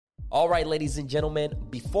All right, ladies and gentlemen,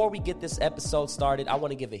 before we get this episode started, I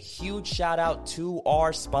want to give a huge shout out to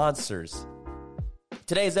our sponsors.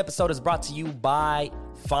 Today's episode is brought to you by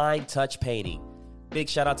Fine Touch Painting. Big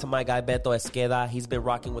shout out to my guy Beto Esqueda. He's been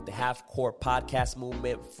rocking with the Half Court podcast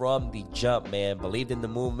movement from the jump, man. Believed in the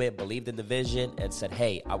movement, believed in the vision, and said,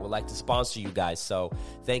 hey, I would like to sponsor you guys. So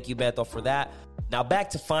thank you, Beto, for that. Now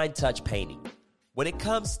back to Fine Touch Painting. When it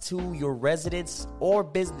comes to your residence or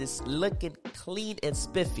business looking clean and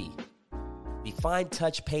spiffy, the Fine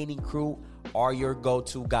Touch Painting crew are your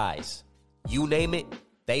go-to guys. You name it,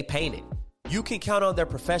 they paint it. You can count on their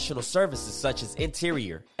professional services such as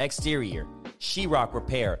interior, exterior, sheetrock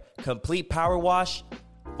repair, complete power wash,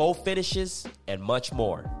 full finishes, and much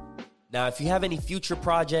more. Now, if you have any future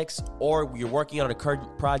projects or you're working on a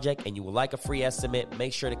current project and you would like a free estimate,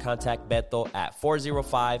 make sure to contact Beto at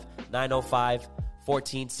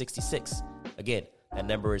 405-905-1466. Again, that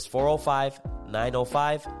number is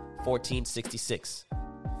 405-905-1466.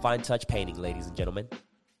 Fine Touch Painting, ladies and gentlemen.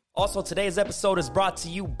 Also, today's episode is brought to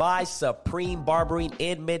you by Supreme Barbering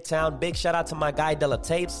in Midtown. Big shout out to my guy Della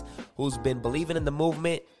Tapes, who's been believing in the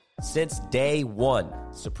movement since day one.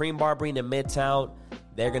 Supreme Barbering in Midtown,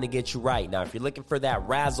 they're going to get you right. Now, if you're looking for that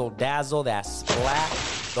razzle-dazzle, that splat,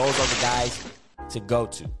 those are the guys to go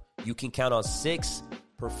to. You can count on 6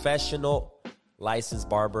 professional licensed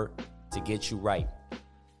barber to get you right.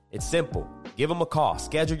 It's simple. Give them a call.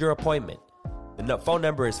 Schedule your appointment. The phone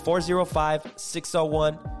number is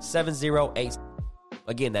 405-601-708.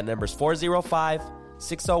 Again, that number is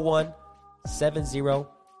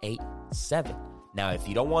 405-601-7087. Now, if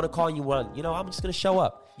you don't want to call and you want, I'm just going to show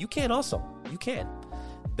up. You can also. You can.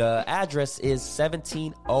 The address is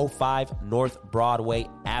 1705 North Broadway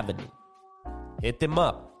Avenue. Hit them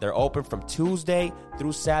up. They're open from Tuesday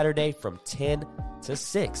through Saturday from 10 to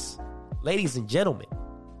 6. Ladies and gentlemen,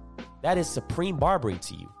 that is Supreme Barbering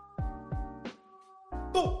to you.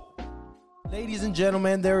 Ladies and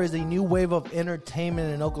gentlemen, there is a new wave of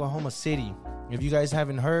entertainment in Oklahoma City. If you guys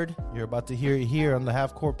haven't heard, you're about to hear it here on the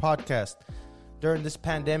Half Court podcast. During this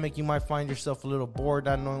pandemic, you might find yourself a little bored,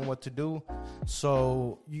 not knowing what to do.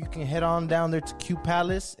 So you can head on down there to Q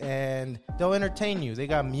Palace and they'll entertain you. They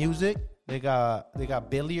got music, they got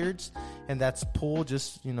billiards, and that's pool,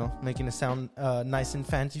 just, making it sound nice and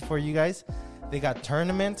fancy for you guys. They got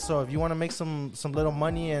tournaments, so if you want to make some little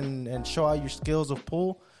money and show out your skills of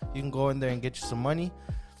pool, you can go in there and get you some money.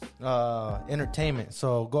 Entertainment.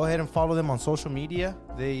 So go ahead and follow them on social media.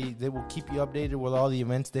 They will keep you updated with all the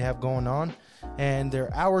events they have going on. And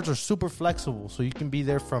their hours are super flexible, so you can be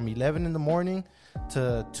there from 11 in the morning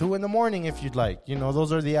to 2 in the morning if you'd like.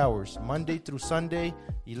 Those are the hours. Monday through Sunday,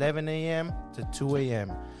 11 a.m. to 2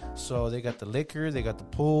 a.m. So they got the liquor, they got the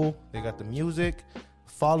pool, they got the music.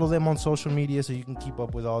 Follow them on social media so you can keep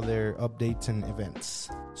up with all their updates and events.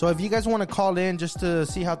 So if you guys want to call in just to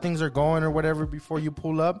see how things are going or whatever before you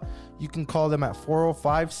pull up, you can call them at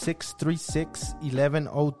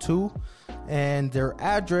 405-636-1102. And their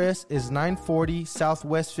address is 940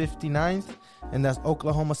 Southwest 59th. And that's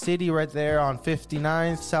Oklahoma City right there on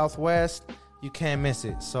 59th Southwest. You can't miss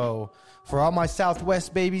it. So for all my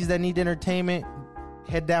Southwest babies that need entertainment,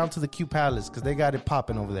 head down to the Q Palace because they got it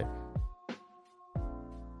popping over there.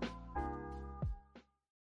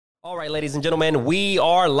 All right, ladies and gentlemen, we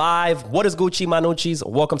are live. What is Gucci Manucci's?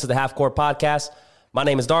 Welcome to the Half Court Podcast. My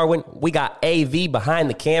name is Darwin. We got AV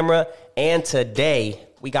behind the camera, and today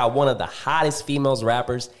we got one of the hottest females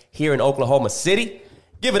rappers here in Oklahoma City.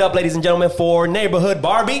 Give it up, ladies and gentlemen, for Neighborhood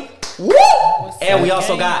Barbie. Woo! And we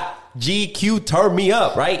also got GQ Turn Me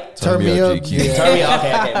Up, right? Turn me up. GQ. Yeah. Turn me up.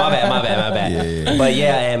 Okay. My bad. Yeah. But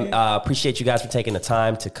and appreciate you guys for taking the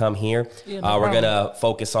time to come here. Yeah, we're going to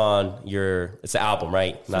focus on it's an album,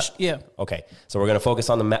 right? Yeah. Okay. So we're going to focus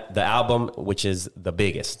on the album, which is the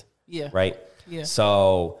biggest. Yeah. Right? Yeah.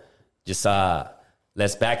 So just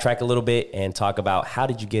let's backtrack a little bit and talk about how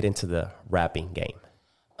did you get into the rapping game?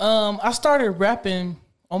 I started rapping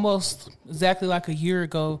almost exactly like a year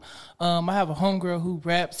ago. I have a homegirl who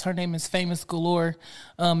raps. Her name is Famous Galore.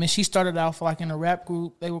 And she started off like in a rap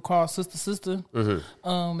group. They were called Sister Sister.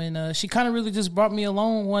 Mm-hmm. And she kind of really just brought me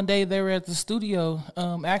along. One day they were at the studio.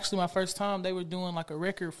 Actually, my first time, they were doing like a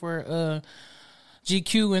record for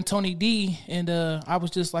GQ and Tony D. And I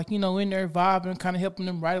was just like, in there vibing, kind of helping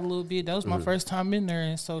them write a little bit. That was my first time in there.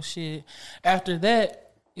 And so after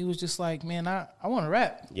that, it was just like, man, I want to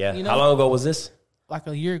rap. Yeah. How long ago was this? Like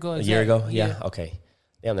a year ago. A year ago? Yeah. Okay.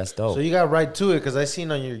 Damn, that's dope. So you got right to it because I seen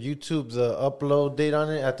on your YouTube the upload date on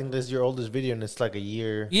it. I think this is your oldest video and it's like a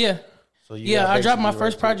year. Yeah. So I dropped my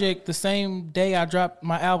first project the same day I dropped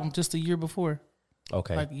my album just a year before.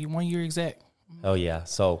 Okay. Like 1 year exact. Oh, yeah.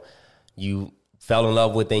 So you fell in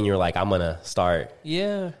love with it and you're like, I'm going to start.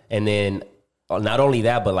 Yeah. And then not only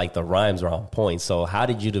that, but like the rhymes are on point. So how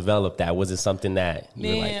did you develop that? Was it something that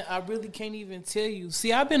you were like? I really can't even tell you.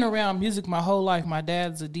 See, I've been around music my whole life. My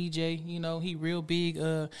dad's a DJ. You know, he real big.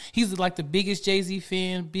 He's like the biggest Jay-Z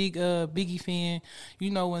fan, big Biggie fan. You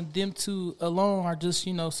know, and them two alone are just,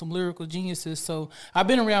 you know, some lyrical geniuses. So I've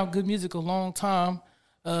been around good music a long time.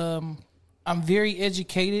 I'm very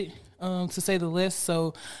educated, to say the least.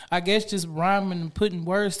 So I guess just rhyming and putting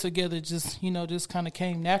words together just, you know, just kind of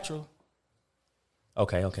came natural.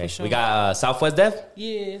 Okay. Sure. We got Southwest Death?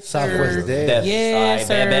 Yeah, Southwest sir. Death. Yeah, All right,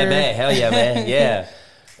 sir. bad. Hell yeah, man. Yeah.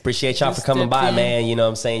 Appreciate y'all Just for coming step by, in. man. You know what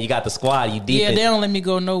I'm saying? You got the squad. You deep Yeah, in. they don't let me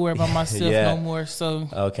go nowhere by myself Yeah. no more. So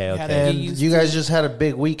Okay. had to get And used you to guys it. just had a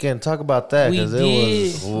big weekend. Talk about that we because did,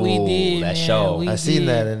 it was. we Ooh, did, that man. show. We I seen did.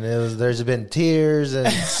 that, and it was. There's been tears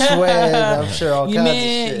and sweat. And I'm sure all kinds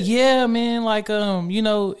Man, of shit. yeah, man. Like, you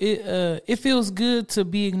know, it feels good to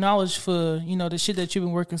be acknowledged for, you know, the shit that you've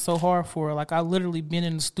been working so hard for. Like, I literally been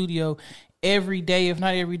in the studio every day, if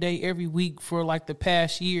not every day, every week for like the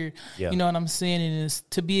past year. Yeah. You know what I'm saying? And it's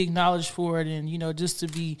to be acknowledged for it, and you know, just to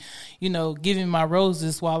be, you know, giving my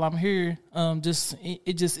roses while I'm here.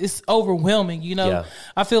 It's overwhelming. You know, Yeah.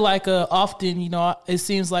 I feel like often, you know, it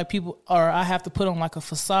seems like I have to put on like a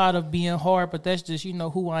facade of being hard, but that's just, you know,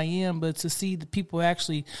 who I am. But to see the people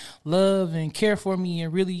actually love and care for me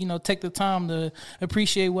and really, you know, take the time to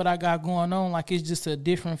appreciate what I got going on, like it's just a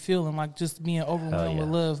different feeling, like just being overwhelmed with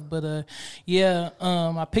love. But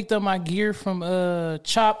I picked up my gear from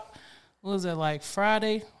Chop. What was that, like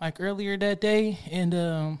Friday, like earlier that day?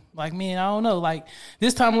 And like, man, I don't know. Like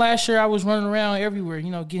this time last year, I was running around everywhere,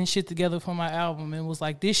 you know, getting shit together for my album. And it was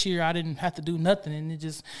like this year, I didn't have to do nothing, and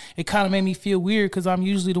it kind of made me feel weird because I'm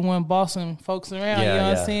usually the one bossing folks around. You know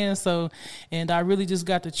what I'm saying? So, and I really just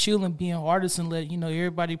got to chill and be an artist and let, you know,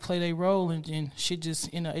 everybody play their role, and shit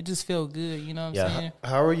just, you know, it just felt good. You know what I'm saying?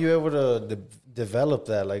 How were you able to develop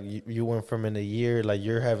that? Like you went from in a year, like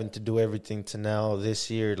you're having to do everything, to now this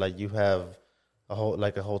year, like you have a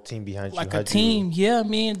whole team behind you. Like a team, yeah,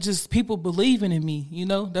 man. Just people believing in me, you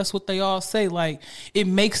know. That's what they all say. Like it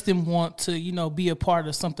makes them want to, you know, be a part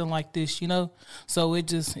of something like this, you know. So it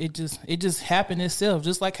just happened itself.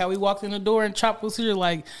 Just like how we walked in the door and Chop was here.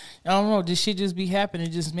 Like I don't know, this shit just be happening.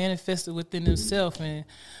 It just manifested within itself, and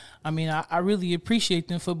I mean, I really appreciate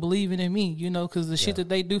them for believing in me, you know, because the shit that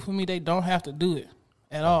they do for me, they don't have to do it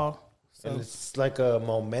at all. So. And it's like a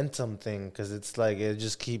momentum thing, because it's like it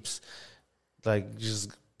just keeps like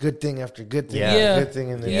just good thing after good thing, after good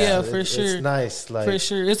thing, and for sure, it's nice. Like for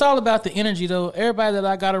sure, it's all about the energy, though. Everybody that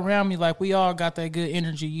I got around me, like we all got that good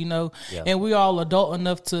energy, you know, and we all adult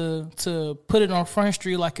enough to put it on Front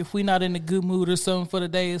Street. Like if we not in a good mood or something for the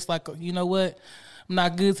day, it's like, you know what, I'm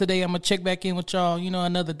not good today, I'm gonna check back in with y'all, you know,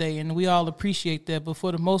 another day, and we all appreciate that. But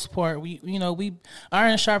for the most part, we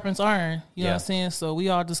iron sharpens iron, you know what I'm saying? So we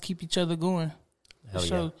all just keep each other going. Hell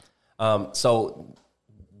yeah. So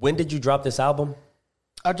when did you drop this album?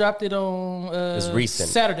 I dropped it on It's recent.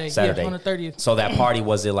 Saturday, yeah, on the 30th. So that party,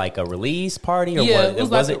 was it like a release party or Yeah, what? it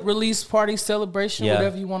was like a release party celebration,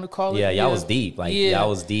 whatever you want to call it. Yeah, y'all was deep. Like y'all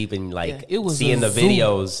was deep, and like it was seeing the Zoom.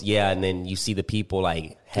 videos, and then you see the people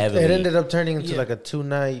like heavily. it ended up turning into like a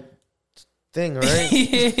 2-night thing, right?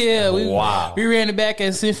 We ran it back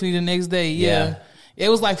at Symphony the next day. Yeah. It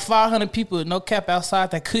was like 500 people, no cap,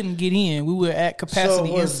 outside that couldn't get in. We were at capacity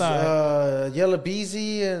so was, inside. Yella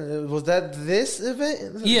Beezy, and was that this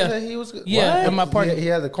event? Yeah. That he was. Yeah, What? at my party. He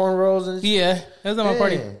had the cornrows and shit? Yeah, that was at my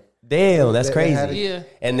party. Damn, that's They crazy. had it. Yeah.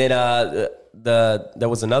 And then there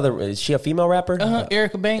was another. Is she a female rapper?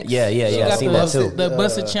 Erica Banks. Yeah. She I got seen the, that too. The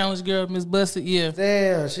Busted Challenge girl, Miss Busted. Yeah.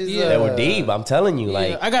 Damn, she's They were deep. I'm telling you, Yeah.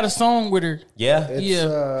 like I got a song with her. yeah. It's,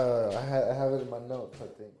 I have it in my notes, I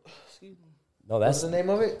think. No, What's that's the name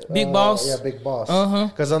of it? Big Boss. Yeah, Big Boss. Uh-huh.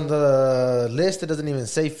 Because on the list, it doesn't even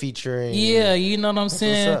say featuring. Yeah, you know what I'm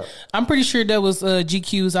saying? what's up. I'm pretty sure that was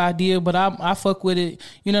GQ's idea, but I fuck with it.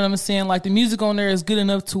 You know what I'm saying? Like the music on there is good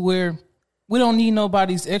enough to where we don't need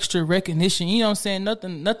nobody's extra recognition. You know what I'm saying?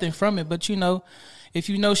 Nothing from it, but you know, if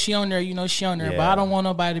you know she on there, you know she on there. But Yeah. I don't want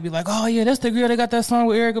nobody to be like, oh yeah, that's the girl that got that song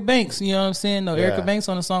with Erica Banks. You know what I'm saying? No, Yeah. Erica Banks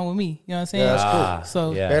on the song with me. You know what I'm saying? Yeah, that's So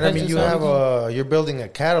cool. Yeah. And I that's mean, just you how have we do. you're building a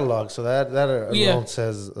catalog, so that alone Yeah.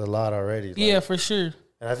 says a lot already. Like, Yeah, for sure.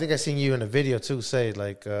 and I think I seen you in a video too say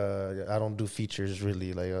like, I don't do features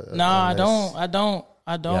really. Like, Nah, unless- I don't.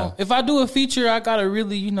 Yeah. If I do a feature, I gotta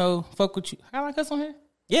really, you know, fuck with you. How I cuss on here?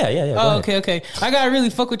 Yeah. Go Oh, ahead. okay. I gotta really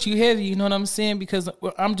fuck with you heavy, you know what I'm saying? Because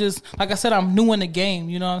I'm just, like I said, I'm new in the game,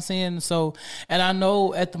 you know what I'm saying? So, and I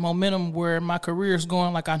know at the momentum where my career is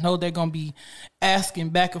going, like I know they're gonna be asking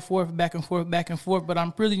back and forth, but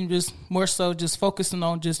I'm really just more so just focusing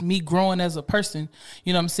on just me growing as a person,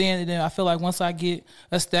 you know what I'm saying? And then I feel like once I get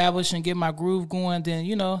established and get my groove going, then,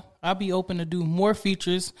 you know, I'll be open to do more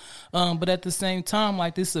features. But at the same time,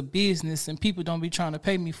 like this is a business and people don't be trying to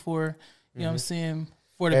pay me for, you know what I'm saying?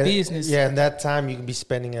 For the business. Yeah, and that time you can be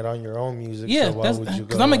spending it on your own music. Yeah, so why would you go?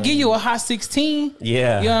 because I'm going to give you a hot 16.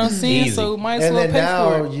 Yeah. You know what I'm saying? Easy. So might as And well then pay now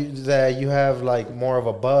for it. that you have like more of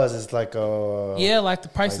a buzz, it's like a Yeah, like the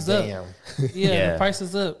price is up. damn. Yeah, the price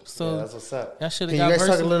is up. Yeah, So that's what's up. I shoulda Can got you guys talk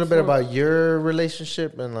a versatile little bit before. about your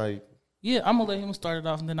relationship and like? yeah, I'm going to let him start it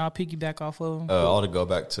off and then I'll piggyback off of him. I'll go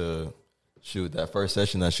back to that first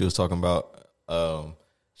session that she was talking about.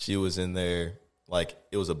 She was in there, like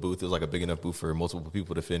it was a booth. It was like a big enough booth for multiple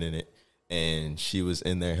people to fit in it. And she was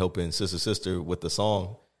in there helping Sister with the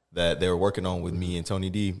song that they were working on with me and Tony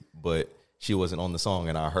D, but she wasn't on the song.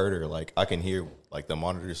 And I heard her, like, I can hear, like, the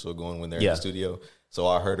monitors still going when they're in the studio. So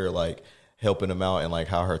I heard her, like, helping him out and, like,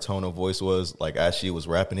 how her tone of voice was, like, as she was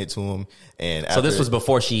rapping it to him. And So this was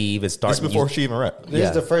before she even started. This before she even rapped. This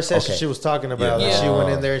is the first session she was talking about. Yeah. Like she went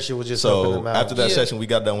in there and she was just helping So them out. after that session, we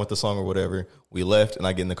got done with the song or whatever. We left, and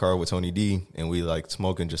I get in the car with Tony D, and we, like,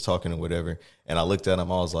 smoking, just talking or whatever. And I looked at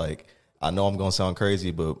him, I was like, I know I'm gonna sound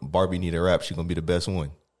crazy, but Barbie need a rap. She's gonna be the best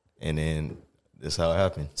one. And then that's how it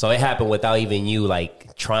happened. So it happened without even you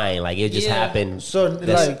like trying. Like it just happened. So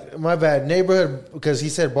like my bad neighborhood because he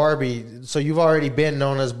said Barbie. So you've already been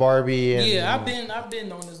known as Barbie. And, Yeah, I've been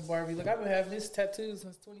known as Barbie. Like I've been having this tattoo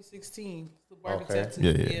since 2016. The Barbie tattoo.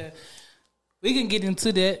 Yeah. We can get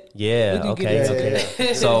into that. Yeah. We can Okay. get into Okay.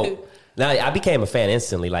 that. So now I became a fan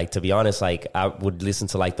instantly. Like to be honest, like I would listen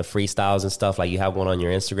to like the freestyles and stuff. Like you have one on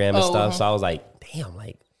your Instagram and stuff. So I was like, damn,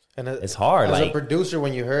 like and it's hard. As like a producer,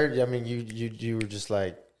 when you heard, I mean, you were just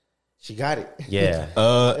like, she got it. yeah.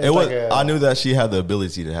 It was. like I knew that she had the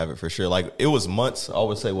ability to have it for sure. Like it was months. I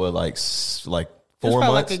would say what like It was 4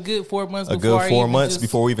 probably months. like a good 4 months. A before good I 4 even months just-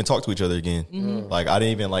 before we even talked to each other again. Like I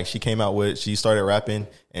didn't even like. She came out with. She started rapping,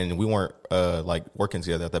 and we weren't like working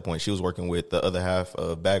together at that point. She was working with the other half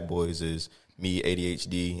of Bag Boys, is me,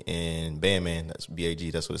 ADHD, and Bandman. That's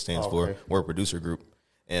BAG. That's what it stands for. We're a producer group,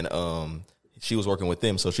 and she was working with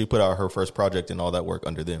them. So she put out her first project and all that work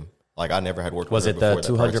under them. Like I never had worked. Was with it her the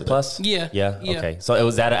before that, prior to 200 plus? Yeah. Yeah. Yeah. Okay. So it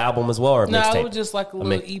was that an album as well or a No, mixtape? it was just like a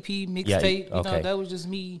little EP mixtape. You okay. know, that was just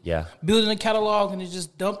me Yeah. building a catalog and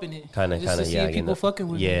just dumping it. Kind of, Just to see if people fucking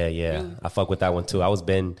with me. Yeah. Really. I fuck with that one too. I was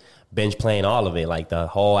binge playing all of it, like the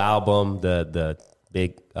whole album, the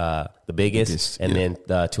biggest, and then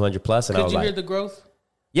the 200 plus. And I Could was you like, hear the growth?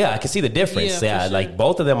 yeah, I can see the difference. Yeah, Yeah, for sure. like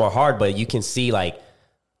both of them are hard, but you can see like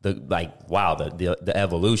the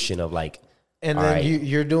evolution of like. And all then right,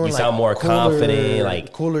 you're doing you like sound more confident,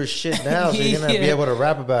 like cooler shit now. So you're gonna be Yeah. able to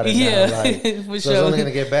rap about it. Yeah, now. Like, for so sure. it's only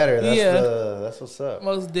gonna get better. Yeah. That's what's up.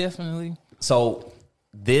 Most definitely. so.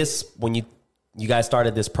 This when you guys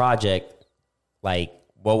started this project, like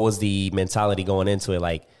what was the mentality going into it?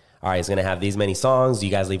 Like, all right, it's gonna have these many songs. Do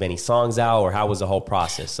you guys leave any songs out, or how was the whole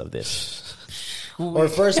process of this? Or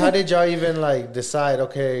first, how did y'all even like decide?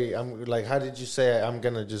 Okay, I'm like, how did you say I'm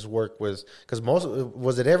gonna just work with? Because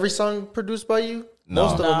was it every song produced by you? No.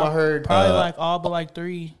 Most of them I heard. Probably like all but like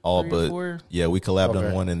three. all three or but four. yeah, we collabed Okay.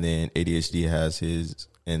 on one, and then ADHD has his,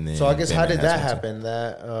 and then So I guess how Bandman did has that one too.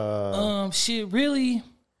 happen? That Shit, really.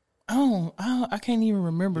 I can't even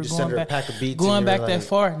remember just going send her a back. pack of beats Going and back you're that like-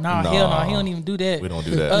 far? Nah, Nah. hell no. He don't even do that. We don't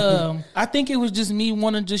do that. I think it was just me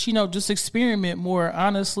wanting to just experiment more,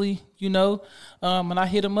 honestly, And I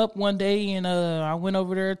hit him up one day and I went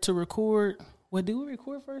over there to record. Well, did we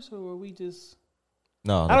record first or were we just?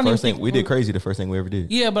 No, I the don't even first thing think we we- did crazy. The first thing we ever did.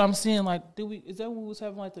 Yeah, but I'm saying like, is that when we was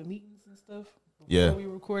having like the meetings and stuff? Yeah. We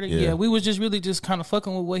recorded. Yeah. Yeah, we was just really just kind of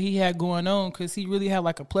fucking with what he had going on because he really had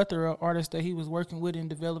like a plethora of artists that he was working with and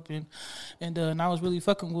developing, and I was really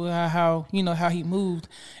fucking with how he moved,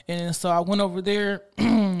 and so I went over there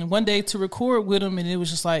one day to record with him, and it was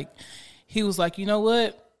just like he was like, you know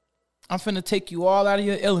what, I'm finna take you all out of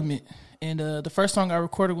your element. And the first song I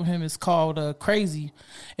recorded with him is called "Crazy,"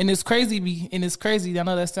 and it's crazy. I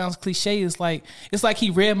know that sounds cliche. It's like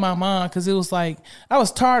he read my mind because it was like I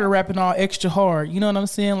was tired of rapping all extra hard. You know what I'm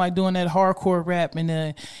saying? Like doing that hardcore rap,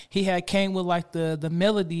 and he had came with like the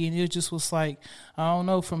melody, and it just was like I don't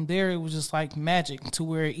know. From there, it was just like magic to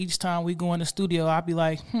where each time we go in the studio, I'd be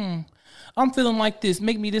like, I'm feeling like this.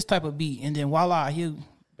 Make me this type of beat, and then voila, he'll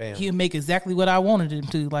make exactly what I wanted him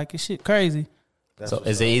to. Like it's shit crazy. So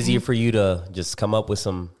is it easier for you to just come up with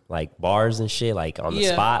some like bars and shit, like on the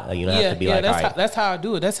spot. Like, you don't have to be like, that's all right. that's how I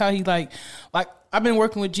do it. That's how he like I've been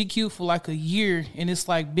working with GQ for like a year, and it's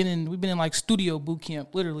like we've been in like studio boot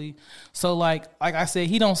camp, literally. So like I said,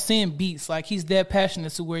 he don't send beats. Like he's that passionate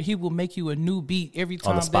to where he will make you a new beat every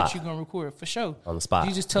time that you're gonna record, for sure. On the spot.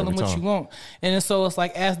 You just tell him Every what time. you want. And then so it's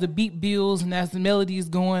like as the beat builds and as the melody is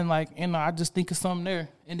going, like, you know, I just think of something there.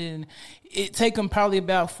 And then it take him probably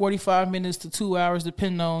about 45 minutes to 2 hours,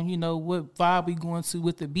 depending on, you know, what vibe we going to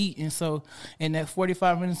with the beat. And so in that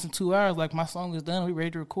 45 minutes to 2 hours, like my song is done, we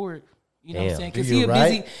ready to record. You know what I'm saying? Because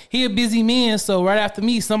he a busy man. So right after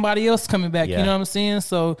me, somebody else coming back. Yeah. You know what I'm saying?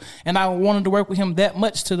 So, and I wanted to work with him that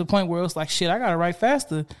much to the point where it was like, shit, I gotta write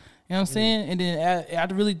faster. You know what I'm saying? And then I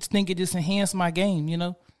really think it just enhanced my game. You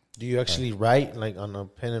know? Do you actually write like on a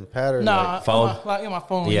pen and pad or Nah, phone? in my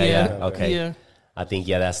phone. Yeah. Okay. Yeah. I think,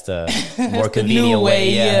 that's the more the convenient new way.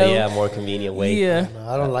 way, Yeah, more convenient way. Yeah. No,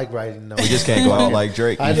 I don't like writing. No, We just can't go out like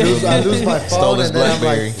Drake. I You lose feel me? my Stole phone his and then I'm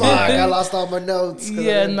BlackBerry. like, fuck, I lost all my notes. 'cause I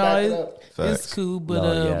Yeah, didn't no, back it it's, up. Facts. it's cool, but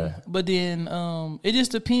No, yeah. but then it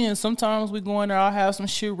just depends. Sometimes we go in there, I'll have some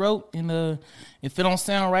shit wrote, and if it don't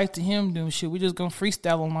sound right to him, then shit, we just gonna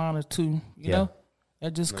freestyle a line or two. You know,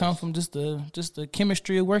 that just comes from just the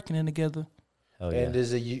chemistry of working in together. Oh, yeah. And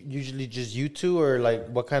is it usually just you two, or like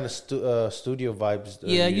what kind of studio vibes?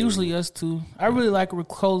 Yeah, usually us two. I really like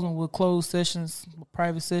closing with closed sessions,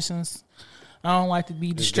 private sessions. I don't like to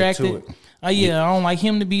be distracted. I don't like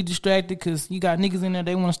him to be distracted because you got niggas in there,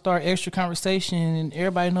 they want to start extra conversation, and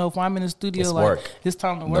everybody know if I'm in the studio, It's like work. it's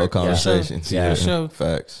time to work. No conversations. Yeah. Yeah, For sure.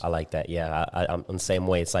 Facts. I like that. Yeah, I'm the same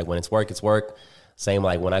way. It's like when it's work, it's work. Same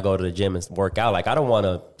like when I go to the gym and work out. Like I don't want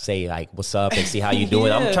to say like what's up and see how you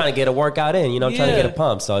doing. I'm Yeah. trying to get a workout in. You know, I'm trying to get a Yeah.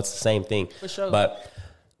 pump. So it's the same thing. For sure. But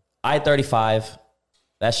I-35,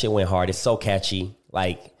 that shit went hard. It's so catchy.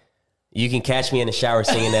 Like you can catch me in the shower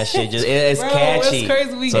singing that shit. Just it's Bro, catchy. it's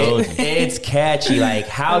crazy. It's catchy. Like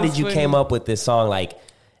how That's did you funny. came up with this song? Like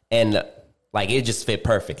and like it just fit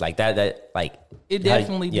perfect. Like that like It how-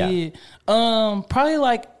 definitely yeah. did. Probably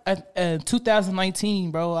like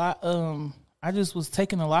 2019, bro. I just was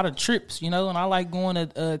taking a lot of trips, you know, and I like going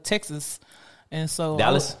to Texas, and so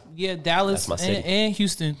Dallas? Dallas, That's my city. and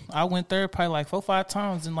Houston. I went there probably like 4 or 5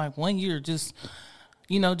 times in like 1 year. Just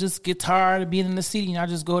just get tired of being in the city, and I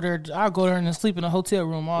just go there. I'll go there and sleep in a hotel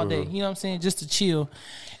room all day. You know what I'm saying? Just to chill,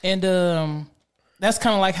 and that's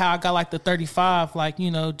kind of like how I got like the 35, like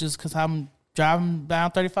just because I'm driving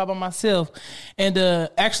down 35 by myself. And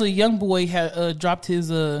actually YoungBoy had dropped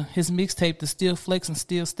his mixtape, The Still Flex and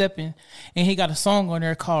Still Stepping, and he got a song on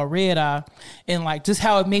there called Red Eye. And like just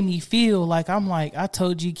how it made me feel, like I'm like, I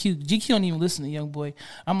told GQ don't even listen to YoungBoy.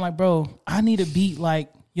 I'm like, bro, I need a beat like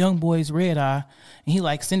YoungBoy's Red Eye. And he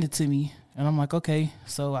like sent it to me, and I'm like, okay.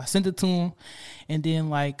 So I sent it to him, and then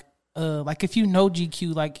like if you know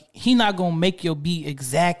GQ, like he not gonna make your beat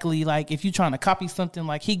exactly like if you trying to copy something,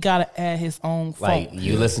 like he gotta add his own Like funk.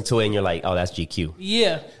 you listen to it and you're like, oh, that's GQ.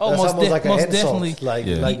 Yeah, That's almost like an most insult.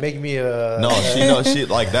 definitely. Like make me a No, she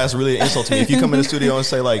like that's really an insult to me. If you come in the studio and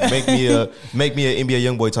say like make me an NBA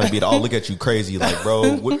YoungBoy type beat, I'll look at you crazy. Like, bro,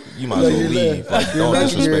 you might as well leave. Like, don't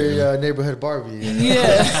disrespect me. your neighborhood Barbie.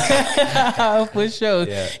 Yeah, for sure.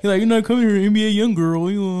 Yeah. You're like, you're not coming here, NBA young girl.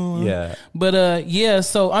 Yeah. But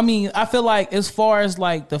so I mean, I feel like as far as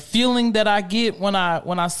like the feeling that I get when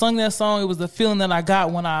I sung that song, it was the feeling that I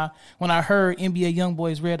got when I heard NBA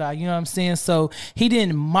YoungBoy's Red Eye. You know what I'm saying? So he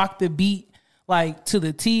didn't mock the beat like to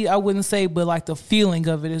the T, I wouldn't say, but like the feeling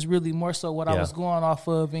of it is really more so what I was going off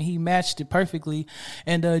of, and he matched it perfectly.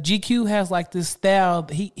 And GQ has like this style,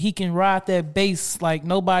 he can ride that bass like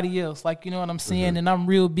nobody else, like, you know what I'm saying? Mm-hmm. And I'm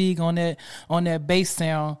real big on that bass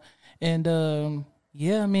sound. And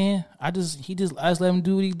yeah, man, I just let him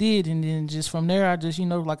do what he did, and then just from there, I just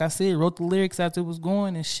like I said, wrote the lyrics as it was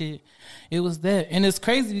going and shit. It was that, and it's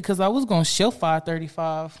crazy because I was gonna shelf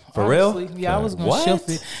 535. For real? Honestly. Yeah, I was gonna What? shelf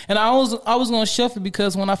it, and I was gonna shelf it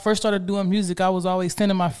because when I first started doing music, I was always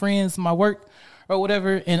sending my friends my work or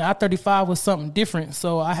whatever, and I-35 was something different.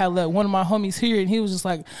 So I had let one of my homies hear it, and he was just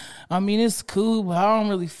like, I mean, it's cool, but I don't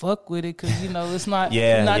really fuck with it because, it's not,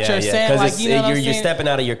 your sound. Like, you know what I'm you're saying? stepping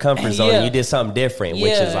out of your comfort zone and you did something different,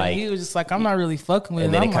 which is like, he was just like, I'm not really fucking with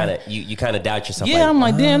and it. then I'm it kind like, of, you kind of doubt yourself. yeah, I'm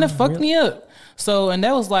like, damn, that fucked me up. So, and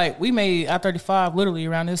that was like, we made I-35 literally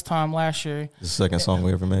around this time last year. The second song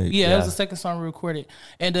we ever made. Yeah, that was the second song we recorded.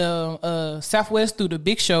 And Southwest threw the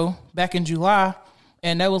Big Show back in July.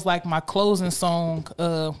 And that was like my closing song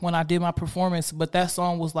when I did my performance. But that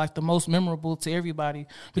song was like the most memorable to everybody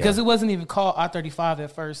because it wasn't even called I-35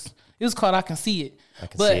 at first. It was called I Can See It.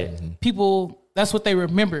 See It. People, that's what they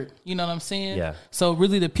remembered. You know what I'm saying? Yeah. So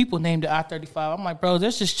really the people named it I-35. I'm like, bro,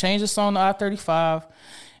 let's just change the song to I-35.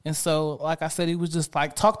 And so, like I said, it was just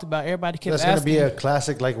like talked about. Everybody kept That's asking. gonna be a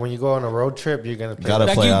classic. Like when you go on a road trip, you're gonna play. Gotta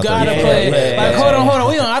Like play you out gotta there. play. Yeah. Like hold on,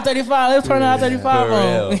 we on I-35. Let's turn the I-35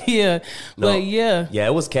 on. real. Yeah, No. but yeah, Yeah,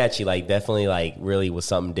 it was catchy. Like, definitely, like, really was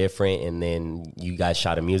something different. And then you guys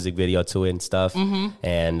shot a music video to it and stuff. Mm-hmm.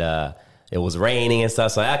 And it was raining and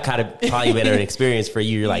stuff. So that kind of probably been an experience for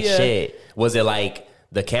you. You're like, Yeah. shit. Was it like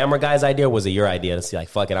the camera guy's idea, or was it your idea to see, like,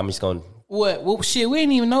 fuck it, I'm just going to. What? Well, shit, we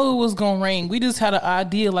didn't even know it was gonna rain. We just had an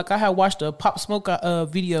idea. Like I had watched a Pop Smoke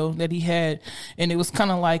video that he had, and it was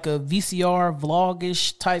kind of like a VCR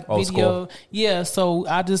vlogish type Old video. school. Yeah. So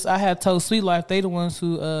I had told Sweet Life, they the ones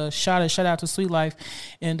who shot it. Shout out to Sweet Life,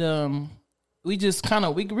 and we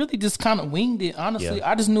really just kind of winged it. Honestly,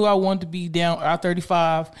 Yeah. I just knew I wanted to be down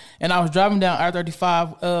I-35, and I was driving down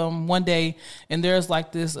I-35 one day, and there's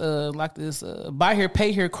like this buy here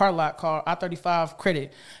pay here car lot called I-35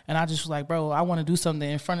 Credit, and I just was like, bro, I want to do something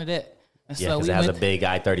in front of that. And Yeah, because it has a big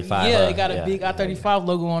I-35. yeah, it got a big I-35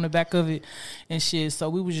 logo on the back of it and shit. So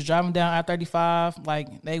we was just driving down I-35,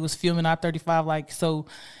 like they was filming I-35, like so.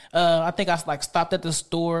 I think I like stopped at the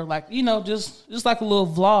store, like just like a little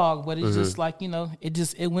vlog, but it's just like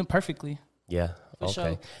it went perfectly. Yeah. Okay.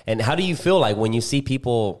 sure. And how do you feel like when you see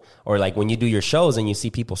people, or like when you do your shows and you see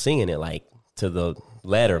people singing it like to the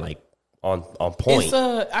letter, like on point? It's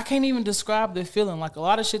I can't even describe the feeling. Like a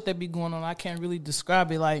lot of shit that be going on, I can't really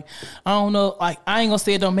describe it. Like I don't know. Like I ain't gonna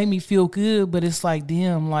say it don't make me feel good, but it's like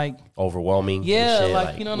damn, like Overwhelming. and yeah, shit,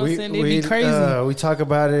 like you know what I'm saying. It'd be crazy. We talk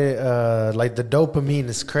about it. Like the dopamine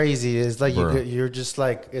is crazy. It's like Bro. you're just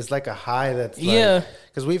like it's like a high that's like, Yeah.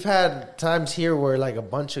 Because we've had times here where like a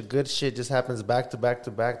bunch of good shit just happens back to back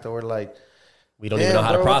to back. That we're like, We don't even know damn,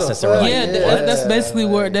 how to bro, what the process it. fuck? Right? Yeah, that's basically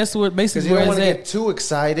where because basically you where don't it's want to at. get too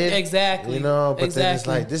excited, Exactly. But then it's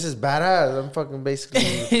Exactly. like this is badass. I'm fucking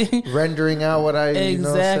basically rendering out what I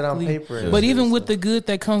said on paper. and But shit, even so. with the good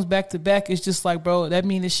that comes back to back, it's just like, bro, that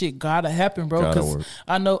means this shit gotta happen, bro. Gotta Because work.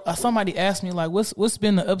 I know somebody asked me like, what's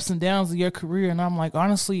been the ups and downs of your career, and I'm like,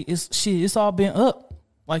 honestly, it's all been up.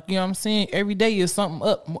 Like you know what I'm saying. Every day is something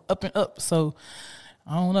up and up. So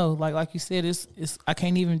I don't know. Like you said, it's I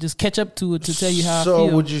can't even just catch up to it to tell you how I So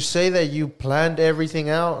feel. would you say that you planned everything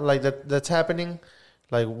out like that's happening?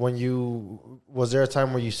 Like when was there a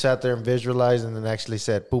time where you sat there and visualized and then actually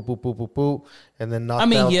said poop, poop, poop, poop, poop, and then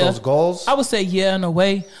knocked out those goals? I would say yeah, in a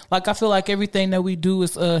way. Like I feel like everything that we do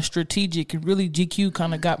is strategic, and really GQ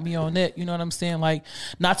kind of got me on that. You know what I'm saying? Like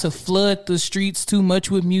not to flood the streets too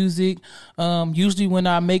much with music. Usually when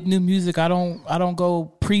I make new music, I don't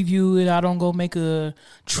go preview it. I don't go make a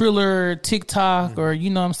Triller TikTok or you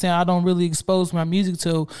know what I'm saying. I don't really expose my music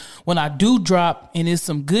till when I do drop and it's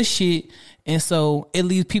some good shit. And so it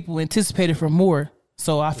leaves people anticipated for more.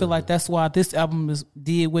 So I feel like that's why this album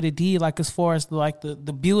did what it did. Like as far as like the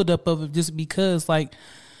build up of it, just because like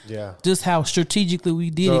Yeah. just how strategically we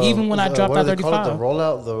did it. Even when I dropped what out do they call it? 35. The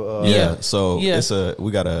rollout. The Yeah. So Yeah.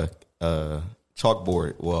 we got a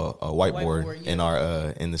chalkboard, well, a whiteboard Whiteboard, yeah. in our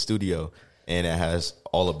in the studio, and it has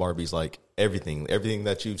all of Barbie's like everything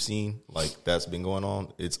that you've seen, like that's been going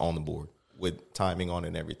on. It's on the board with timing on it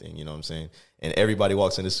and everything. You know what I'm saying? And everybody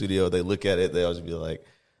walks in the studio, they look at it, they always be like,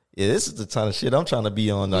 "Yeah, this is the kind of shit I'm trying to be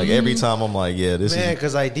on." Like every time I'm like, "Yeah, this Man, is."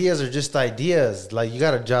 because ideas are just ideas. Like you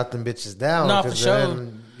gotta jot them bitches down. No, for 'cause sure.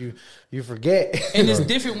 then you forget. And it's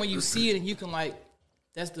different when you see it and you can like,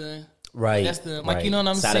 that's the Right. That's the like right. you know what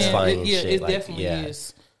I'm Satisfying saying? Yeah, shit, it like, definitely yeah.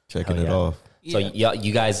 is. Checking Hell it yeah. off. So Yeah.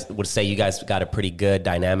 you guys would say you guys got a pretty good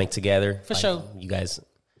dynamic together? For sure. You guys,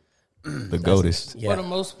 The GOATest. yeah. For the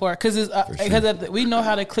most part, because we know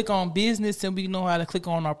how to click on business and we know how to click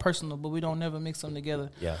on our personal, but we don't never mix them together.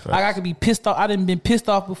 Yeah. Like I could be pissed off. I done been pissed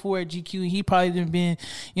off before at GQ, and he probably done been,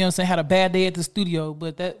 you know what I'm saying, had a bad day at the studio,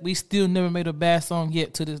 but that we still never made a bad song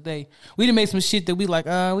yet to this day. We done made some shit that we like,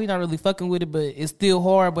 we not really fucking with it, but it's still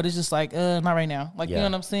hard, but it's just like, not right now. Like, you Yeah. know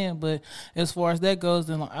what I'm saying? But as far as that goes,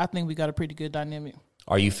 then I think we got a pretty good dynamic.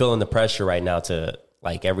 Are you feeling the pressure right now to,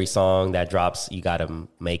 like, every song that drops, you got to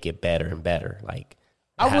make it better and better? Like,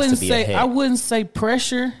 it has to be a hit. I wouldn't say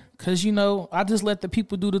pressure, because I just let the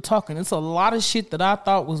people do the talking. It's a lot of shit that I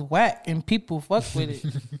thought was whack and people fuck with it.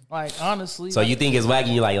 Like honestly. So you think it's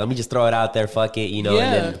wacky? You're like, let me just throw it out there, fuck it, and Yeah.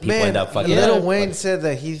 then people end up fucking. Lil it. Wayne said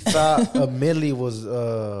that he thought a Millie was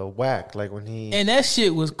whack. Like when he. And that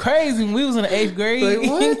shit was crazy when we was in the 8th grade. Like,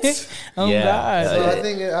 what? Oh Yeah. God. So I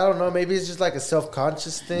think I don't know. Maybe it's just like a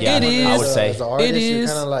self-conscious thing. Yeah, It is. I would say. as an artist, It you're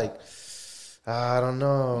is. kind of like, I don't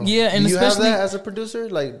know. Yeah, and do you have especially- that as a producer?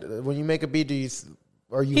 Like when you make a beat,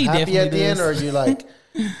 are you He happy at definitely the end, does. or are you like,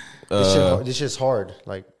 this shit's hard?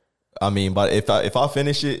 Like, I mean, but if I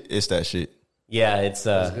finish it, it's that shit. Yeah, it's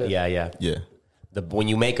good. yeah. Yeah. when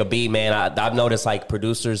you make a beat, man, I've noticed like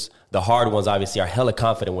producers, the hard ones obviously are hella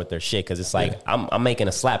confident with their shit because it's like I'm making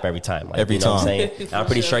a slap every time. Like, Every you know time. What I'm saying? I'm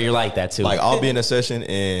pretty sure you're like that too. Like I'll be in a session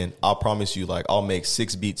and I'll promise you, like I'll make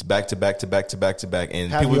 6 beats back to back to back to back to back,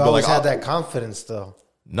 and Have people you will be always like, had that confidence though?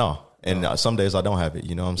 No. And some days I don't have it.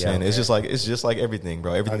 You know what I'm saying? It's just like everything,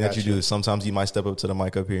 bro. Everything that you do. Sometimes you might step up to the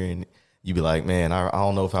mic up here and you be like, man, I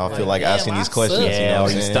don't know if I feel like asking these questions. suck. You know yeah, what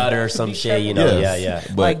or I'm you saying? stutter or some shit, you know? Yeah.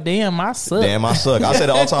 But Like, damn, I suck. damn, I suck. I say it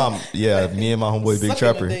all the time. Yeah, me and my homeboy Big Suck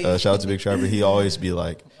Trapper. in the day. Shout out to Big Trapper. He always be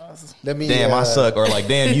like, Let me, damn, I suck. Or like,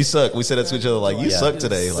 damn, you suck. We said that to each other like, you Yeah. suck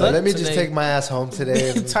today. So Like, let me just today. take my ass home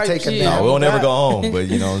today and Type take a shit. nap. no, we'll never go home. But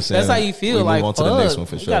you know what I'm saying? That's how you feel. We Like, move on to the next one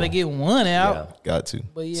for you sure. got to get one out. Yeah. Got to.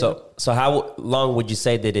 But yeah. So how long would you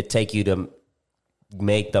say did it take you to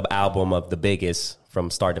make the album of The Biggest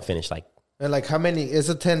from start to finish? Like, And like, how many? It's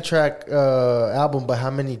a 10-track album, but how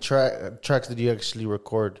many tracks did you actually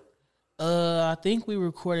record? I think we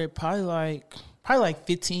recorded probably like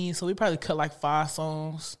 15. So we probably cut like 5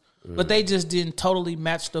 songs, but they just didn't totally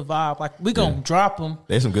match the vibe. Like, we gonna drop them.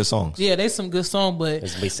 There's some good songs. Yeah, they some good songs, but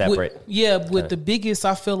It's gonna be separate. With The Biggest,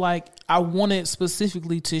 I feel like I wanted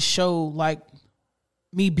specifically to show like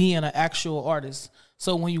me being an actual artist.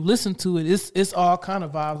 So when you listen to it, it's all kind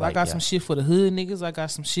of vibes. I Like, got yeah. some shit for the hood niggas. I got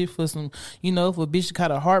some shit for some, you know, if a bitch got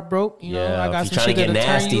her heart broke, you know, yeah, I got if some you're trying shit to get that'll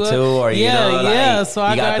turn nasty you up. too, or you know, like, yeah. So I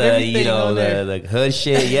you got the, everything you know, on there. the hood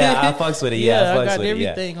shit. Yeah, I fucks with it. Yeah, I fucks got with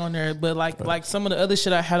everything on there. But like some of the other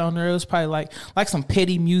shit I had on there, it was probably like some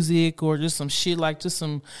petty music or just some shit, like just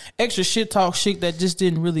some extra shit talk shit that just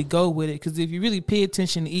didn't really go with it. Because if you really pay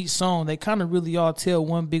attention to each song, they kind of really all tell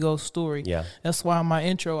one big old story. Yeah. That's why in my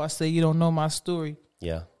intro I say you don't know my story.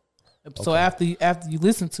 Yeah. So after you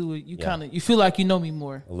listen to it, you kind of you feel like you know me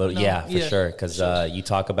more. A little, you know? yeah, for sure. Because you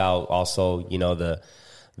talk about also, you know,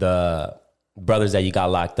 the brothers that you got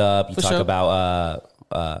locked up. You For talk sure. about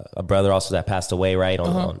a brother also that passed away, right,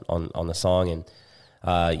 on the song,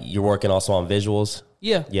 and you're working also on visuals.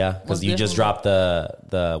 Yeah, Yeah, because Most you just definitely. dropped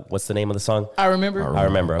the what's the name of the song? I remember. I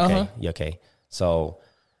remember. Okay, Uh-huh. Yeah, okay. So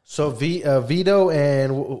So Vito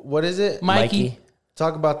and what is it? Mikey.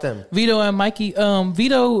 Talk about them. Vito and Mikey.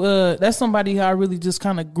 Vito, that's somebody who I really just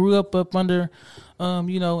kind of grew up under,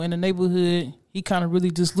 you know, in the neighborhood. He kind of really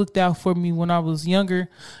just looked out for me when I was younger.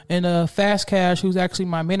 And Fast Cash, who's actually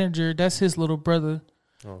my manager, that's his little brother.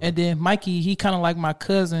 And then Mikey, he kind of like my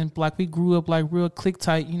cousin. Like, we grew up like real click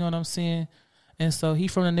tight, you know what I'm saying? And so he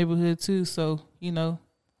from the neighborhood too. So, you know,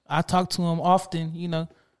 I talk to him often, you know.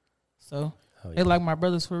 So they like my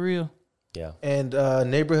brothers for real. yeah, And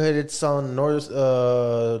neighborhood, it's on North.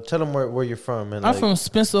 Tell them where you're from. And I'm from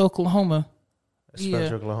Spencer, Oklahoma. Spencer,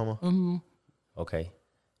 yeah. Oklahoma. Mm-hmm. okay.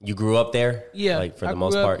 You grew up there, Yeah, like for I the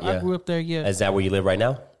most grew up- part. Yeah, I grew up there. Yeah. Is that where you live right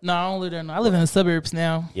now? No, I don't live there. No. I live in the suburbs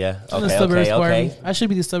now. Yeah. I'm the Okay. suburbs Okay. Barbie. Okay. I should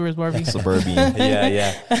be the suburbs Barbie. Suburban.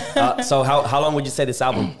 Yeah. So how long would you say this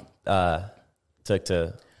album took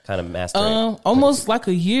to kind of master it? Almost like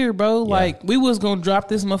a year, bro. Like, we was gonna drop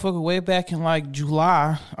this motherfucker way back in like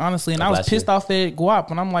July, honestly. And I was last pissed year. off at Guap,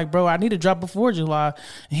 and I'm like, bro, I need to drop before July.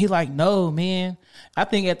 And he like, no, man. I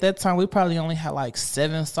think at that time we probably only had like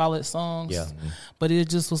 7 solid songs. Yeah. But it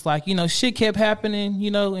just was like, you know, shit kept happening,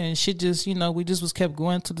 you know, and shit just, you know, we just was kept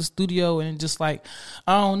going to the studio and just like,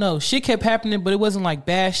 I don't know, shit kept happening, but it wasn't like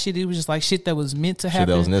bad shit. It was just like shit that was meant to happen.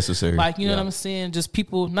 that was necessary. Like, you know what I'm saying? Just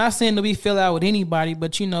people, not saying that we fell out with anybody,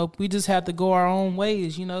 but, you know, we just had to go our own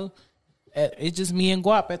ways, you know. It's just me and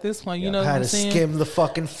Guap at this point, you know what Had I'm to saying? skim the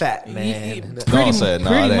fucking fat, man. Don't say it. Nah,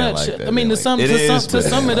 pretty it ain't much. like that, I mean, man. to sum Like, it is, to but-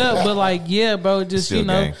 sum it up, but like, yeah, bro, just Still you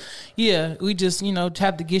know, gang. yeah, we just you know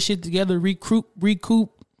have to get shit together,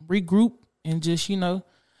 regroup, and just you know,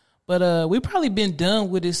 but we probably been done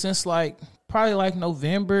with it since like probably like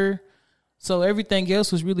November, so everything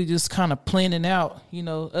else was really just kind of planning out, you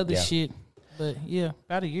know, other Yeah. shit, but yeah,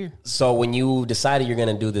 about a year. So when you decided you're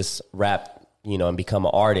gonna do this rap, you know, and become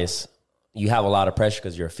an artist, you have a lot of pressure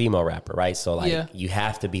because you're a female rapper, right? So like Yeah. you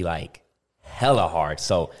have to be like hella hard.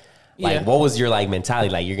 So like, Yeah. what was your like mentality?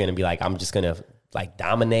 Like you're gonna be like, I'm just gonna like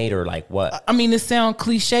dominate or like what? I mean, it sound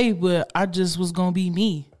cliche, but I just was gonna be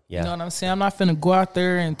me. Yeah. You know what I'm saying? I'm not finna go out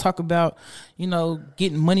there and talk about, you know,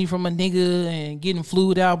 getting money from a nigga and getting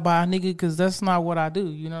flued out by a nigga, because that's not what I do.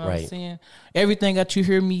 You know what Right. I'm saying? Everything that you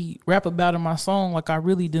hear me rap about in my song, like I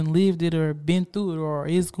really done lived it or been through it or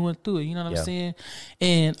is going through it. You know what Yeah. I'm saying?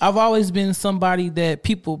 And I've always been somebody that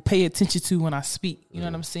people pay attention to when I speak. You know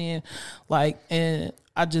what I'm saying? Like, and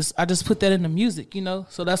I just put that in the music, you know?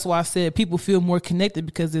 So that's why I said people feel more connected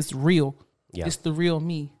because it's real. Yeah. It's the real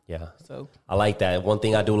me. Yeah. So I like that. One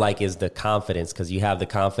thing I do like is the confidence, because you have the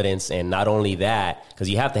confidence, and not only that, because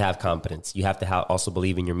you have to have confidence, you have to also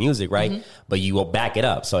believe in your music, right? But you will back it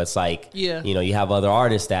up. So it's like, Yeah. you know, you have other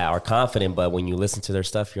artists that are confident, but when you listen to their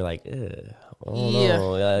stuff, you're like, ugh. Oh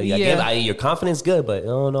no! Your confidence good, but I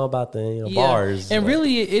don't know about the bars. And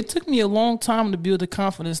really, it took me a long time to build the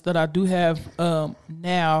confidence that I do have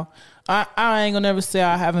now. I ain't gonna never say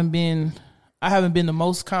I haven't been the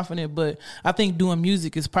most confident, but I think doing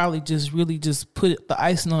music is probably just really just put the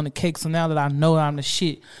icing on the cake. So now that I know I'm the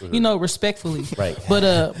shit, you know, respectfully. Right.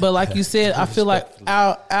 But like you said, I feel like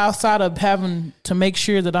outside of having to make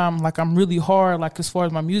sure that I'm really hard, like as far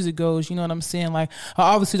as my music goes, you know what I'm saying? Like I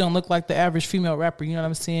obviously don't look like the average female rapper, you know what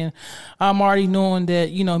I'm saying? I'm already knowing that,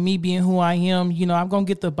 you know, me being who I am, you know, I'm going to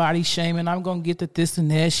get the body shaming. I'm going to get the this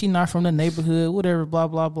and that. She not from the neighborhood, whatever, blah,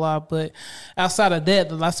 blah, blah. But outside of that,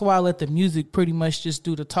 that's why I let the music pretty much just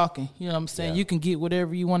do the talking. You know what I'm saying? Yeah. You can get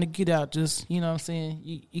whatever you want to get out. Just, you know what I'm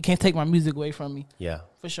saying? You can't take my music away from me. Yeah.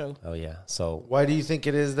 For sure. Oh yeah. So Why do you think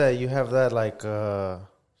it is that you have that like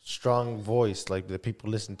strong voice, like that people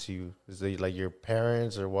listen to you? Is it like your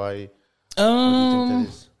parents, or why? What do you think that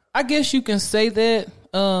is? I guess you can say that.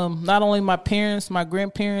 Not only my parents, my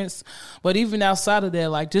grandparents, but even outside of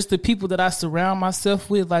that, like just the people that I surround myself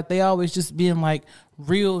with, like they always just being like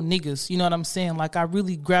real niggas. You know what I'm saying? Like I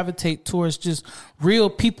really gravitate towards just real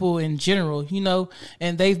people in general, you know,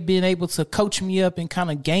 and they've been able to coach me up and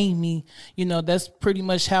kind of gain me. You know, that's pretty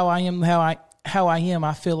much how I am, how I am.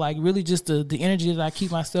 I feel like really just the energy that I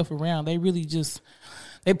keep myself around. They really just,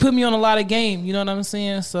 they put me on a lot of game. You know what I'm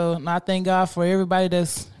saying? So and I thank God for everybody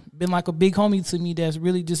that's been like a big homie to me, that's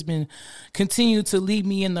really just been continue to lead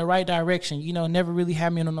me in the right direction. You know, never really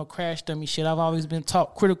had me on no crash dummy shit. I've always been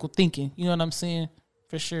taught critical thinking. You know what I'm saying?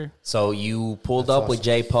 For sure. So you pulled up with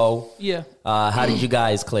J Poe. Yeah. How did you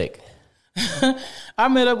guys click? I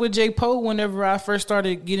met up with J Poe whenever I first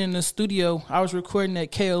started getting in the studio. I was recording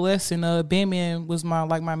at KLS, and Bandman was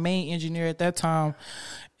my main engineer at that time.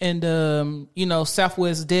 And, you know,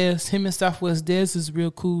 Southwest Des, him and Southwest Des is real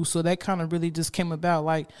cool. So that kind of really just came about,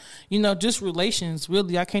 like, you know, just relations,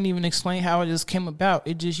 really. I can't even explain how it just came about.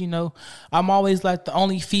 It just, you know, I'm always like the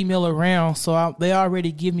only female around. So they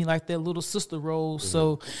already give me like that little sister role. Mm-hmm.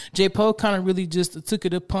 So J Poe kind of really just took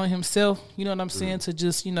it upon himself, you know what I'm saying, to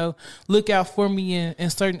just, you know, look out for me in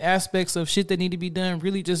certain aspects of shit that need to be done,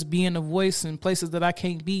 really just being a voice in places that I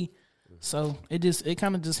can't be. So it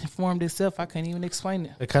kind of just formed itself. I can't even explain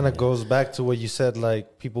it. It kind of goes back to what you said,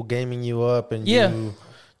 like people gaming you up, and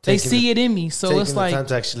they see it in me. So it's like time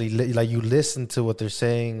to actually like you listen to what they're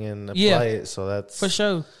saying and apply it. So that's for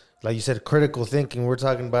sure. Like you said, critical thinking. We're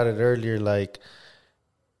talking about it earlier. Like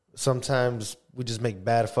sometimes we just make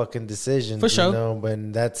bad fucking decisions. For sure. You know, but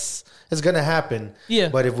it's gonna happen. Yeah.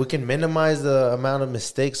 But if we can minimize the amount of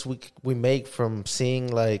mistakes we make from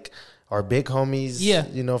seeing like our big homies,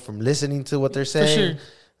 you know, from listening to what they're saying,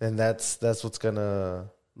 then that's what's gonna.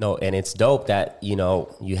 No, and it's dope that, you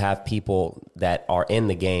know, you have people that are in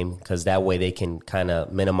the game, because that way they can kind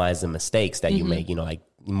of minimize the mistakes that you make. You know, like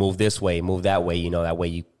move this way, move that way. You know, that way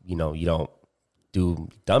you know you don't do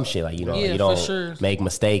dumb shit. Like, you know, you don't make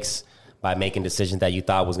mistakes by making decisions that you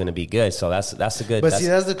thought was going to be good. So that's a good. But see,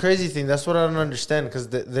 that's the crazy thing. That's what I don't understand, because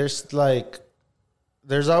there's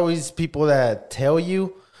always people that tell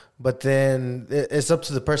you. But then it's up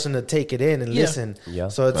to the person to take it in and listen. Yeah.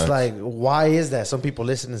 So it's like, why is that? Some people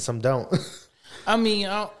listen and some don't. I mean,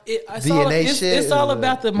 it's all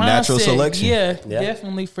about the mindset. Natural selection. Yeah,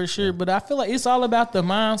 definitely, for sure. But I feel like it's all about the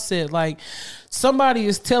mindset. Like, somebody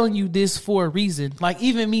is telling you this for a reason. Like,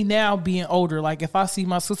 even me now being older, like, if I see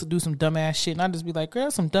my sister do some dumbass shit, and I just be like, girl,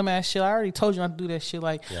 some dumbass shit. I already told you not to do that shit.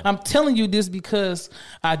 Like, I'm telling you this because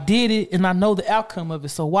I did it and I know the outcome of it.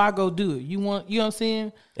 So why go do it? You know what I'm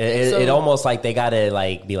saying? It almost like they gotta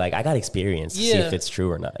like be like, I got experience to see if it's true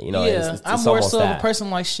or not. You know, it's I'm more so of a person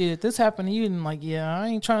like, shit, this happened to you, and like, I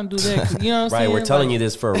ain't trying to do that. You know what I'm saying? Right, we're telling you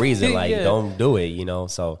this for a reason. Like, don't do it. You know,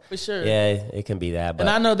 so for sure, it can be that. But and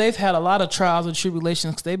I know they've had a lot of trials and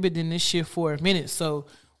tribulations because they've been in this shit for a minute. So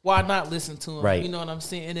why not listen to them? Right. You know what I'm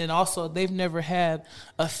saying? And then also they've never had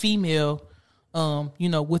a female. You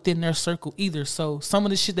know, within their circle either. So some of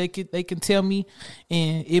the shit they can tell me,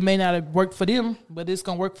 and it may not have worked for them, but it's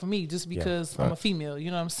gonna work for me just because I'm a female.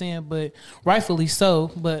 You know what I'm saying? But rightfully so.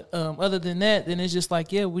 But other than that, then it's just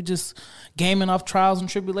like, we're just gaming off trials and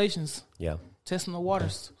tribulations. Yeah, testing the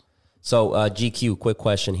waters. So GQ, quick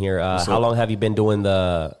question here. How long have you been doing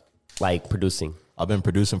the producing? I've been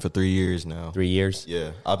producing for 3 years now. 3 years?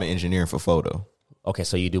 Yeah, I've been engineering for photo. Okay,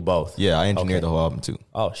 so you do both. Yeah, I engineered the whole album too.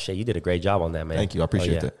 Oh shit, you did a great job on that, man. Thank you, I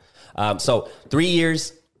appreciate that. So 3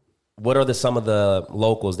 years. what are some of the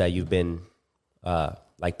locals that you've been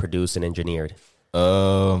like produced and engineered?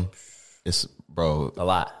 It's bro, A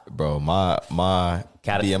lot. bro. My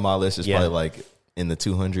BMI list is Yeah. probably like in the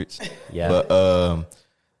 200s. Yeah. But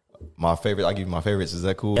my favorite, I'll give you my favorites. Is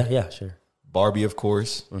that cool? Yeah, sure. Barbie, of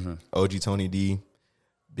course. Mm-hmm. OG Tony D,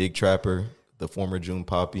 Big Trapper, the former June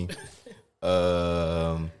Poppy.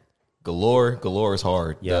 Galore is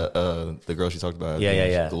hard. Yeah. The girl she talked about.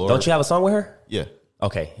 Yeah. Galore. Don't you have a song with her? Yeah.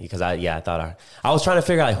 Okay, because I thought I was trying to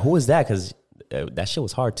figure out like, who is that, because that shit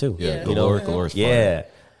was hard too. Yeah. You know? Galore's fire.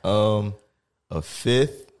 Yeah. A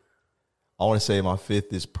fifth, I want to say my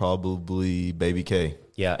fifth is probably Baby K.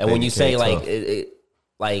 Yeah, and Baby when you K say like, Tough.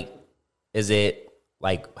 like, is it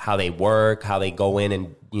like how they work, how they go in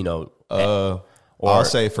and or I'll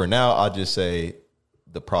say for now, I'll just say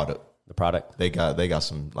the product. the product? They got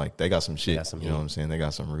some shit. got some you know heat. what I'm saying? They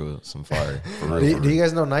got some fire. For real, Do for you real.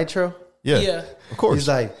 guys know Nitro? Yeah, of course. He's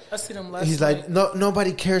like, I see them last. he's night. like, no,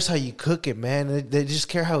 nobody cares how you cook it, man. They just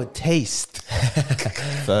care how it tastes.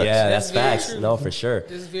 Facts. Yeah, that's very facts. true. No, for sure.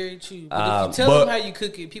 That's very true. But if you tell but- them how you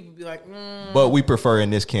cook it, people be like, But we prefer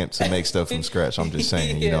in this camp to make stuff from scratch. I'm just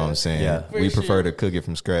saying, you know what I'm saying? Yeah. We For prefer sure. to cook it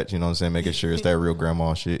from scratch, you know what I'm saying? Making sure it's that real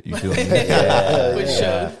grandma shit. You feel me? for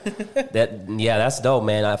sure. That's dope,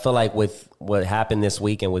 man. I feel like with what happened this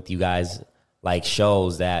weekend with you guys, like,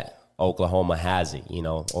 shows that Oklahoma has it. You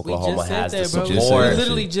know, We Oklahoma just said has that, the bro. Just support. said We that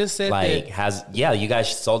literally shit. just said Like, that. you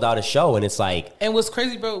guys sold out a show, and it's like, And what's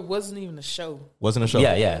crazy, bro, it wasn't even a show. Wasn't a show.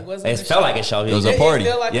 yeah. It wasn't It a felt show. like a show. It was a party. It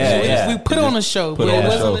felt like Yeah, a show. yeah. We put on a show, Put but on it a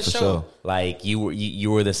wasn't show a for show. sure. Like, you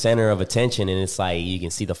were the center of attention, and it's like you can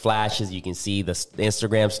see the flashes, you can see the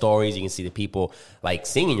Instagram stories, you can see the people like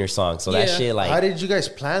singing your song. So that Yeah. shit, like, How did you guys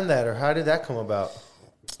plan that, or how did that come about?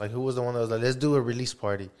 Like, who was the one that was like, let's do a release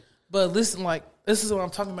party? But listen, like, this is what I'm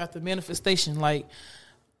talking about, the manifestation. Like,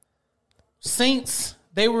 Saints,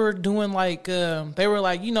 they were doing like, showing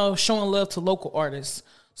love to local artists.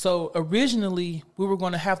 So originally, we were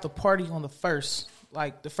going to have the party on the first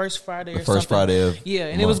Friday or something. first Friday of Yeah,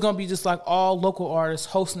 and it was going to be just like all local artists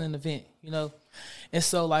hosting an event, you know? And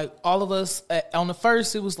so, like, all of us, on the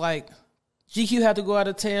first, it was like, GQ had to go out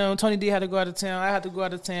of town, Tony D had to go out of town, I had to go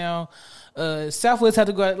out of town, Southwest had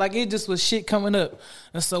to go out. Like, it just was shit coming up.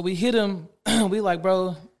 And so we hit him, we like,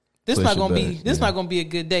 bro, this Push not it gonna be back, this yeah. not gonna be a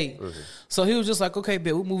good day. So he was just like, okay,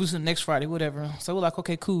 bet we'll move to the next Friday, whatever. So we're like,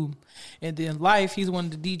 okay, cool. And then Life, he's one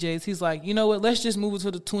of the DJs. He's like, you know what? Let's just move it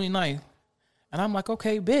to the 29th. And I'm like,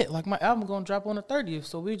 okay, bet. Like, my album gonna drop on the 30th.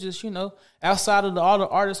 So we just, outside of all the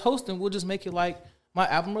artists hosting, we'll just make it like my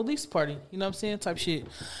album release party. You know what I'm saying? Type shit.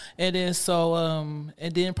 And then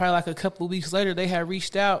and then probably like a couple of weeks later, they had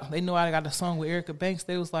reached out. They know I got a song with Erica Banks.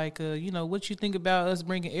 They was like, what you think about us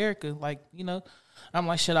bringing Erica? Like, I'm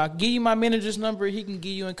like, shit, I'll give you my manager's number. He can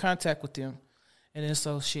get you in contact with them. And then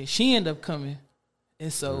so shit, she ended up coming.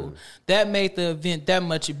 And so that made the event that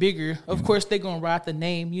much bigger. Of course, they gonna ride the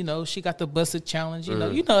name. She got the Busted Challenge.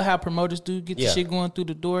 You know how promoters do get the shit going through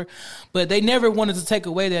the door. But they never wanted to take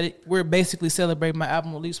away that we're basically celebrating my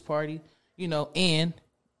album release party. And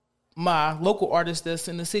my local artist that's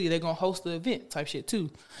in the city, they're gonna host the event type shit too.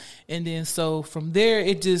 And then so from there,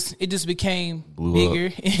 it just became bigger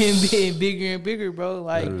and bigger and bigger, bro.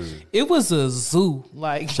 Like it was a zoo.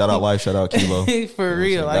 Like Shout out Life, shout out Kilo. for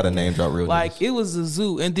real. Got a name drop real. Like niggas. it was a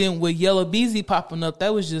zoo. And then with Yellow Beezy popping up,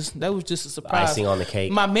 that was just a surprise. icing on the cake.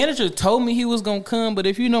 My manager told me he was gonna come, but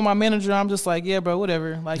if you know my manager, I'm just like, yeah, bro,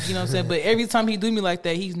 whatever. Like, you know what I'm saying? But every time he do me like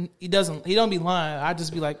that, he don't be lying. I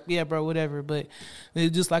just be like, yeah, bro, whatever. But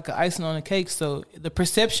it's just like an icing on the cake. So the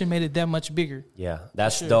perception made it that much bigger. Yeah,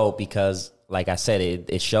 that's dope because, like I said,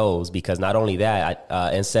 it shows because not only that,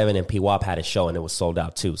 N7 and P-WAP had a show and it was sold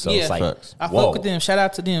out too. So Yeah. it's like, Facts. I whoa. fuck with them. Shout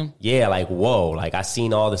out to them. Yeah, like, whoa. Like, I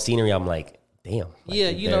seen all the scenery. I'm like, damn. Like, Yeah,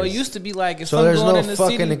 it there's used to be like if So I'm there's going no in the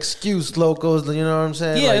fucking city, excuse, locals. You know what I'm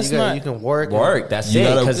saying? Yeah, like, it's you not. You can work. work. That's You it.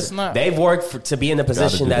 gotta- Because It's not. they've worked to be in the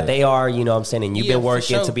position do that that. they are, you know what I'm saying? And you've Yeah, been for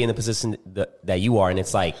working sure. to be in the position that you are. And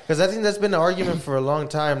it's like, Because I think that's been an argument for a long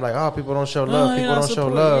time. Like, oh, people don't show love. you're People not don't show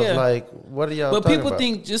supporting, love. yeah. Like, what are y'all But talking people about?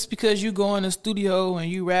 think just because you go in the studio and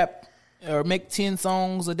you rap or make 10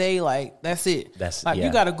 songs a day, like that's it. That's- like yeah.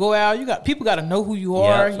 you gotta go out. People gotta know who you Yeah,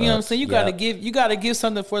 are. You know what I'm saying? You yeah. gotta give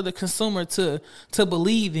something for the consumer to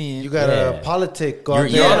believe in. You got Yeah. a politic. Go you're,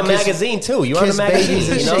 out you're there on a and kiss- magazine too. You're on a kiss magazine. babies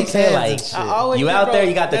and You know what I'm shake saying? hands Like, and shit. I always, you out bro, there,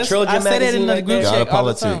 you got the that's- Trojan I say that magazine in the right group there. Got check a all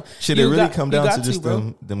the time. politic. Shit, You it really got- come you down got to just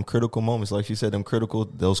bro. them critical moments, like she said,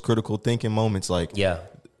 those critical thinking moments. Like, Yeah.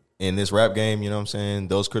 in this rap game, you know what I'm saying?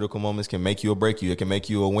 Those critical moments can make you or break you. It can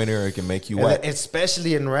make you a winner. It can make you whack.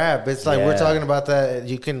 Especially in rap. It's like we're talking about that.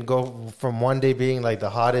 You can go from one day being like the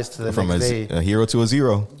hottest to the From next day. a hero to a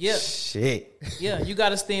zero. Yeah, Shit. yeah. You got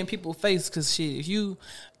to stay in people's face because shit.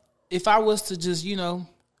 If I was to just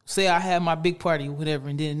say I had my big party or whatever,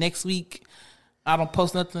 and then next week I don't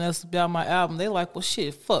post nothing else about my album, they like, well,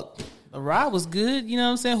 shit, fuck. The ride was good, you know what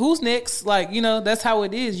I'm saying? Who's next? Like, that's how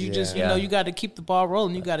it is. You just, you got to keep the ball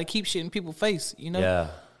rolling. You got to keep shit in people's face, Yeah,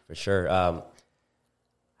 for sure. I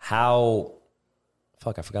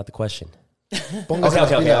forgot the question. Okay,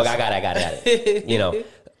 I got it.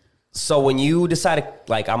 So when you decided,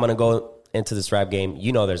 like, I'm going to go into this rap game,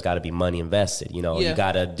 there's got to be money invested. You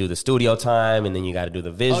got to do the studio time, and then you got to do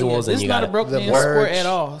the visuals. It's not a broke man sport at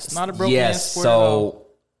all. It's not a broke man sport at all.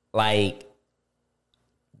 Like,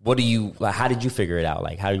 how did you figure it out?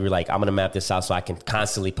 Like, how you were like, I'm going to map this out so I can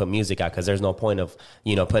constantly put music out, because there's no point of,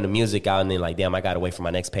 putting the music out and then like, damn, I got to wait for my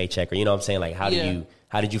next paycheck, or you know what I'm saying? Like, how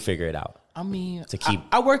did you figure it out? I mean, to keep,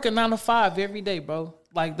 I work a 9 to 5 every day, bro.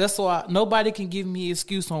 Like, that's why nobody can give me an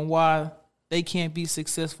excuse on why they can't be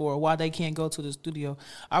successful or why they can't go to the studio.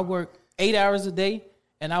 I work 8 hours a day,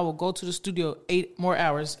 and I will go to the studio 8 more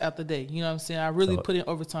hours out the day. You know what I'm saying? I really put in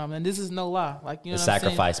overtime, and this is no lie. Like, you know what I'm saying?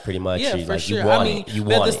 Sacrifice, pretty much. Yeah, for like, sure. You want I mean, it. You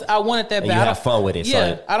want it. I wanted that and bad. You have fun with it.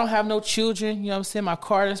 Yeah, so I don't have no children. You know what I'm saying? My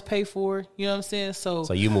car is paid for. You know what I'm saying?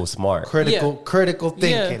 So you move smart. Critical thinking. Critical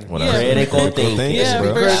thinking. Yeah,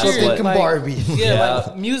 bro. for Critical sure. thinking, Like, Barbie. Yeah,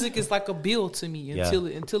 like music is like a bill to me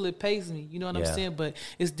until it pays me. You know what I'm saying? But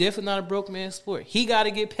it's definitely not a broke man sport. He got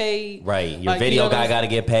to get paid. Right. Your video guy got to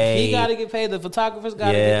get paid. He got to get paid. The photographer's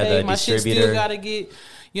got to get paid. My shit still got to get.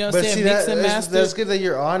 You know what I'm saying? Mix and master. That's good that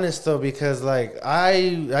you're honest though, because like I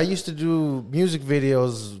used to do music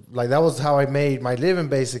videos, like that was how I made my living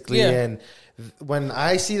basically. Yeah. And when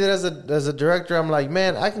I see that as a director, I'm like,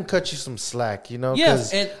 man, I can cut you some slack,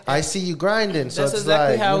 because I see you grinding. So it's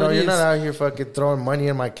exactly like, you're not out here fucking throwing money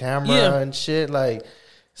in my camera and shit. Like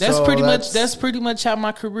that's pretty much how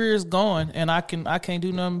my career is going, and I can't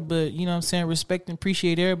do nothing but respect and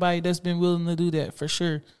appreciate everybody that's been willing to do that for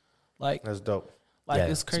sure. Like that's dope. Like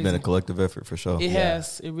it's crazy. It's been a collective effort for sure. It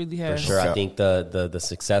has. It really has. For sure. I think the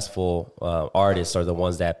successful artists are the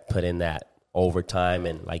ones that put in that overtime.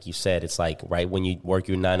 And like you said, it's like right when you work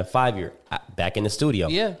your 9 to 5, you're back in the studio.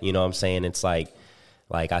 Yeah. You know what I'm saying? It's like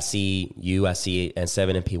I see you, I see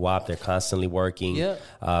N7 and P-WAP. They're constantly working. Yeah.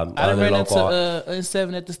 I ran into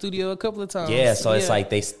N7 at the studio a couple of times. Yeah, so it's like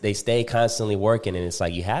they stay constantly working, and it's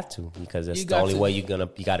like you have to, because it's the only way you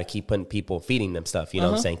got to keep putting people, feeding them stuff, you know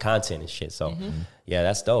what I'm saying, content and shit. So yeah,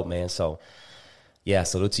 that's dope, man. So yeah,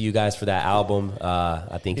 salute to you guys for that album.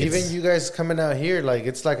 I think even you guys coming out here, like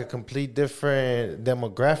it's like a complete different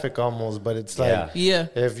demographic almost, but it's like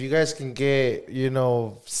if you guys can get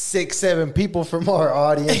 6-7 people from our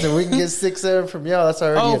audience, and we can get 6-7 from y'all, that's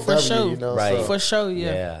already a W. Sure. Right. For sure,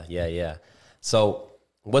 yeah. So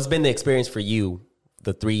what's been the experience for you?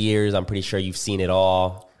 The 3 years, I'm pretty sure you've seen it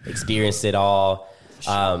all, experienced it all.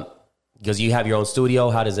 Because you have your own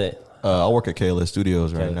studio. How does it? I work at KLS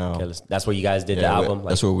Studios right now. KLS. That's where you guys did the album?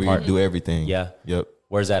 That's where we do everything. Yeah. Yep.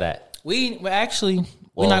 Where's that at? We're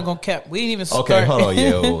not gonna cap. We didn't even start. Okay, hold on,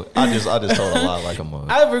 I just told a lot like a mug.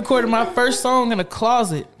 I recorded my first song in a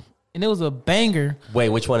closet, and it was a banger. Wait,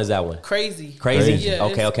 which one is that one? Crazy. Yeah,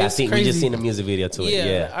 okay. It's We just seen the music video to it.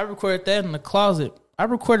 Yeah. I recorded that in the closet. I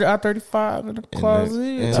recorded I-35 in the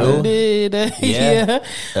closet. Too? I did. Yeah.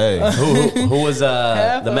 Hey, who was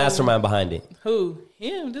the mastermind behind it? Who?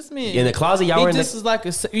 Him, this man. In the closet, y'all were in this is like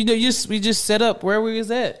we just set up where we was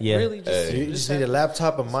at. Yeah. Really you just need a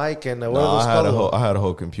laptop, a mic, and I had a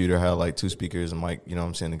whole computer. I had like 2 speakers, a mic, you know what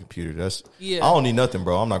I'm saying, the computer. I don't need nothing,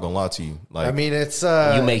 bro. I'm not gonna lie to you. Like, I mean, it's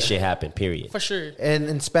you make shit happen, period. For sure. And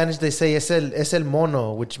in Spanish they say es el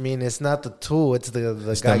mono, which means it's not the tool, it's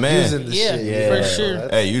the guy man. using the shit. Yeah, for sure.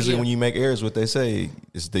 Hey, usually when you make errors, what they say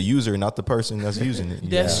is the user, not the person that's using it.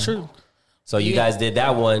 That's true. So you guys did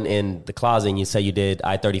that one in the closet, and you say you did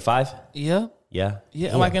I-35? Yeah. Yeah.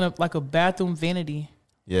 Like in a bathroom vanity.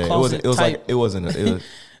 Yeah, it was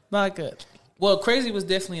like a. Well, Crazy was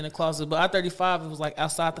definitely in a closet, but I-35 it was like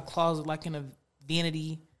outside the closet, like in a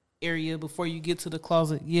vanity area before you get to the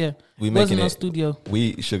closet. Yeah, we wasn't no it, studio.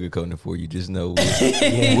 We sugarcoating it for you. Just know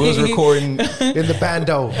we was recording in the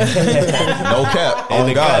bando. No cap. In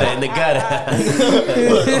the gutter.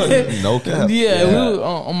 No cap. Yeah, we were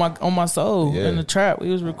on my soul in the trap.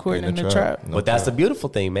 We was recording in the trap. But that's the beautiful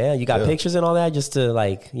thing, man. You got pictures and all that, just to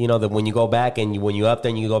like, that when you go back and when you up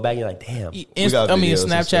there and you go back, you're like, damn.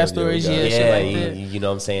 Snapchat stories, shit like that. You know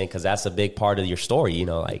what I'm saying? Because that's a big part of your story.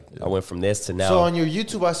 Like I went from this to now. So on your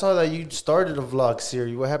YouTube, I saw saw that you started a vlog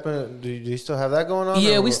series. What happened? Do you still have that going on?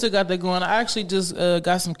 Yeah, or we what? still got that going. I actually just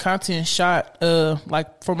got some content shot,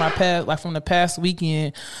 like from the past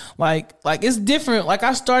weekend. Like it's different. Like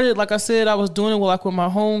I started, like I said, I was doing it with my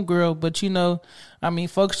homegirl, but I mean,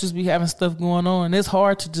 folks just be having stuff going on. It's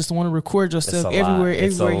hard to just want to record yourself everywhere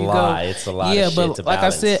you go. It's a lot. Yeah, of but shit to like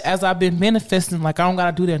balance. I said, as I've been manifesting, like I don't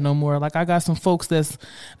gotta do that no more. Like I got some folks that's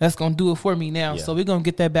gonna do it for me now. Yeah. So we're gonna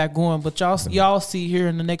get that back going. But y'all see here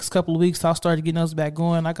in the next couple of weeks, I'll start getting those back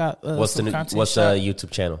going. I got What's some the content what's shot.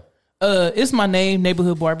 YouTube channel? It's my name,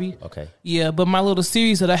 Neighborhood Barbie. Okay. Yeah, but my little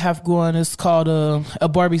series that I have going is called A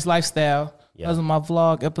Barbie's Lifestyle. Yeah. Those are my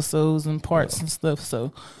vlog episodes and parts and stuff.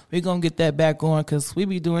 So we're going to get that back going because we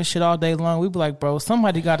be doing shit all day long. We be like, bro,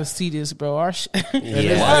 somebody got to see this, bro. Our shit.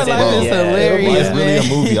 Yeah. Our life is Yeah. hilarious, It's really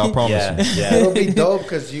man. a movie, I promise you. Yeah. It'll be dope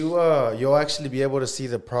because you'll actually be able to see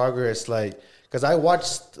the progress. Like, because I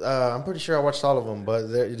watched, I'm pretty sure I watched all of them,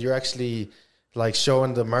 but you're actually like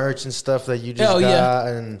showing the merch and stuff that you just Oh, got, yeah.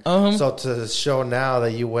 and so to show now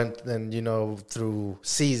that you went and through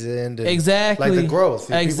seasoned, and Exactly. like the growth.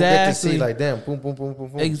 People get to Exactly. see like damn, boom, boom, boom, boom,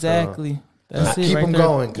 boom. Exactly. That's So, it keep right them there.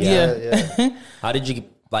 going. Yeah. How did you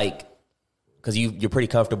because you're pretty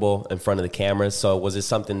comfortable in front of the camera. So was it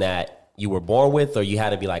something that you were born with, or you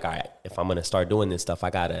had to be like, all right, if I'm going to start doing this stuff, I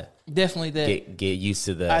got to Definitely that. get used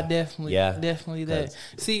to the. I definitely that. 'Cause-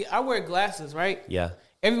 See, I wear glasses, right? Yeah.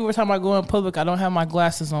 Every time I go in public, I don't have my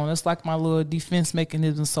glasses on. It's like my little defense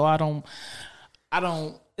mechanism. So I don't.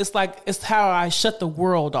 It's how I shut the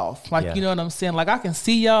world off. Like, Yeah. you know what I'm saying? Like I can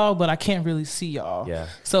see y'all, but I can't really see y'all. Yeah.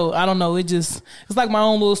 So I don't know. It's like my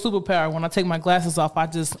own little superpower. When I take my glasses off,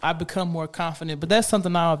 I become more confident. But that's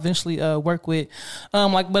something I'll eventually work with.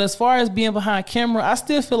 But as far as being behind camera, I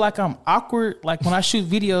still feel like I'm awkward. Like when I shoot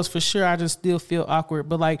videos, for sure, I just still feel awkward.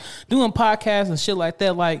 But like doing podcasts and shit like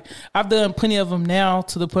that, like I've done plenty of them now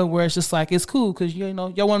to the point where it's just like it's cool because y'all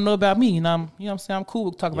want to know about me, and I'm what I'm saying, I'm cool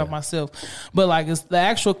with talking about myself. But like it's the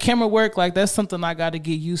actual camera work, like that's something I got to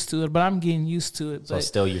get used to it. But I'm getting used to it. So But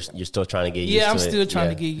still, you're still trying to get used to it. yeah, I'm still trying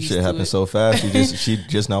to get used Shit to happened it. so fast. She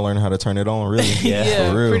just now learning how to turn it on. Really, Yeah,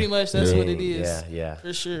 for real. pretty much that's Yeah. what it is. Yeah.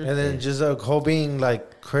 For sure. And then just whole being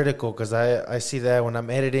like critical, because I see that when I'm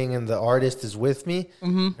editing and the artist is with me,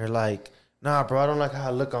 they're like, nah, bro, I don't like how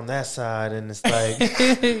I look on that side. And it's like,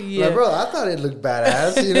 Yeah. like, bro, I thought it looked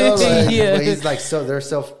badass, Like, Yeah. but he's like, they're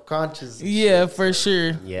self-conscious. Yeah, for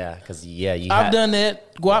sure. Yeah, because I've done that.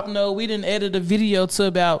 Guapno, we didn't edit a video till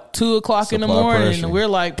about 2:00 in the Supply morning, pressure. and we're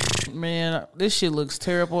like, man, this shit looks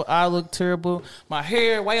terrible. I look terrible. My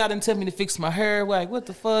hair, why y'all didn't tell me to fix my hair? We're like, what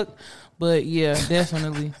the fuck? But yeah,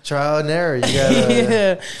 definitely. Trial and error. You gotta,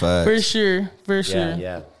 Yeah, Facts. for sure.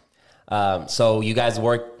 Yeah. So you guys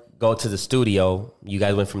go to the studio. You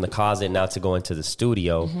guys went from the closet now to going to the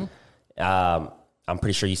studio. I'm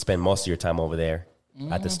pretty sure you spend most of your time over there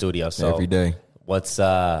at the studio. So Every day. What's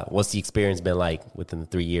the experience been like within the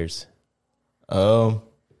 3 years?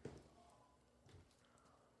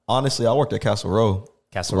 Honestly, I worked at Castle Row.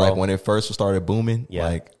 Castle Like Row. when it first started booming, Yeah.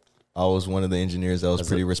 like I was one of the engineers that was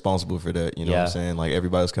pretty responsible for that. You know what Yeah. I'm saying? Like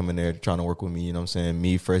everybody was coming there trying to work with me. You know what I'm saying?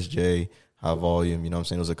 Me, Fresh J, High Volume. You know what I'm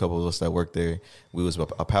saying? There was a couple of us that worked there. We was a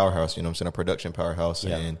powerhouse. You know what I'm saying? A production powerhouse.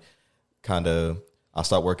 Yeah. And kind of I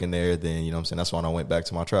stopped working there. Then you know what I'm saying? That's when I went back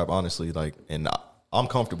to my trap. Honestly, like and I'm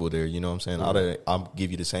comfortable there. You know what I'm saying? I'll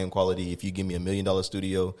give you the same quality. If you give me $1 million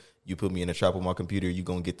studio, you put me in a trap with my computer, you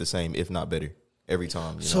gonna get the same, if not better, every time.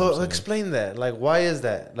 You know what I'm so saying? explain that. Like, why is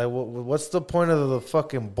that? Like, what's the point of the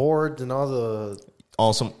fucking boards and all the?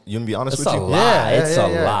 On some, you gonna be honest It's with a you? lot. It's a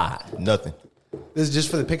yeah. lot. Nothing. This is just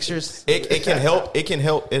for the pictures. It can help. It can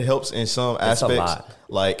help. It helps in some It's a aspects. lot.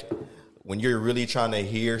 Like when you're really trying to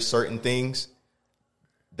hear certain things,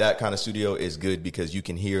 that kind of studio is good because you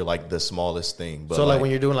can hear like the smallest thing. But So like when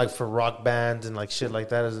you're doing like for rock bands and like shit like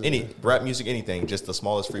that, is any rap music, anything, just the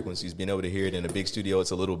smallest frequencies, being able to hear it in a big studio,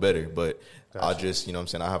 it's a little better. But I just, you know what I'm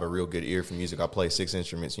saying, I have a real good ear for music. I play 6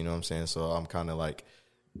 instruments, you know what I'm saying? So I'm kind of like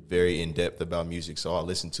very in depth about music. So I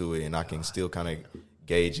listen to it and I can still kind of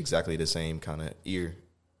gauge exactly the same kind of ear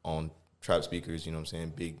on trap speakers, you know what I'm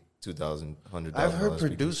saying? Big 2,000, $100,000 I've heard speakers.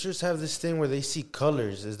 producers have this thing where they see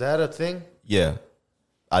colors. Is that a thing? Yeah.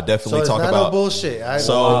 I So definitely it's talk not about no bullshit. I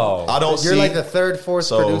don't see You're like the third, fourth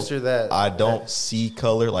so producer that I don't see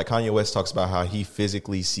color. Like Kanye West talks about how he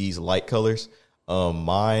physically sees light colors.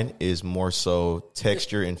 Mine is more so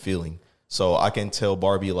texture and feeling. So I can tell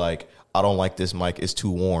Barbie like, I don't like this mic, it's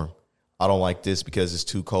too warm. I don't like this because it's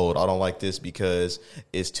too cold. I don't like this because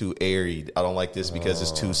it's too airy. I don't like this because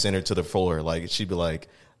it's too centered to the floor. Like she'd be like,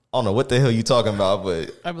 I don't know what the hell you talking about,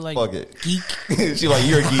 but I'd be like, fuck it. geek. She like,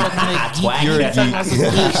 you're a geek. Twang. You're a Talking about some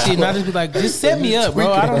geek. geek shit, and I just be like, just set me up,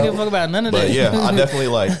 bro. I don't give a fuck about none of that. But yeah, I definitely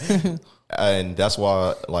like, and that's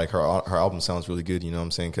why like her album sounds really good. You know what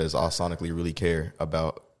I'm saying? Because I sonically really care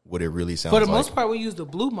about what it really sounds For like. the most part, we use the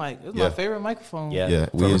blue mic. It's my favorite microphone. Yeah,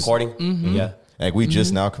 we for use- recording. Yeah, Like we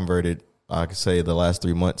just now converted. I could say the last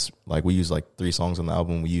 3 months, like we used like 3 songs on the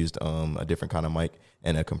album. We used a different kind of mic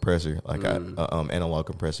and a compressor, like a analog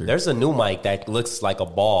compressor. there's a new mic that looks like a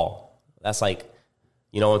ball. That's like,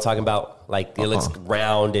 you know what I'm talking about? Like it looks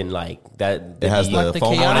round and like that. It has Like the the foam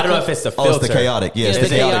on chaotic- it. I don't know if it's the Oh, filter. it's the chaotic. Yeah, Yeah, it's it's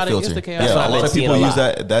the the chaotic chaotic. filter. It's the chaotic. Yeah, That's a what lot I've of been people seeing a use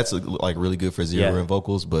lot. that. That's like really good for zero Yeah. in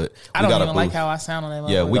vocals, but I we don't got even a like booth. how I sound on that.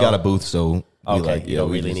 Yeah, we motherfucker. got a booth, so we Okay, like, you don't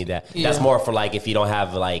we really just- need that. Yeah. That's more for like if you don't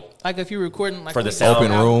have like Like if you're recording like For the we sound.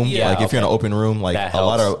 Open room, Yeah. like if you're in an okay. open room, like That a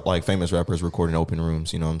lot helps. of like famous rappers record in open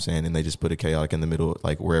rooms, you know what I'm saying, and they just put a chaotic in the middle,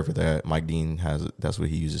 like wherever they're at. Mike Dean has it. That's what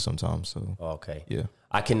he uses sometimes. So okay. yeah,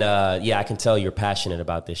 I can I can tell you're passionate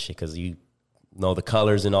about this shit because you know the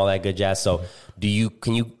colors and all that good jazz. So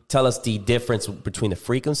can you tell us the difference between the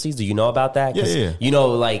frequencies? Do you know about that? 'Cause Yeah. You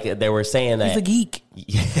know, like they were saying He's a that geek.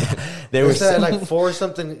 they were There's that, saying, like 4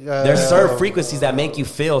 something. there's certain frequencies that make you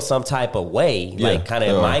feel some type of way, Yeah, like kind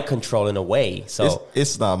there of are. mind control in a way. So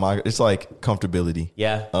it's not my. It's like comfortability.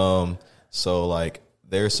 yeah, So like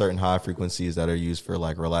there's certain high frequencies that are used for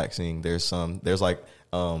like relaxing. There's like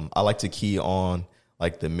I like to key on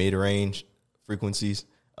like the mid range frequencies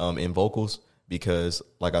in vocals because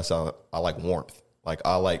like I said, I like warmth. Like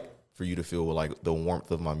I like for you to feel like the warmth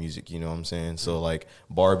of my music, you know what I'm saying? So like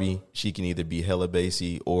Barbie, she can either be hella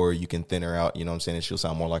bassy or you can thin her out, you know what I'm saying? And she'll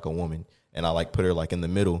sound more like a woman. And I like put her like in the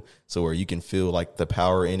middle so where you can feel like the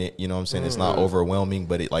power in it, you know what I'm saying? It's not overwhelming,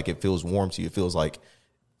 but it feels warm to you. It feels like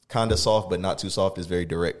kind of soft, but not too soft. It's very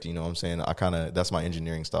direct, you know what I'm saying? That's my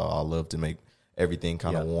engineering style. I love to make everything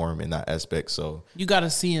kind of warm in that aspect. So You got to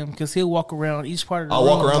see him because he'll walk around each part of the I'll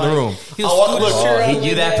room. walk around the room. He'll I'll walk- scoot look, his chair out you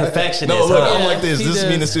like that perfectionist. no, look, huh? I'm like this. he This is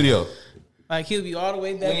me in the does. studio. Like he'll be all the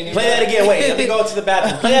way back. Play that again. Wait, let me go to the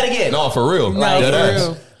bathroom. Play that again. No, for real. No, Dead for ass.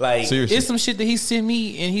 real. Like, Seriously. It's some shit that he sent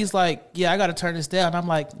me, and he's like, "Yeah, I got to turn this down." I'm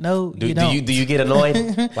like, "No, do you don't." you get annoyed?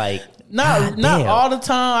 Like, Not damn. all the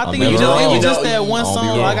time. I think never it wrong. was just You know- that one I'll be song.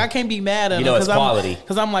 wrong. Like I can't be mad at You him know it's quality.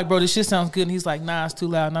 because I'm like, bro, this shit sounds good, and he's like, nah, it's too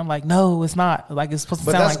loud, and I'm like, no, it's not. Like it's supposed to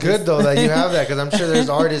But sound that's like good this. though that you have that because I'm sure there's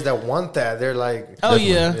artists that want that. They're like, Oh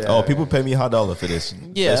yeah. Yeah. Oh, people pay me high dollar for this.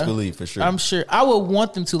 Yeah. Best believe for sure. I'm sure I would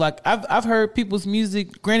want them to. Like I've heard people's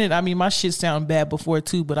music. Granted, I mean my shit sound bad before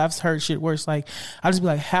too, but I've heard shit worse. Like I just be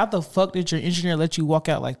like, how the fuck did your engineer let you walk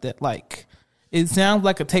out like that? Like it sounds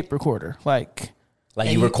like a tape recorder. Like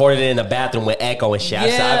you recorded it in the bathroom with echo and shit.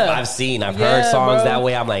 Yeah. I've heard Yeah, songs bro. that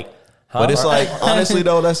way. I'm like, huh? but it's like honestly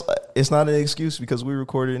though, it's not an excuse because we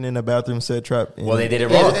recorded it in a bathroom set trap. well, they did it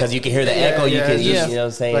wrong because you can hear the echo. You can, yeah. you know what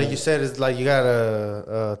I'm saying? Like you said, it's like you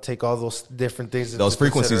gotta take all those different things. those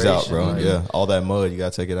frequencies out, bro. Like, Yeah, all that mud, you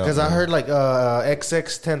gotta take it out. Because I bro. heard like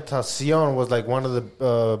XX Tentacion was like one of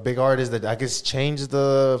the big artists that I guess changed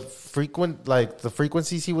the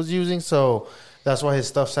frequencies he was using. So that's why his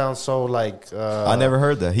stuff sounds so like. I never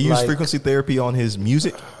heard that. He used like- frequency therapy on his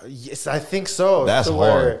music. Yes, I think so. That's To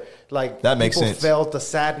hard. where, like That makes people sense. felt the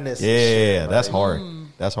sadness. and Yeah, shit. that's Like, hard.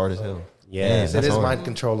 That's hard as hell. Yeah. Man, It that's is hard. mind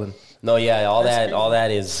controlling. No, yeah, all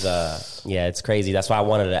that is, it's crazy. That's why I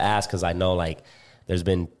wanted to ask because I know like there's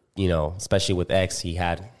been, especially with X, he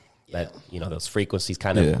had that, those frequencies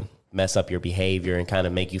kind of Yeah. mess up your behavior and kind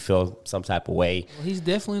of make you feel some type of way. well, he's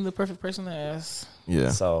definitely the perfect person to ask. Yeah,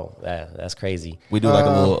 So that's crazy. we do like a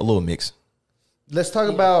little mix. Let's talk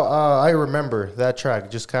about. I remember that track.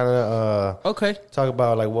 Just kind of Okay. talk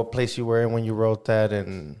about like what place you were in when you wrote that,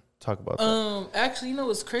 and talk about that. Actually, you know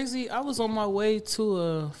what's crazy? I was on my way to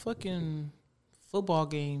a fucking football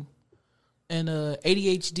game, and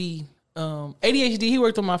ADHD. ADHD. He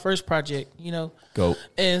worked on my first project. Go.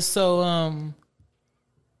 And so,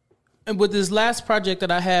 and with this last project that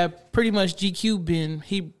I had, pretty much GQ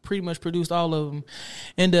he pretty much produced all of them.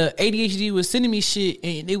 And ADHD was sending me shit,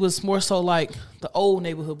 and it was more so like the old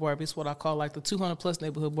neighborhood Barbie. It's what I call like the 200 plus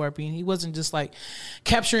neighborhood Barbie. And he wasn't just like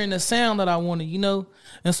capturing the sound that I wanted,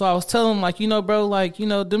 And so I was telling him like, bro, like,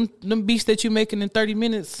 them beats that you're making in 30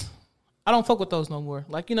 minutes, I don't fuck with those no more.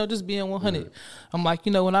 Like, just being 100. I'm like,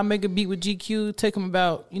 when I make a beat with GQ, it take them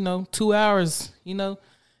about, 2 hours,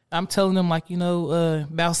 I'm telling them like,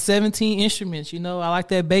 about 17 instruments, I like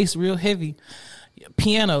that bass real heavy,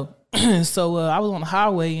 piano. So I was on the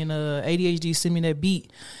highway and ADHD sent me that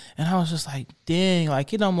beat, and I was just like, dang,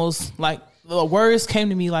 like it almost like the words came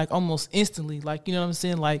to me like almost instantly. Like, you know what I'm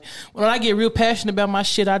saying? Like when I get real passionate about my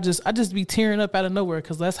shit, I just be tearing up out of nowhere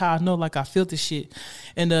because that's how I know like I feel the shit.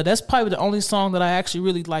 And that's probably the only song that I actually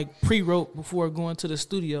really like pre-wrote before going to the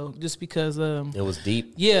studio, just because it was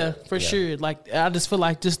deep. Yeah, for sure. Like I just feel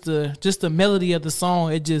like just the melody of the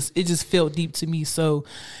song, it just felt deep to me. So,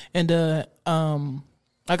 and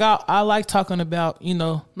like I like talking about, you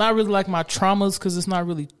know, not really like my traumas because it's not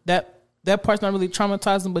really that part's not really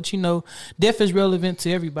traumatizing, but you know, death is relevant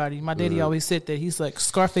to everybody. My daddy always said that. He's like,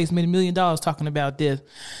 Scarface made $1 million talking about death,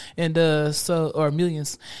 and or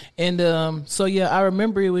millions, and so yeah, I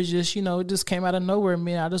remember it was just, you know, it just came out of nowhere,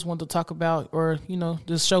 man. I just wanted to talk about, or you know,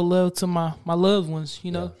 just show love to my loved ones,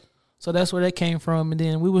 you know. Yeah. So that's where that came from, and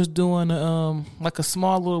then we was doing like a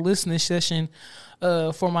small little listening session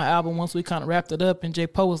for my album once we kind of wrapped it up, and J.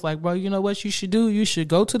 Poe was like, bro, you know what you should do? You should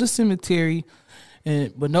go to the cemetery.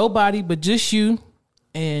 But nobody but just you,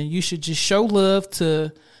 and you should just show love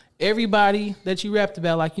to everybody that you rapped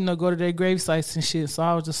about, like, you know, go to their grave sites and shit. So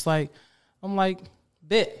I was just like, I'm like,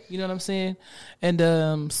 bet, you know what I'm saying?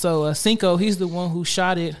 And so Cinco, he's the one who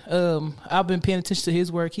shot it. I've been paying attention to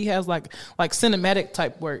his work. He has like cinematic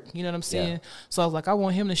type work, you know what I'm saying? Yeah. So I was like, I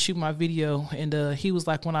want him to shoot my video, and he was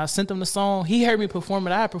like, when I sent him the song, he heard me perform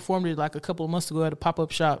it. I had performed it like a couple of months ago at a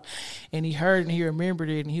pop-up shop, and he heard and he remembered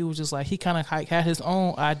it, and he was just like, he kind of had his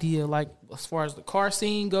own idea, like as far as the car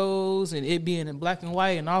scene goes and it being in black and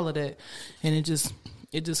white and all of that, and it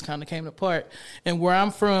just kind of came apart. And where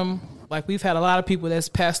I'm from, like, we've had a lot of people that's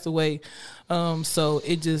passed away. So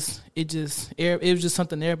it was just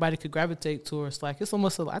something everybody could gravitate towards. Like, it's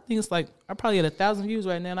almost, I think it's like, I'm probably at 1,000 views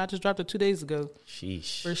right now, and I just dropped it 2 days ago.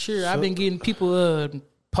 Sheesh. For sure. I've been getting people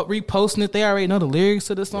reposting it. They already know the lyrics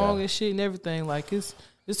to the song and shit and everything. Like, it's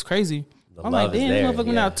crazy. I'm like, damn, this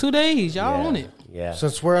motherfucker out 2 days. Y'all on it. Yeah.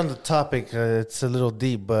 Since we're on the topic, it's a little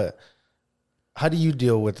deep, but how do you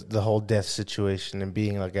deal with the whole death situation and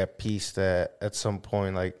being like at peace that at some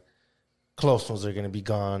point like close ones are going to be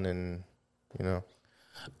gone, and you know?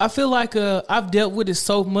 I feel like I've dealt with it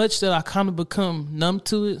so much that I kind of become numb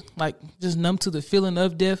to it, like just numb to the feeling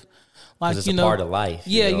of death. Like, it's you a know, part of life.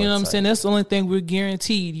 Yeah, you know what I'm saying? That's the only thing we're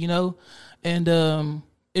guaranteed, you know? And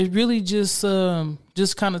it really just kind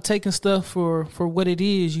of taking stuff for what it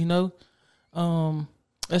is, you know?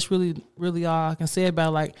 That's really, really all I can say about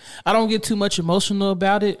it. Like, I don't get too much emotional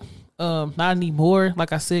about it. Not anymore,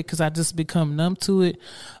 like I said, because I just become numb to it.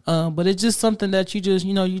 But it's just something that you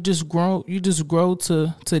just grow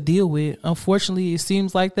to deal with. Unfortunately, it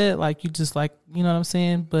seems like that. Like, you just like, you know what I'm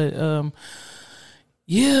saying? But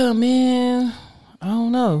yeah, man, I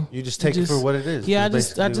don't know. You just take it for what it is. Yeah,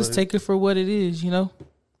 I just take it for what it is, you know?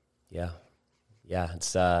 Yeah. Yeah,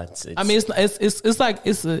 it's I mean,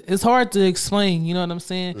 it's hard to explain. You know what I'm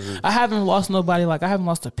saying? Mm-hmm. I haven't lost nobody. Like, I haven't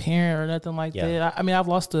lost a parent or nothing like that. I mean, I've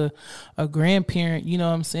lost a grandparent. You know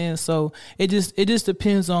what I'm saying? So it just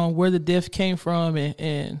depends on where the death came from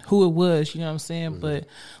and who it was. You know what I'm saying? Mm-hmm. But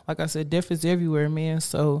like I said, death is everywhere, man.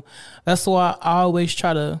 So that's why I always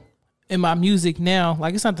try to, in my music now,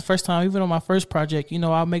 like, it's not the first time, even on my first project, you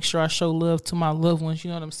know, I'll make sure I show love to my loved ones, you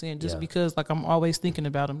know what I'm saying? Just because, like, I'm always thinking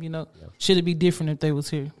about them, you know? Yeah. Should it be different if they was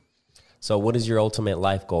here? So what is your ultimate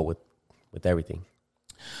life goal with everything?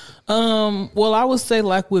 Well, I would say,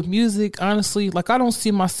 like, with music, honestly, like, I don't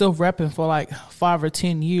see myself rapping for, like, 5 or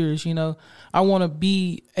 10 years, you know? I want to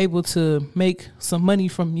be able to make some money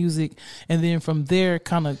from music, and then from there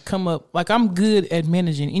kind of come up. Like, I'm good at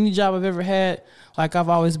managing. Any job I've ever had, like, I've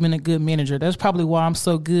always been a good manager. That's probably why I'm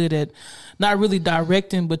so good at not really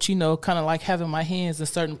directing, but, you know, kind of like having my hands in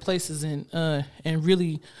certain places and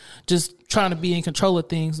really just trying to be in control of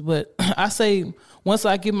things. But I say, once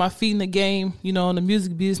I get my feet in the game, you know, in the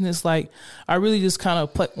music business, like, I really just kind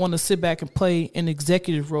of want to sit back and play an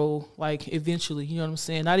executive role, like, eventually, you know what I'm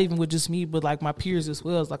saying? Not even with just me, but, like, my peers as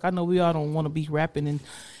well. It's like, I know we all don't want to be rapping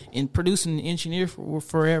and producing and engineer for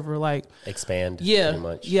forever, like. Expand, pretty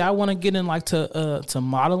much. Yeah, I want to get in, like, to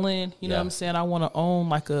modeling, you know what I'm saying? I want to own,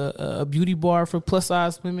 like, a beauty bar for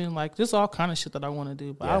plus-size women, like, just all kind of shit that I want to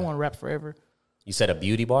do, but I don't want to rap forever. You said a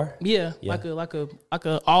beauty bar? Yeah, like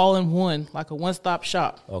a all in one, like a one-stop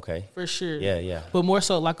shop. Okay. For sure. Yeah. But more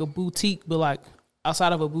so like a boutique, but like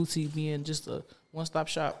outside of a boutique being just a one-stop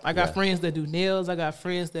shop. I got friends that do nails. I got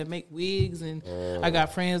friends that make wigs, and I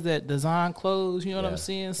got friends that design clothes. You know what I'm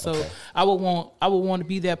saying? So I would want to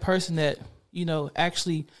be that person that, you know,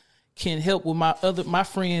 actually can help with my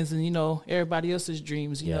friends and, you know, everybody else's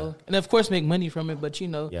dreams, you know, and of course make money from it, but, you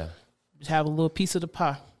know, have a little piece of the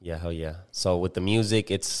pie. Yeah, hell yeah. So with the music,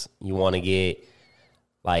 it's, you want to get,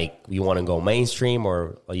 like, you want to go mainstream,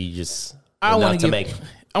 or you just, I want to make.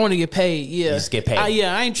 I want to get paid. Yeah, You just get paid.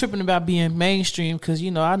 I ain't tripping about being mainstream because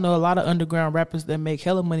I know a lot of underground rappers that make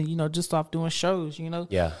hella money. Just off doing shows.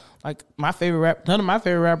 Yeah. Like my favorite none of my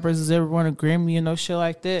favorite rappers has ever won a Grammy, shit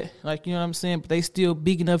like that. Like you know what I'm saying. But they still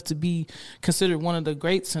big enough to be considered one of the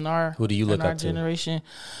greats in our Who do you look in our up to? generation.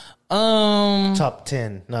 Top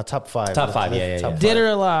 10, not top 5. Top 5, yeah. Dead or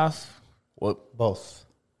alive. What? Both.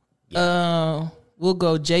 We'll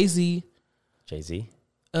go Jay-Z. Jay-Z.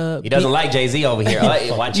 He doesn't like Jay-Z over here.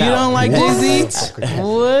 Watch You out. don't like Jay-Z?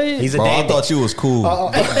 What? He's a Bro, I Dame, thought you was cool.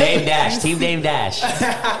 Dame Dash. Team Dame Dash.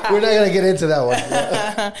 We're not going to get into that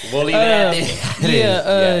one. We'll leave it at that.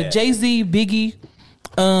 Yeah. Jay-Z, Biggie.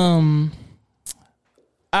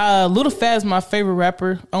 Lil Fat is my favorite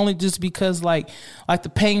rapper, only just because like the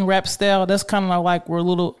pain rap style. That's kind of like where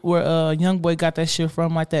YoungBoy got that shit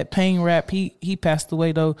from, like that pain rap. He passed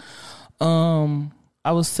away though.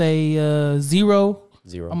 I would say Zero.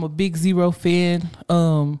 I'm a big Zero fan.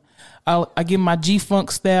 I get my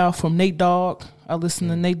G-Funk style from Nate Dogg. I listen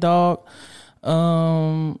to Nate Dogg.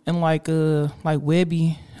 And like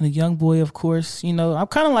Webby and the YoungBoy, of course. I'm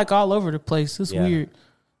kind of like all over the place. It's weird.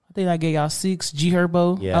 I think I gave y'all 6. G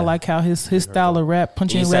Herbo. Yeah. I like how his style of rap,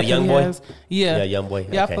 punching You rap said that he YoungBoy? has. Yeah. Yeah,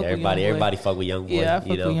 YoungBoy. Yeah, I Okay, fuck with everybody YoungBoy. fuck with YoungBoy. Yeah, I fuck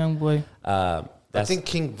with YoungBoy. I That's, think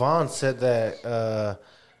King Von said that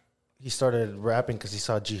he started rapping because he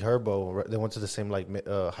saw G Herbo. They went to the same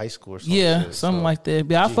high school or something. Yeah, something like that.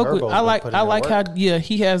 But I G fuck with. Herbo's I been like. putting I in like how. work. Yeah,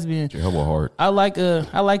 he has been. How hard? I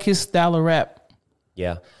like his style of rap.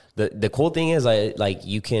 yeah. The cool thing is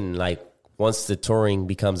you can once the touring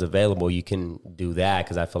becomes available, you can do that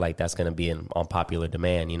because I feel like that's going to be on popular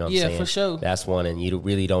demand. You know what I'm Yeah, saying? for sure. That's one, and you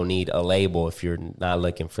really don't need a label if you're not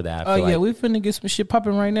looking for that. I Oh feel yeah, like- we finna get some shit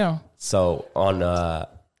popping right now. So on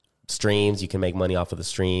streams, you can make money off of the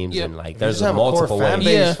streams, Yeah. and You there's just have a core multiple fan ways.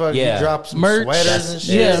 base. Yeah. Fuck, Yeah. You drop some Merch. sweaters and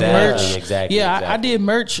shit. Yeah, Exactly, merch. exactly, Yeah, exactly. I did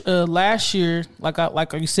merch last year.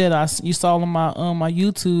 Like you said, you saw on my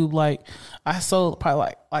YouTube. Like I sold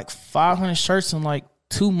probably like 500 shirts in like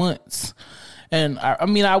 2 months. And I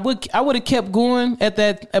mean, I would have kept going at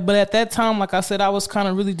that, but at that time, like I said, I was kind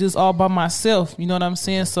of really just all by myself. You know what I'm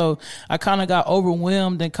saying? So I kind of got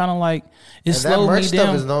overwhelmed and kind of like it And that slowed merch me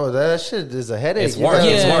stuff down. that shit is a headache. It's You work.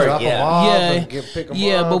 gotta It's work, drop 'em yeah. off Yeah, and pick 'em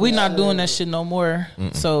yeah, up but we and not shit. doing that shit no more.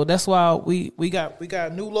 So that's why we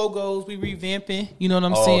got new logos. We revamping. You know what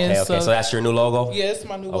I'm saying? Okay. So that's your new logo. Yeah, it's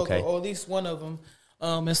my new logo, Okay. or at least one of them.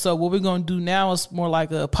 And so what we're gonna do now is more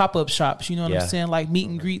like a pop-up shops. You know what Yeah. I'm saying? Like meet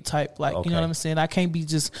and greet type. Like you know Okay. what I'm saying? I can't be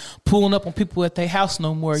just pulling up on people at their house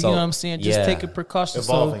no more. So, you know what I'm saying? Just yeah. taking precautions.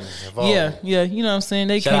 Evolving. Yeah. You know what I'm saying?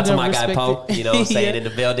 They Shout out can't to go my guy respect Poe. it. You know what I'm saying Yeah, in the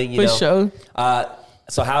building. for sure.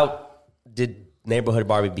 So how did Neighborhood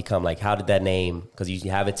Barbie become how did that name? Because you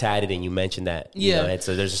have it tatted and you mentioned that. Yeah. There's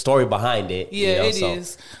a story behind it. Yeah, it is. it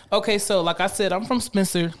is. Okay, so like I said, I'm from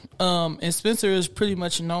Spencer, and Spencer is pretty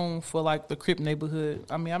much known for like the Crip neighborhood.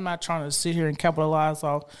 I mean, I'm not trying to sit here and capitalize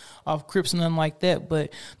off Crips and nothing like that, but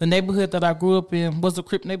the neighborhood that I grew up in was a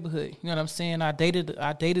Crip neighborhood. You know what I'm saying? I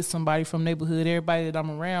dated somebody from neighborhood. Everybody that I'm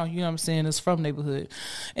around, you know what I'm saying, is from neighborhood,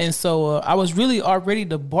 and so I was really already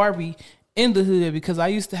the Barbie in the hood because I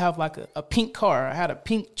used to have like a pink car. I had a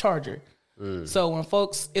pink Charger. So when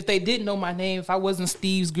folks, if they didn't know my name, if I wasn't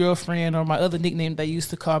Steve's girlfriend or my other nickname they used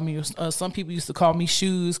to call me, or some people used to call me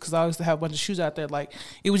Shoes because I used to have a bunch of shoes out there. Like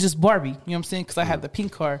it was just Barbie, you know what I'm saying? Because I had the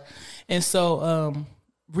pink car. And so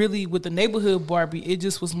really with the neighborhood Barbie, it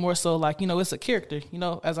just was more so like, it's a character,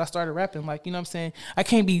 as I started rapping, like, you know what I'm saying? I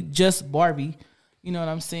can't be just Barbie. You know what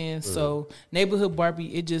I'm saying? So neighborhood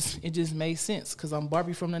Barbie, it just made sense because I'm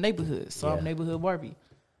Barbie from the neighborhood. So I'm neighborhood Barbie.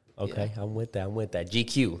 Okay, I'm with that.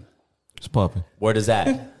 GQ. It's popping. Where does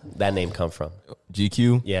that name come from?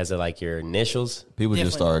 GQ. Yeah, is it like your initials? People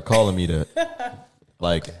just Definitely. started calling me that.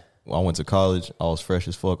 Like, when I went to college, I was fresh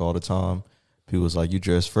as fuck all the time. People was like, "You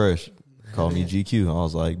dress fresh." Call me GQ. I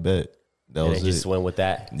was like, "Bet." That And was it just it. went with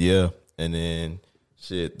that. Yeah, and then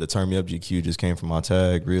shit, the Turn Me Up GQ just came from my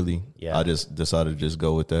tag. Really, Yeah. I just decided to just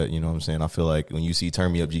go with that. You know what I'm saying? I feel like when you see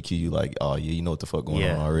Turn Me Up GQ, you like, oh yeah, you know what the fuck going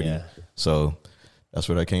Yeah, on already. yeah. So that's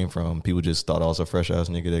where that came from. People just thought I was a fresh ass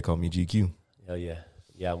nigga. They called me GQ. Hell yeah.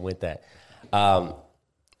 Yeah, I'm with that.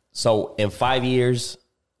 So in 5 years,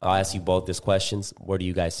 I'll ask you both this questions. Where do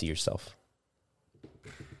you guys see yourself?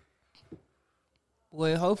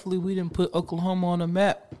 Well, hopefully we didn't put Oklahoma on the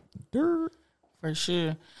map. For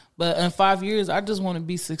sure. But in 5 years, I just want to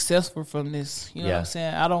be successful from this. You know what Yeah. I'm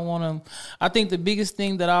saying? I don't want to. I think the biggest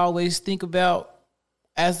thing that I always think about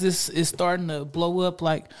as this is starting to blow up,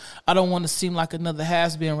 like, I don't want to seem like another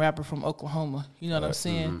has-been rapper from Oklahoma. You know what I'm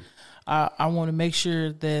saying? I want to make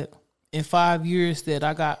sure that in 5 years that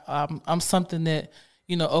I'm something that,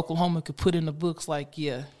 Oklahoma could put in the books like,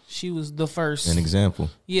 yeah, she was the first. An example.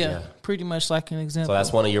 Yeah, pretty much like an example. So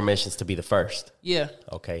that's one of your missions, to be the first. Yeah.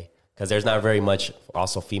 Okay. Because there's not very much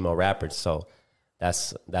also female rappers. So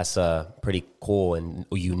that's a pretty cool and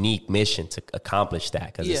unique mission to accomplish that.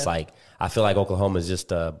 Because it's like, I feel like Oklahoma is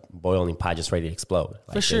just a boiling pot just ready to explode.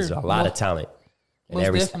 Like, For sure. There's a lot of talent in Most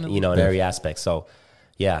every, definitely. in every aspect. So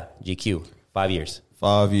yeah, GQ, 5 years.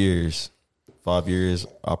 5 years. 5 years.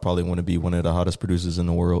 I probably want to be one of the hottest producers in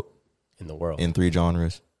the world. In 3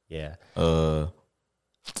 genres. Yeah. Yeah,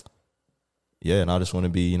 and I just want to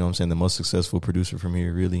be, the most successful producer from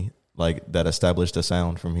here, really. Like, that established a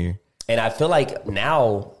sound from here. And I feel like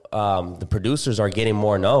now the producers are getting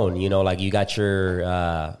more known. Like you got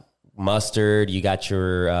your Mustard, you got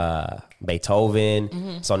your Beethoven.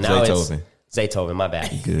 Mm-hmm. So now Zaytoven. it's Zaytoven, my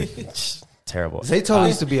bad. Good. Terrible. Zaytoven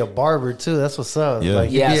used to be a barber too. That's what's up. Yeah.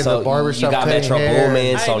 Like, you'd be in So the barbershop you got cutting Metro hair.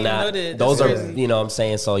 Boomin. I So didn't now even know that. those That's are, crazy. what I'm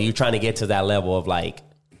saying? So you're trying to get to that level of like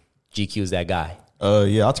GQ's that guy.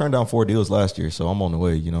 Yeah, I turned down 4 deals last year, so I'm on the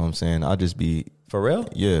way. You know what I'm saying? I just be, For real?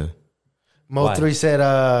 yeah. Mo 3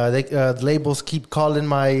 said, labels keep calling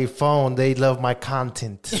my phone. They love my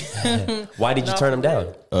content. Why did you turn him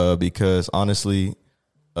down? Because honestly,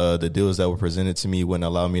 the deals that were presented to me wouldn't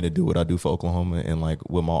allow me to do what I do for Oklahoma and like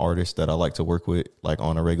with my artists that I like to work with, like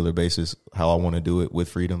on a regular basis, how I want to do it with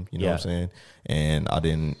freedom. You know what I'm saying? And I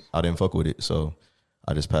didn't fuck with it, so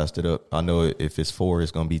I just passed it up. I know if it's 4,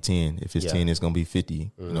 it's gonna be 10. If it's 10, it's gonna be 50.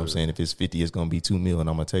 You know what I'm saying? If it's 50, it's gonna be $2 million, and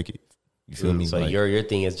I'm gonna take it. You feel me? So like, your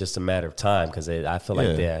thing is just a matter of time because I feel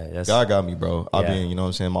like that's God got me, bro. I've been, you know what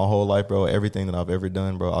I'm saying, my whole life, bro. Everything that I've ever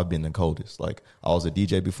done, bro, I've been the coldest. Like, I was a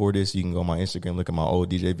DJ before this. You can go on my Instagram, look at my old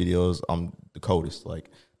DJ videos. I'm the coldest. Like,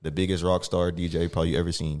 the biggest rock star DJ probably you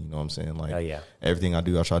ever seen. You know what I'm saying? Like, everything I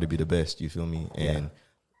do, I try to be the best. You feel me? And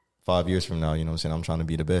 5 years from now, you know what I'm saying, I'm trying to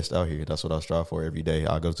be the best out here. That's what I strive for every day.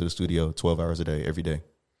 I go to the studio 12 hours a day, every day.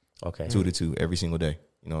 Okay. 2 to 2, every single day.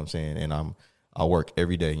 You know what I'm saying? And I work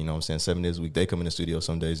every day, you know what I'm saying, 7 days a week. They come in the studio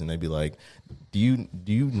some days and they be like, do you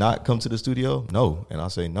not come to the studio? No. And I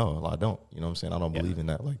say, no, I don't. You know what I'm saying? I don't believe in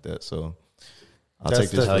that like that. So I'll take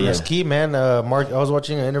this. That's key, man. Mark, I was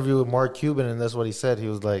watching an interview with Mark Cuban, and that's what he said. He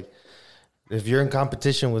was like, if you're in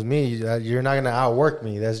competition with me, you're not going to outwork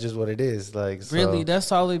me. That's just what it is. Like, so. Really,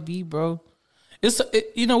 that's all it be, bro.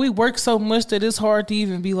 We work so much that it's hard to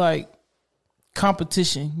even be like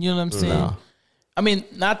competition. You know what I'm saying? Nah. I mean,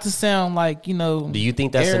 not to sound like, Do you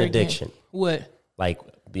think that's arrogant. an addiction? What? Like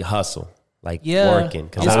the hustle, like Yeah. working.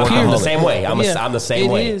 Because It's I'm pure. the same way. I'm the same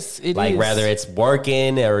It way. is. It like is. whether it's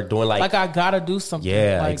working or doing Like I gotta do something.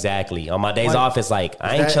 yeah, Like, exactly. On my days Like, off, it's like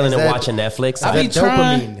I ain't that- chilling is and that- watching Netflix. I be that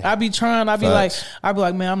dopamine? trying. I be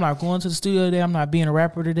like, man, I'm not going to the studio today. I'm not being a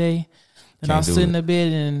rapper today. And Can't I'll do sit in it. the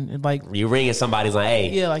bed and like, you ringing somebody's like, hey,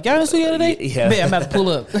 yeah, like y'all in the studio today? Yeah. Man, I'm about to pull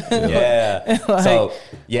up. yeah. Like- So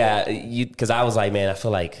yeah, because I was like, man, I feel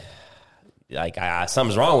like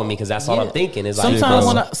something's wrong with me because that's all I'm thinking is like,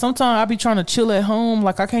 Sometimes I be trying to chill at home.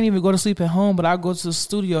 Like I can't even go to sleep at home, but I go to the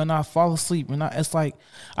studio and I fall asleep. And it's like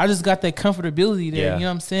I just got that comfortability there. Yeah. You know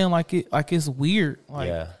what I'm saying? Like it's weird.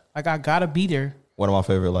 Like I gotta be there. One of my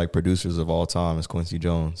favorite like producers of all time is Quincy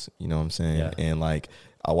Jones. You know what I'm saying? Yeah. And like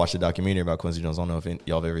I watched a documentary about Quincy Jones. I don't know if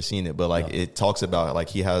y'all have ever seen it, but like it talks about like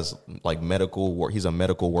he has like medical work. He's a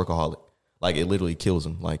medical workaholic. Like it literally kills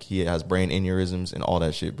him. Like he has brain aneurysms and all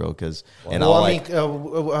that shit, bro. Kanye,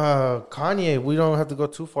 we don't have to go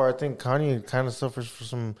too far. I think Kanye kind of suffers from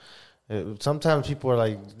some. Sometimes people are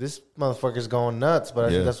like, this motherfucker's going nuts, but I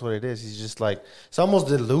think that's what it is. He's just like, it's almost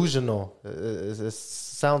delusional. It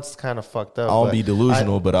sounds kind of fucked up. I'll be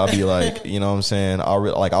delusional, but I'll be like, you know what I'm saying? I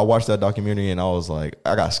watched that documentary and I was like,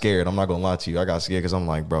 I got scared. I'm not going to lie to you. I got scared because I'm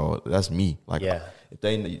like, bro, that's me. Like,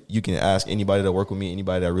 if you can ask anybody that work with me,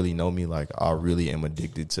 anybody that really know me, like, I really am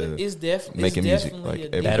addicted to making music.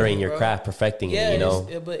 Like, bettering your craft, perfecting it, you know?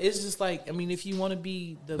 But it's just like, I mean, if you want to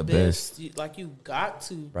be the best, you got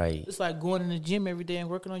to. Right. It's like going in the gym every day and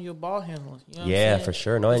working on your ball handling. You know what I'm Yeah, saying? for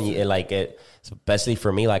sure. No, and especially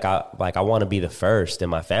for me, like I want to be the first in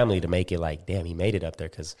my family to make it like, damn, he made it up there.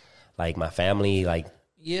 Cause like my family, like,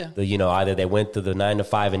 either they went through the 9 to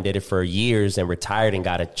 5 and did it for years and retired and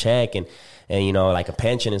got a check and like a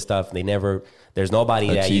pension and stuff. There's nobody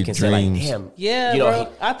that you can say like, damn, bro.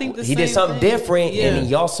 I think he did something different and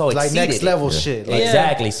he also like exceeded next level shit. Like,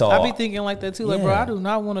 exactly. So I be thinking like that too. Like, bro, I do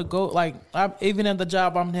not want to go. Like, even at the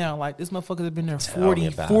job I'm now, like this motherfucker has been there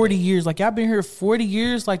 40 years. Like, y'all been here 40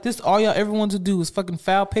 years. Like, this all y'all ever want to do is fucking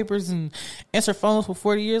file papers and answer phones for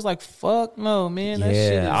 40 years. Like, fuck no, man. That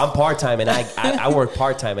shit is... I'm part time and I work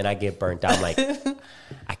part time and I get burnt out. I'm like,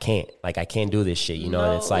 I can't do this shit, you know.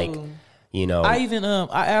 And it's like. You know, I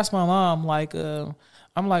asked my mom, like,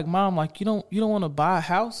 I'm like, Mom, like you don't want to buy a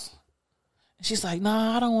house? And she's like,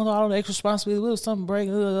 nah, I don't want all the extra responsibility. What if something break?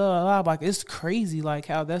 Like it's crazy, like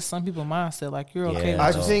how that's some people's mindset. Like you're okay. With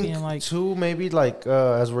I just think being like, too, maybe like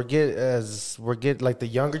as we're get like the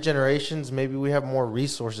younger generations, maybe we have more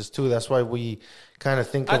resources too. That's why we kind of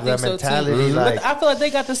think of that mentality. Too. Like But I feel like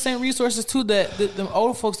they got the same resources too. That the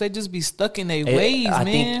older folks, they just be stuck in their ways, I man.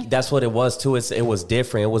 think that's what it was too. It was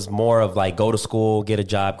different. It was more of like go to school, get a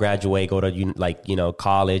job, graduate, go to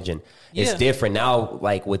college, and it's different now.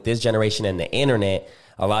 Like with this generation and the internet,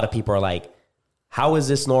 a lot of people are like, "How is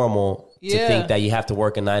this normal?" To think that you have to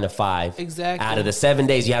work a 9 to 5. Exactly. Out of the 7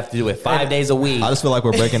 days, you have to do it 5 days a week. I just feel like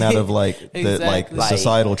we're breaking out of like Exactly. the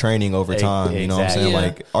societal training over time. You know what I'm saying? Yeah.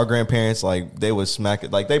 Like our grandparents, like they would smack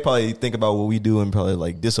it. Like they probably think about what we do and probably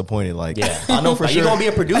like disappointed. Like I know for sure. You gonna be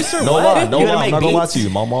a producer? No What? lie, You I'm gonna not make gonna lie beats? to you.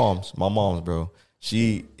 My mom's, bro.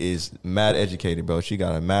 She is mad educated, bro. She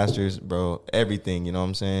got a master's, bro. Everything, you know what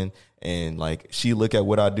I'm saying? And like she look at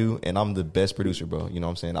what I do, and I'm the best producer, bro. You know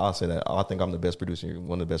what I'm saying? I'll say that. I think I'm the best producer,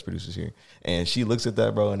 one of the best producers here. And she looks at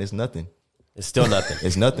that, bro, and it's nothing. It's still nothing.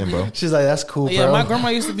 It's nothing, bro. she's like, that's cool, Yeah, bro. my grandma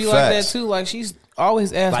used to be like that Facts. too. Like she's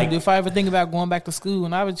always asked Like- me if I ever think about going back to school,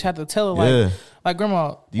 and I would have to tell her like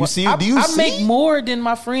Grandma, Do you see? I see? make more than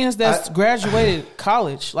my friends that's graduated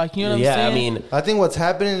college. Like you know what I'm Yeah, saying? I mean, I think what's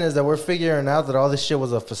happening is that we're figuring out that all this shit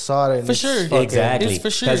was a facade. And For it's sure. fucking- exactly. It's for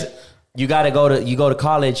sure. Because you got to go to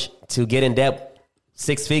college to get in debt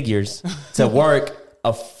 6 figures to work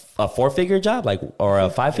a 4-figure job, like, or a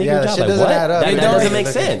 5-figure Yeah, that job. shit Like doesn't what? add up. That It doesn't don't. make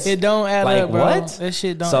sense. It don't add Like, up, bro. what? That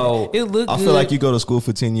shit don't. So, it look. I good. feel like you go to school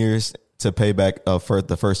for 10 years to pay back for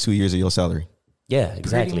the first 2 years of your salary. Yeah,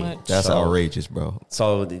 exactly. much. That's So- outrageous, bro.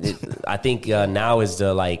 So I think now is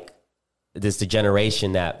the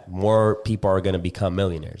generation that more people are going to become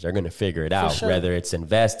millionaires. They're going to figure it out, sure. whether it's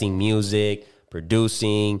investing, music,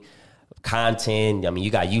 producing, content. I mean,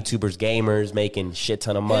 you got YouTubers, gamers making shit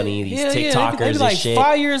ton of money. These TikTokers They be like and shit.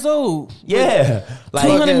 5 years old. Yeah,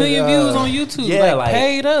 200 million Fucking, views on YouTube. yeah, like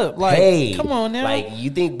paid up. Like, paid. come on now. Like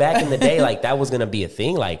you think back in the day, like that was going to be a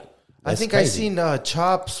thing. Like I that's think crazy. I seen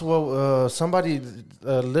Chops. Well, somebody,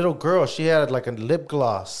 a little girl. She had like a lip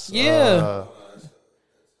gloss. Yeah.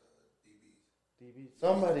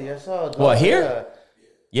 Somebody I saw. What, here?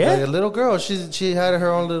 Yeah. Yeah, Like a little girl. She had her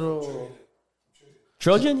own little.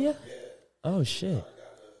 Trojan. Yeah. Oh shit.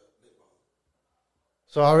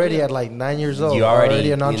 So already at like 9 years old, You already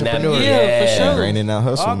an in that- entrepreneur. Yeah, for sure. Grinding that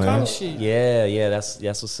hustle, all man. kind of shit. Yeah, that's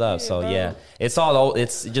what's up. So yeah, it's all old.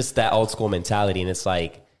 It's just that old school mentality, and it's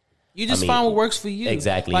like, You just I mean, find what works for you.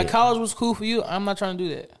 exactly. Like college was cool for you. I'm not trying to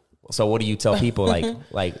do that. so what do you tell people?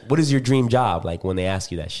 like, what is your dream job? Like when they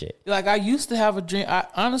ask you that shit. Like I used to have a dream.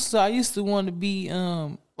 I used to want to be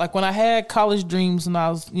like when I had college dreams and I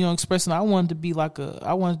was expressing I wanted to be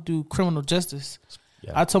I wanted to do criminal justice.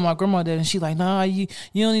 Yeah. I told my grandma that and she like, nah, you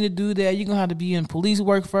don't need to do that. You're gonna have to be in police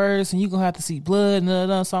work first and you're gonna have to see blood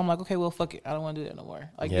and so I'm like, okay, well fuck it. I don't want to do that no more.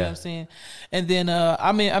 Like you know what I'm saying? And then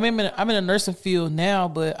I'm in a nursing field now,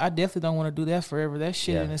 but I definitely don't want to do that forever. That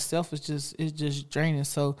shit in itself is just draining.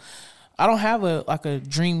 So I don't have a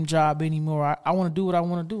dream job anymore. I want to do what I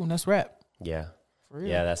want to do, and that's rap. Yeah,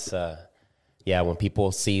 yeah, that's when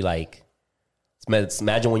people see like,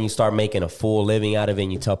 imagine when you start making a full living out of it,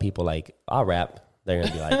 and you tell people like, I'll rap. They're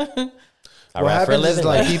gonna be like, I What rap for a happens is living.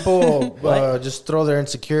 like people What? just throw their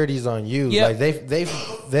insecurities on you. Yep. Like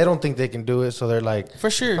they don't think they can do it, so they're like,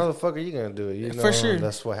 For sure. how the fuck are you gonna do it? You know, For sure.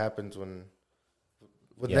 That's what happens with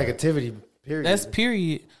Yeah. negativity. Period. That's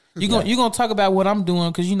period. You gonna talk about what I'm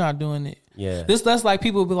doing because you're not doing it. Yeah. That's like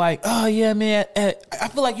people be like, oh yeah, man. I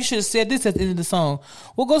feel like you should have said this at the end of the song.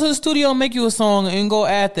 Well, go to the studio and make you a song and go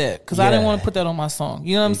add that because I didn't Yeah. want to put that on my song.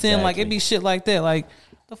 You know what I'm saying? Like Exactly. it be shit like that. Like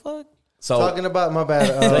the fuck. So Talking about my bad.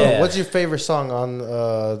 Yeah. What's your favorite song on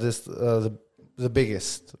the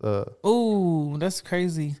biggest? Ooh, that's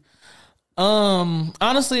crazy.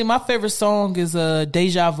 Honestly, my favorite song is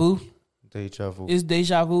Deja Vu. Deja Vu. It's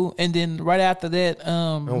Deja Vu, and then right after that,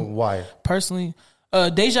 And why? personally,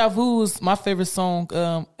 Deja Vu is my favorite song.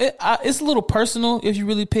 It's a little personal if you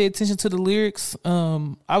really pay attention to the lyrics.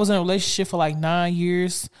 I was in a relationship for like 9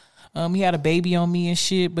 years. He had a baby on me and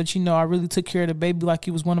shit, but I really took care of the baby like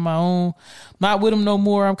he was one of my own. Not with him no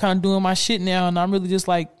more. I'm kind of doing my shit now, and I'm really just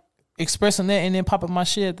like expressing that and then popping my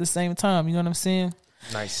shit at the same time. You know what I'm saying?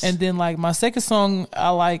 Nice. And then like my second song, I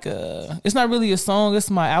like. It's not really a song. It's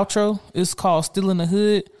my outro. It's called "Still in the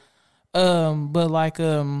Hood." But like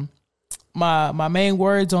my main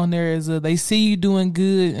words on there is they see you doing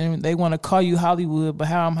good and they want to call you Hollywood, but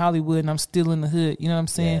how I'm Hollywood and I'm still in the hood. You know what I'm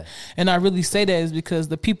saying? Yeah. And I really say that is because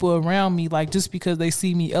the people around me, like just because they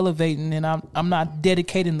see me elevating and I'm not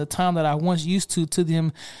dedicating the time that I once used to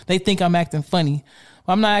them, they think I'm acting funny.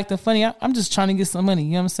 I'm not acting funny. I'm just trying to get some money.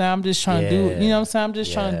 You know what I'm saying? I'm just trying to do it. You know what I'm saying? I'm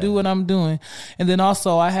just trying to do what I'm doing. And then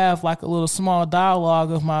also I have like a little small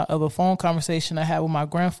dialogue of a phone conversation I had with my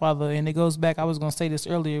grandfather. And it goes back, I was going to say this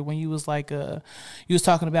earlier when you was like, you was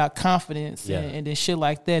talking about confidence and then shit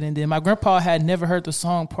like that. And then my grandpa had never heard the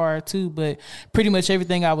song prior to, but pretty much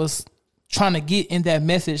everything I was trying to get in that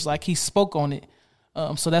message, like he spoke on it.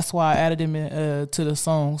 So that's why I added him to the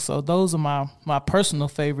song. So those are my personal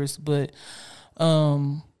favorites, but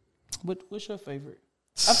what's your favorite?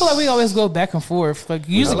 I feel like we always go back and forth. Like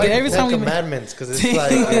usually, like every time we Commandments because it's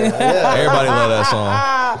like Everybody love that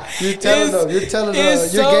song. you're telling them,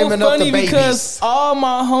 it's you're so gaming up the funny babies. because all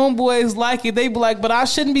my homeboys like it. They be like, "But I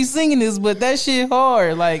shouldn't be singing this." But that shit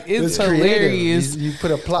hard. Like it's hilarious. You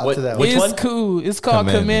put a plot to that. Which It's one? cool. It's called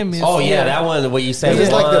Commandments. Oh yeah, that one where you say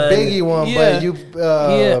It's like the Biggie one, Yeah. but you.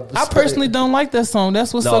 I personally don't like that song.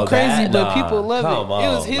 That's what's so crazy, but people love it. On, It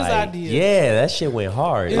was his idea. Yeah, that shit went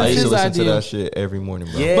hard. It I was used to his listen idea. to that shit every morning,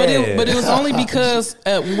 bro. Yeah. But it was only because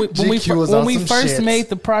when we first made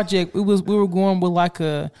the project, we were going with like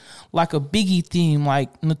a Biggie theme,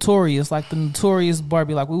 like Notorious, like the Notorious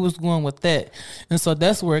Barbie, like we was going with that, and so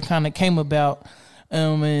that's where it kind of came about.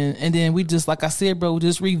 And then we just, like I said, bro,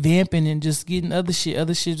 just revamping and just getting other shit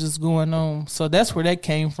just going on. So that's where that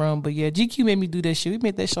came from. But yeah, GQ made me do that shit. We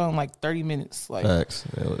made that show in like 30 minutes. Like Facts.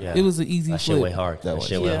 it was an easy That shit flip. went hard. That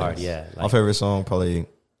shit went hard. Yeah. My favorite song, probably,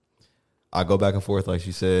 I go back and forth, like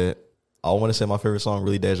she said. I want to say my favorite song,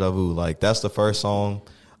 really, Deja Vu. Like, that's the first song,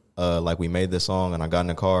 like, we made this song, and I got in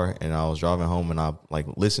the car, and I was driving home, and I, like,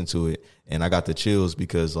 listened to it, and I got the chills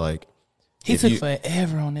because, like, He took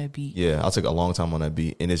forever on that beat. yeah, I took a long time on that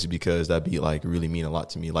beat, and it's because that beat like really mean a lot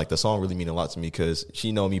to me. Like the song really mean a lot to me because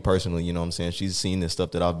she know me personally, you know what I'm saying? She's seen this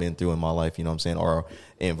stuff that I've been through in my life, you know what I'm saying, or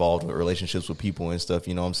involved with relationships with people and stuff,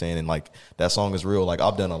 you know what I'm saying? And like that song is real. Like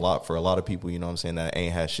I've done a lot for a lot of people, you know what I'm saying, that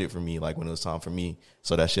ain't had shit for me like when it was time for me.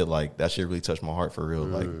 So that shit really touched my heart for real.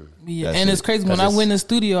 Like Yeah, and it's crazy when I went in the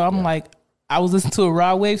studio, I'm like, I was listening to a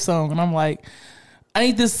Rod Wave song, and I'm like, I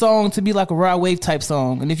need this song to be like a Rod Wave type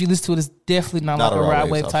song. And if you listen to it, it's definitely not like a Rod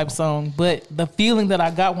Wave type song. But the feeling that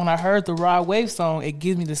I got when I heard the Rod Wave song, it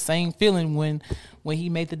gives me the same feeling when he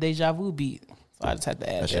made the Deja Vu beat. So I just had to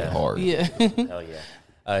add that shit hard. Yeah. Hell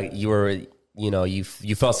yeah. You were,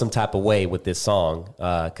 you felt some type of way with this song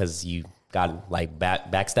because you got like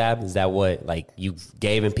backstab. Is that what, like, you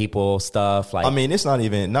gave people stuff? Like, I mean, it's not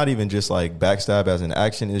even just like backstab as an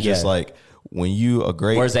action. It's just like, when you a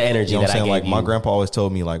great, where's the energy, you know what that I'm saying? I Like gave my you? grandpa always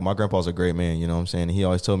told me, like my grandpa's a great man, you know what I'm saying? And he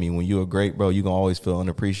always told me, when you a great, bro, you gonna always feel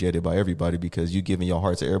unappreciated by everybody because you giving your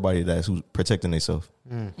heart to everybody that's who's protecting themselves.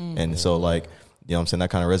 And so like, you know what I'm saying, that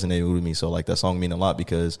kind of resonated with me. So like that song mean a lot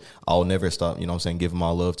because I'll never stop, you know what I'm saying, giving my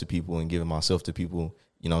love to people and giving myself to people.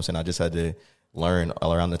 You know what I'm saying? I just had to learn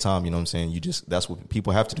all around the time, you know what I'm saying? That's what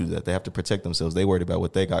people have to do, that they have to protect themselves. They worried about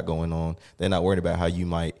what they got going on. They're not worried about how you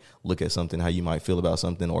might look at something, how you might feel about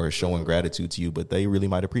something, or showing gratitude to you, but they really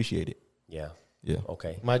might appreciate it. Yeah.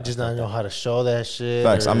 Okay. Might just not know how to show that shit.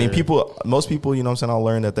 Facts. I mean, most people, you know what I'm saying, I'll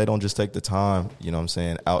learn that they don't just take the time, you know what I'm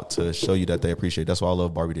saying, out to show you that they appreciate it. That's why I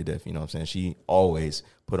love Barbie to death, you know what I'm saying? She always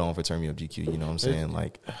put on for Turn Me Up GQ, you know what I'm saying?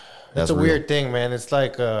 Like, that's it's a real. weird thing, man. It's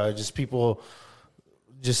like just people,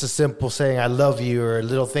 just a simple saying "I love you" or a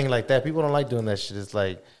little thing like that. People don't like doing that shit. It's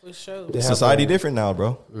like Society different now,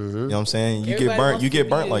 bro. You know what I'm saying? You get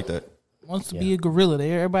burnt like that. Wants to be a gorilla.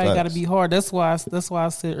 Everybody got to be hard. That's why I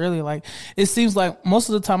said earlier, like, it seems like most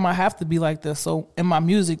of the time I have to be like this. So in my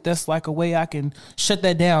music, that's like a way I can shut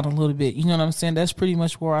that down a little bit. You know what I'm saying? That's pretty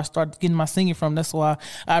much where I started getting my singing from. That's why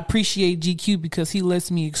I appreciate GQ, because he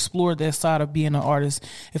lets me explore that side of being an artist.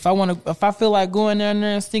 If I feel like going down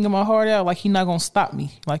there and singing my heart out, like, he's not gonna stop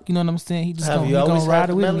me. Like, you know what I'm saying? He just gonna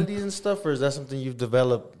ride it with me. Melodies and stuff, or is that something you've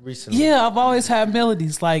developed recently? Yeah, I've always had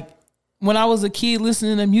melodies. Like, when I was a kid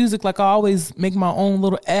listening to music, like, I always make my own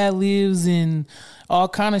little ad-libs and all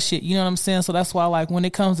kind of shit. You know what I'm saying? So that's why, like, when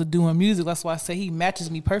it comes to doing music, that's why I say he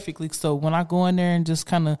matches me perfectly. So when I go in there and just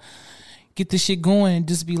kind of get this shit going and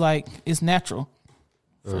just be like, it's natural.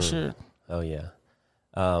 For sure. Oh, yeah.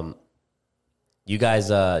 You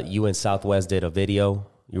guys, you and Southwest did a video.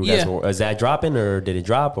 You guys is that dropping, or did it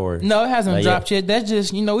drop? Or no, it hasn't dropped yet. That's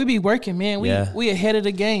just, we be working, man. We ahead of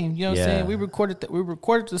the game. You know what I'm saying? We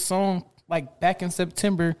recorded the song like back in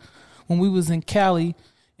September when we was in Cali,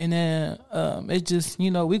 And then it just,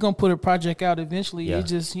 we're going to put a project out eventually. Yeah. It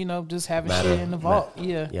just, just having shit in the vault.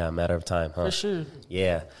 Yeah, a matter of time, huh? For sure.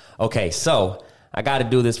 Yeah. Okay, so I got to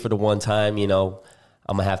do this for the one time,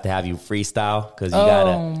 I'm going to have you freestyle because you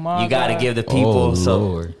gotta give the people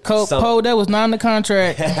some. Poe, that was not in the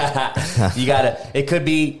contract. It could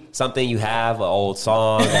be something you have, an old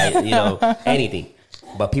song, anything.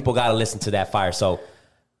 But people got to listen to that fire. So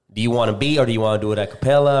do you want to be or do you want to do it a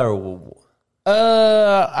cappella or?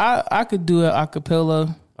 I could do it a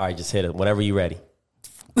cappella. All right, just hit it. Whenever you're ready.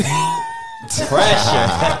 Pressure.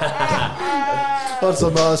 On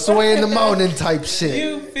some sway in the morning type shit.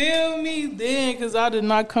 You feel me? Then, because I did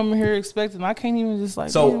not come here expecting. I can't even just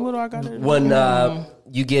So what do I got to do? When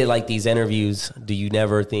you get like these interviews, do you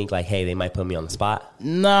never think like, hey, they might put me on the spot?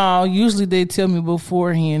 No, usually they tell me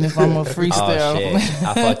beforehand if I'm a freestyle. Oh, shit.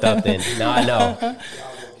 I fucked up then. Now I know.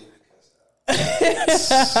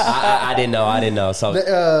 I didn't know. So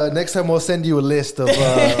next time we'll send you a list of all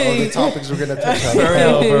the topics we're gonna touch on.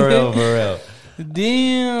 For real.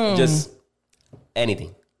 Damn. Just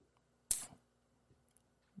anything.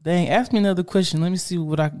 Dang, ask me another question. Let me see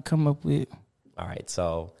what I can come up with. All right,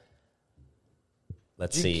 so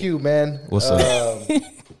let's see. GQ, man. What's up?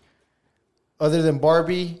 Other than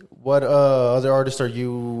Barbie, what other artists are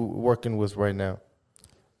you working with right now?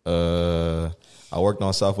 I worked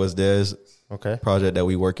on Southwest Des. Okay. Project that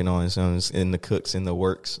we working on. So it's in the cooks, in the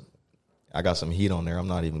works. I got some heat on there. I'm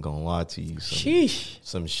not even gonna lie to you.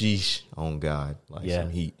 Some sheesh on God. Some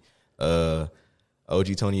heat.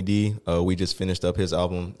 OG Tony D, we just finished up his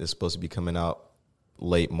album. It's supposed to be coming out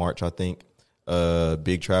late March, I think.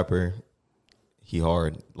 Big Trapper, he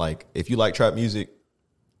hard. Like, if you like trap music,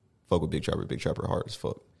 fuck with Big Trapper. Big Trapper hard as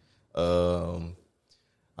fuck.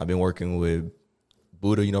 I've been working with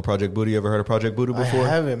Buddha, Project Buddha. You ever heard of Project Buddha before? I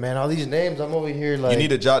haven't, man. All these names, I'm over here like... You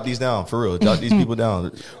need to jot these down, for real. Jot these people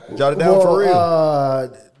down. Jot it down for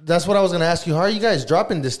real. That's what I was going to ask you. How are you guys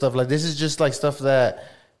dropping this stuff? Like, this is just like stuff that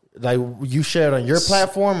like you shared on your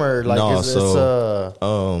platform or like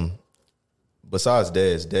besides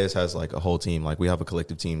Dez has like a whole team. Like, we have a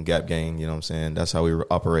collective team, Gap Gang, you know what I'm saying? That's how we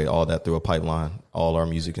operate all that through a pipeline, all our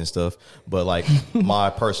music and stuff. But like my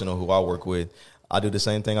personal, who I work with, I do the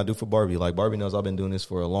same thing I do for Barbie. Like, Barbie knows I've been doing this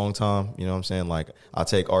for a long time. You know what I'm saying? Like, I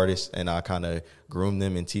take artists and I kind of groom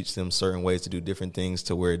them and teach them certain ways to do different things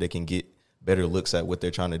to where they can get better looks at what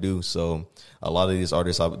they're trying to do. So a lot of these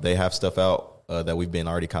artists, they have stuff out that we've been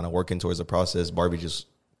already kind of working towards the process. Barbie just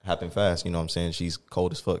happened fast. You know what I'm saying? She's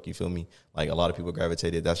cold as fuck. You feel me? Like, a lot of people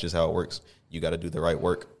gravitated. That's just how it works. You got to do the right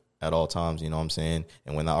work at all times. You know what I'm saying?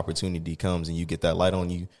 And when the opportunity comes and you get that light on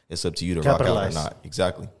you, it's up to you to rock out or not.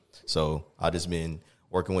 Exactly. So I just been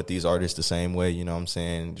working with these artists the same way, you know what I'm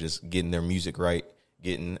saying? Just getting their music right,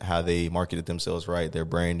 getting how they marketed themselves right, their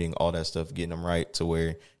branding, all that stuff, getting them right to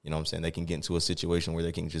where, you know what I'm saying, they can get into a situation where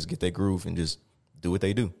they can just get their groove and just do what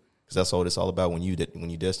they do. Because that's all it's all about when you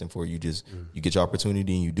destined for it. You just, you get your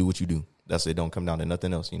opportunity and you do what you do. That's it. Don't come down to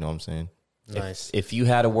nothing else, you know what I'm saying? Nice. If you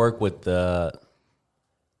had to work with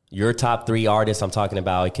your top 3 artists, I'm talking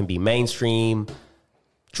about, it can be mainstream,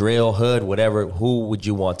 drill, hood, whatever, who would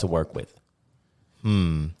you want to work with?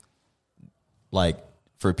 Like,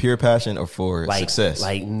 for pure passion or for success?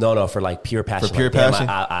 Like, no, for like pure passion. For pure passion?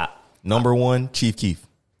 Number 1, Chief Keef.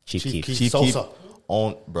 Chief Keef. Chief Keef.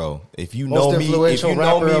 Bro, if you Most know me,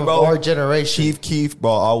 bro, our generation. Chief Keef,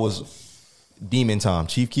 bro, I was demon time.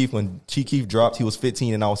 Chief Keef, when Chief Keef dropped, he was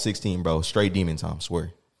 15 and I was 16, bro. Straight demon time,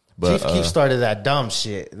 swear. But Chief Keef started that dumb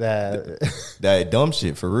shit. That dumb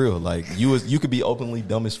shit, for real. Like, you could be openly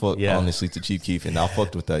dumb as fuck, honestly, to Chief Keef, and I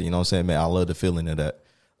fucked with that. You know what I'm saying, man? I love the feeling of that.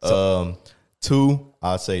 2,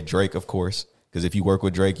 I'd say Drake, of course, because if you work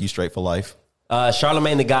with Drake, you straight for life.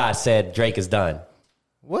 Charlamagne the God said Drake is done.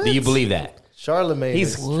 What? Do you believe that?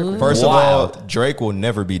 Charlamagne. First of all, Drake will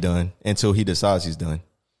never be done until he decides he's done.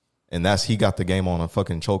 And he got the game on a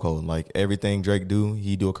fucking chokehold. Like, everything Drake do,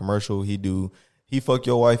 he do a commercial, he fuck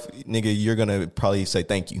your wife, nigga, you're going to probably say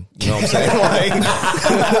thank you. You know what I'm saying?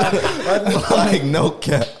 like, no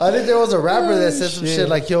cap. I think there was a rapper that said some shit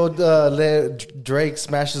like, yo, let Drake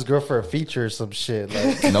smash his girl for a feature or some shit.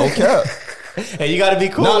 Like, no cap. Hey, you got to be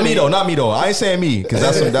cool. Not me though. I ain't saying me, because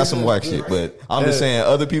that's some whack shit. But I'm just saying,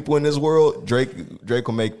 other people in this world, Drake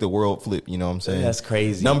will make the world flip. You know what I'm saying? That's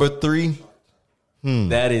crazy. Number 3.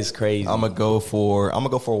 That is crazy. I'm gonna go for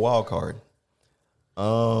a wild card.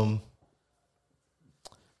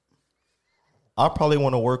 I probably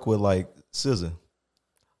want to work with like SZA.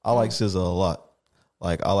 I like SZA a lot.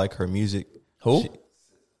 Like, I like her music. Who?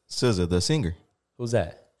 SZA, the singer. Who's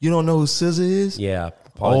that? You don't know who SZA is? Yeah.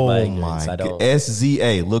 Oh my God.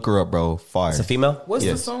 SZA. Look her up, bro. Fire. It's a female? What's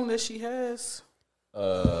the song that she has?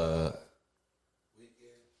 The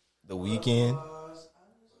Weeknd.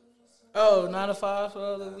 Oh, 9 to 5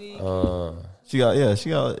 for the week. She got.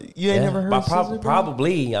 You ain't never heard. But SZA, bro?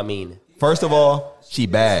 probably. I mean, First of all, she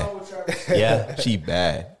bad. yeah. She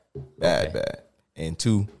bad. Bad. And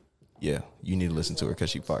 2, yeah, you need to listen to her because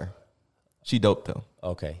she fire. She dope though.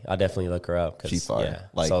 Okay, I'll definitely look her up. 'Cause, She fire. Yeah.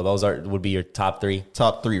 Like- So those would be your top 3.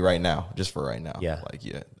 Top 3 right now, just for right now. Yeah. Like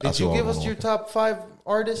yeah. Did you give us your top 5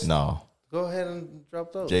 artists? No. Go ahead and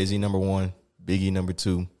drop those. Jay-Z number 1, Biggie number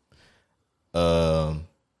 2.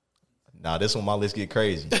 Now this one my list get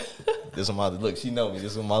crazy. This one my look. She know me.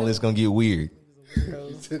 This one my list gonna get weird.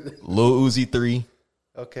 Lil Uzi 3.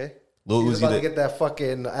 Okay. Lil He's Uzi. about to get that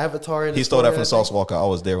fucking Avatar in He the stole that story, from I Sauce think. Walker. I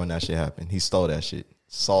was there when that shit happened. He stole that shit.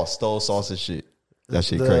 Stole Sauce's shit. That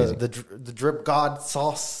shit the, crazy. The drip god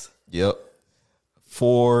sauce. Yep.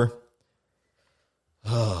 4.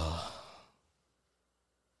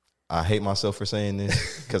 I hate myself for saying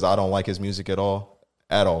this because I don't like his music at all.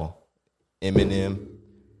 At all. Eminem.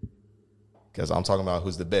 Because I'm talking about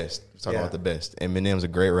who's the best. I'm talking about the best. Eminem's a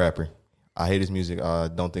great rapper. I hate his music. I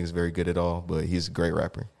don't think it's very good at all, but he's a great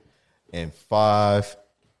rapper. And 5.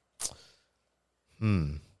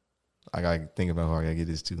 I got to think about how I got to get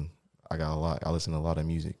this too. I got a lot. I listen to a lot of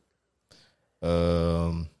music.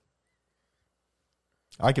 I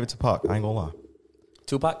give it to Pac. I ain't gonna lie.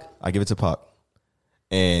 Tupac. I give it to Pac.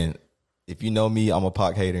 And if you know me, I'm a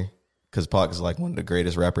Pac hater because Pac is like one of the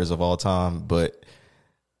greatest rappers of all time. But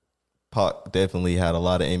Pac definitely had a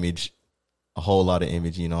lot of image, a whole lot of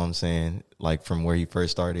image. You know what I'm saying? Like from where he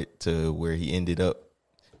first started to where he ended up,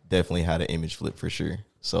 definitely had an image flip for sure.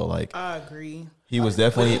 So like, I agree. he was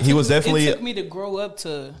definitely It took me to grow up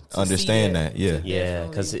to understand see that. Yeah. Yeah,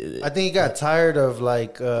 because I think he got tired of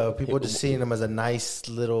like people just seeing him as a nice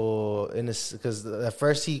little innocent. Because at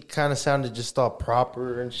first he kind of sounded just all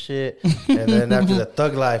proper and shit, and then after the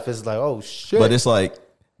thug life, it's like, oh shit. But it's like,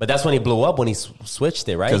 but that's when he blew up when he switched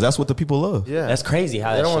it, right? because that's what the people love. yeah, That's crazy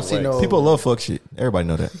how They that don't shit wanna see works. no- People love fuck shit. Everybody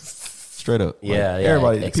know that. Straight up. Yeah, Like, yeah.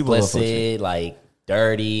 everybody, people love fuck shit. Explicit, like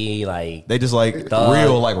dirty, like They just like Thug.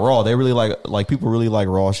 real, like raw. They really like people really like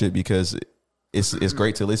raw shit because it's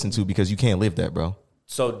great to listen to because you can't live that, bro.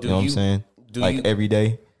 so. Do You know what I'm saying? Do Like you? every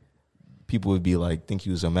day, people would be like, think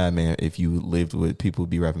you was a madman if you lived with people would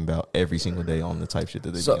be rapping about every single day on the type shit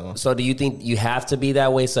that they be So, on. so do you think you have to be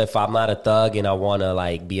that way? So if I'm not a thug and I want to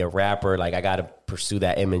like be a rapper, like I got to pursue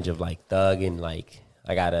that image of like thug and like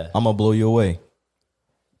I gotta. I'm gonna blow you away.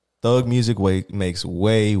 Thug music makes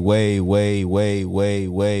way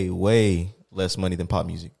less money than pop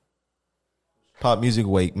music. Pop music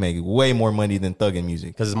make way more money than thugging music.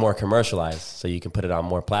 Because it's more commercialized, so you can put it on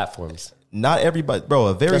more platforms. Not everybody, bro.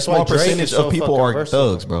 A very That's why small Drake percentage is so of people fucking are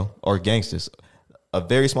versatile. thugs, bro, or gangsters. A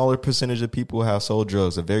very smaller percentage of people have sold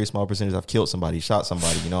drugs. A very small percentage have killed somebody, shot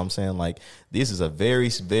somebody. You know what I'm saying? Like this is a very,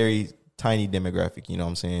 very tiny demographic. You know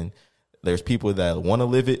what I'm saying? There's people that want to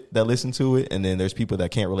live it, that listen to it, and then there's people that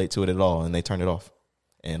can't relate to it at all, and they turn it off.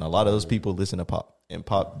 And a lot of those people listen to pop, and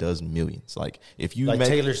pop does millions. Like if you like make,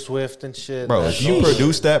 Taylor Swift and shit, bro, That's if you all-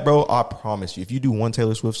 produce that, bro, I promise you, if you do one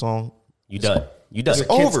Taylor Swift song, You done. You done.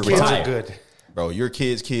 Your over, kids bro. are good. bro, your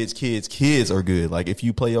kids are good. Like if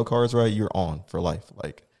you play your cards right, you're on for life.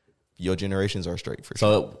 Like your generations are straight for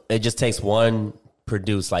sure. So it just takes one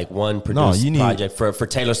produced project for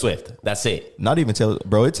Taylor Swift. That's it. Not even Taylor,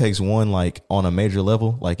 bro. It takes one like on a major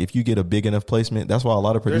level. Like if you get a big enough placement, that's why a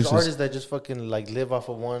lot of There's producers artists that just fucking like live off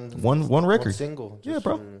of one record single. Yeah, Just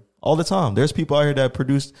bro. for- All the time. There's people out here that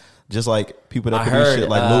produce just like people that I produce heard, shit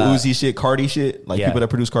like Lil Uzi shit, Cardi shit, like yeah. people that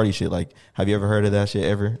produce Cardi shit. Like, have you ever heard of that shit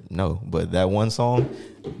ever? No, but that one song,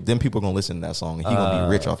 then people gonna listen to that song and he gonna be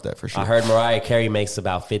rich off that for sure. I heard Mariah Carey makes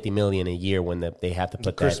about $50 million a year when they have to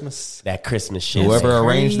put Christmas. that Christmas shit. Whoever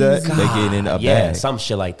arranged that, they get in a Yeah, bag. some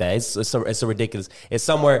shit like that. It's a ridiculous. It's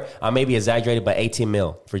somewhere I may be exaggerated, but 18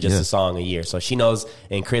 mil for just Yeah. a song a year. So she knows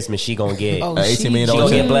in Christmas she gonna get Oh, $18 million she gonna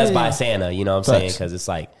get check. blessed by Santa. You know what I'm saying? Facts. Because it's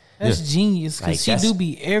like That's genius Like, because she that's- do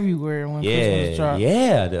be everywhere when Christmas yeah, drop.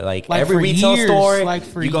 yeah. Like every for retail years, store, like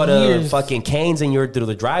for you go to years. fucking Cane's and you're through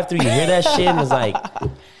the drive-through. You hear that shit and it's like,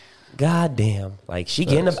 god damn. Like she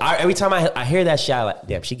getting every time I hear that shit, I like,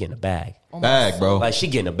 damn, she getting a bag. Bag, bro. Like she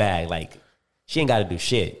getting a bag. Like she ain't got to do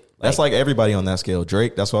shit. That's like everybody on that scale.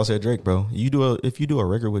 Drake, that's why I said Drake, bro. If you do a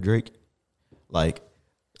record with Drake, like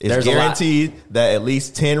it's There's a lot. guaranteed that at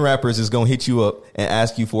least 10 rappers is gonna hit you up and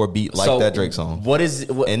ask you for a beat like So, that Drake song. What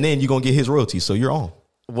And then you're gonna get his royalties, so you're on.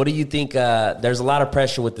 What do you think? There's a lot of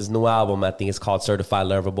pressure with this new album. I think it's called Certified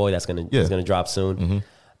Lover Boy. That's gonna Yeah. it's gonna drop soon.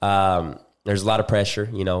 There's a lot of pressure,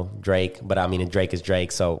 you know, Drake. But I mean, Drake is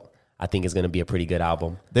Drake, so I think it's going to be a pretty good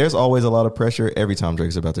album. There's always a lot of pressure every time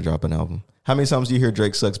Drake's about to drop an album. How many times do you hear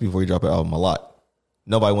Drake sucks before you drop an album? A lot.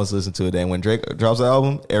 Nobody wants to listen to it. And when Drake drops an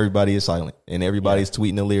album, everybody is silent. And everybody's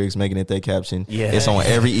tweeting the lyrics, making it their caption. Yeah. It's on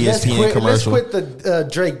every ESPN commercial. Let's quit the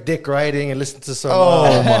Drake dick writing and listen to some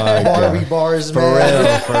my Barbie God. bars, For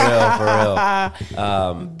man.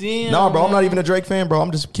 real. Damn, Nah, bro, I'm not even a Drake fan, bro. I'm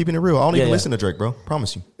just keeping it real. I don't even yeah. listen to Drake, bro.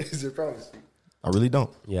 Promise you. Is it promise? I really don't.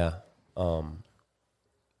 Yeah.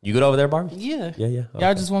 You good over there, Barbie? Yeah. Yeah.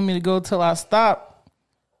 Y'all just want me to go till I stop.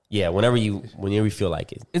 Yeah, whenever you feel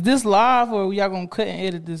like it. Is this live or y'all gonna cut and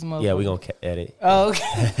edit this motherfucker? Yeah, we gonna edit. Oh,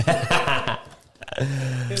 okay.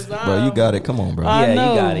 Bro, you got it. Come on, bro. I Yeah, you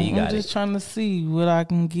know. got it, you I'm got just it. trying to see what I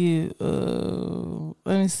can get.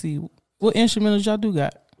 Let me see. What instrumentals y'all do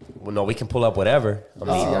got? Well, no, we can pull up whatever. I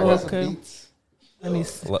mean, Oh, okay. Let me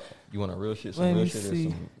see. what, You want a real shit? Let Some real me shit?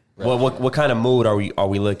 see. Or some what kind of mood are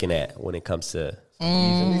we looking at when it comes to?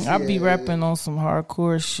 I be rapping on some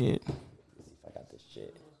hardcore shit. I got this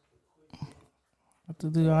shit. What to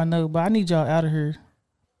do? I know, but I need y'all out of here.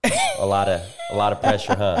 A lot of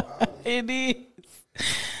pressure, huh? It is.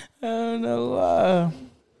 I don't know why.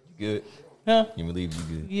 You good? Huh? You believe you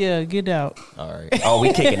good? Yeah, get out. All right. Oh,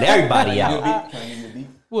 we kicking everybody out. Can I give you a beat?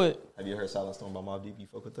 What? Have you heard Silent Storm by Mobb Deep? You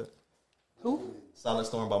fuck with that? Who? Silent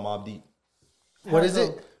Storm by Mobb Deep. What is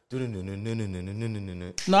it? Oh, No,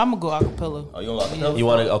 I'm gonna go acapella. you don't like it? You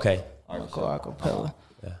want to? Okay. All right, Go acapella.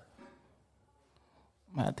 Yeah.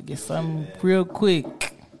 I'm gonna have to get something real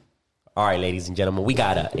quick. All right, ladies and gentlemen, we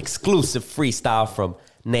got an exclusive freestyle from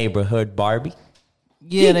Neighborhood Barbie.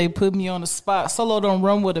 Yeah, they put me on the spot. Solo don't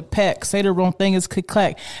run with a pack. Say the wrong thing, it's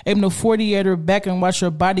click-clack. Aim the 48er back and watch your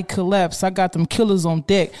body collapse. I got them killers on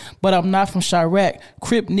deck, but I'm not from Chirac.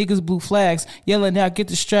 Crip niggas blue flags. Yelling out, get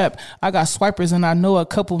the strap. I got swipers and I know a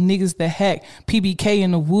couple niggas that hack. PBK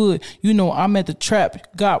in the wood. You know I'm at the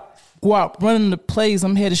trap. Got guap running the plays.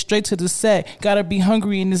 I'm headed straight to the sack. Gotta be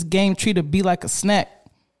hungry in this game. Treat it be like a snack.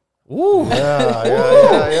 Ooh.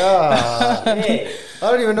 Yeah. I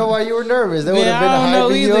don't even know why you were nervous. That would Man, have been I don't know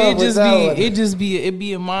hyping you either. up with that one. It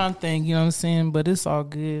be a mind thing, you know what I'm saying? But it's all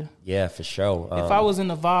good. Yeah, for sure. If I was in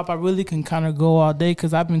the vibe, I really can kind of go all day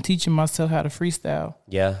because I've been teaching myself how to freestyle.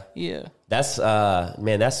 Yeah. Yeah. That's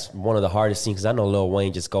man, that's one of the hardest things. 'Cause I know Lil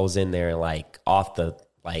Wayne just goes in there and like off the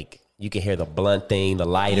like you can hear the blunt thing, the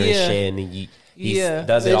lighter and Yeah. shit, and he Yeah.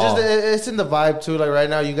 does it all. It's in the vibe too. Like right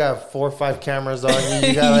now, you got 4 or 5 cameras on you.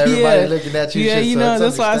 You got everybody looking at you. Yeah, shit, you so know, it's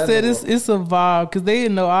that's why I said understandable. it's a vibe because they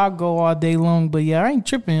didn't know I'll go all day long. But yeah, I ain't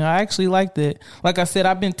tripping. I actually like that. Like I said,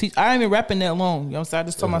 I've been I ain't been rapping that long. You know what I'm saying? I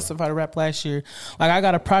just taught myself how to rap last year. Like I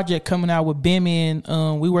got a project coming out with Bimmy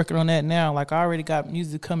and we working on that now. Like I already got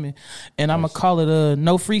music coming, and I'm gonna call it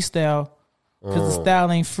no freestyle because the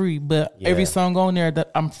style ain't free. But every Yeah. song on there that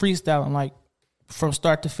I'm freestyling like from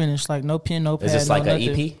start to finish, like no pen, no pad. Is this no like an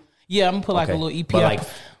nothing. EP? Yeah, I'm gonna put like a Okay. little EP But out. like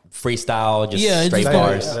freestyle, just Yeah, it's straight just gonna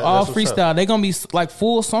bars. be all That's what's freestyle. They're gonna be like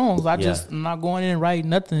full songs. I'm Yeah. not going in and writing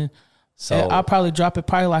nothing. So And I'll probably drop it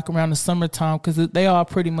probably like around the summertime because they all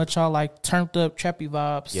pretty much all like turned up trappy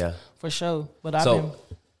vibes. Yeah. for sure. But I've So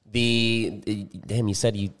damn, you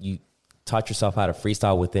said you taught yourself how to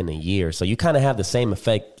freestyle within a year. So you kind of have the same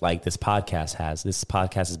effect like this podcast has. This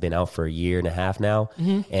podcast has been out for a year and a half now,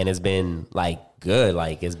 and it's been like good.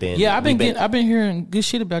 Like it's been I've been hearing good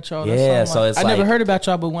shit about y'all. That's Yeah, why I'm so like, it's I never like- heard about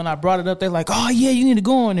y'all, but when I brought it up, they're like, "Oh yeah, you need to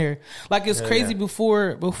go on there." Like it's crazy.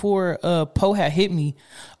 Before Poe had hit me,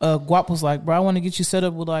 Guap was like, "Bro, I want to get you set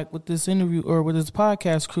up with this interview or with this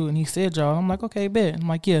podcast crew," and he said, "Y'all." I'm like, "Okay, bet." I'm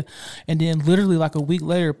like, "Yeah," and then literally like a week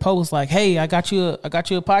later, Poe was like, "Hey, I got you a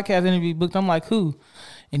podcast interview booked." I'm like, "Who?"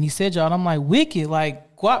 And he said, "Y'all." And I'm like, "Wicked." Like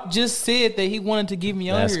Guap just said that he wanted to get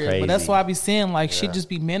me on That's here, but that's crazy. why I be saying like shit just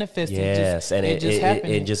be manifesting. Yes, and it just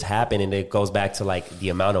happened. it just happened, and it goes back to like the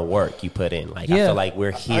amount of work you put in. Like I Yeah. feel like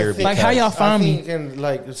we're here I think- Like, because how y'all find me? And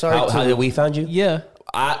like, sorry. how did we find you? Yeah.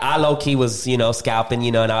 I low key was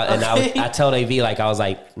scalping, and I told AV like I was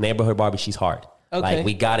like Neighborhood Barbie, she's hard. Okay. Like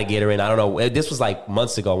we gotta get her in. I don't know. This was like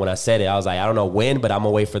months ago when I said it. I was like, I don't know when, but I'm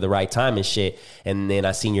gonna wait for the right time and shit. And then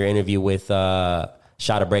I seen your interview with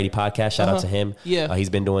Shot of Brady podcast. Shout out to him. Yeah. He's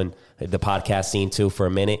been doing the podcast scene too for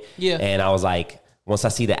a minute. Yeah. And I was like, once I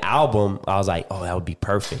see the album, I was like, oh, that would be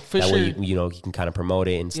perfect. For that sure. way you can kind of promote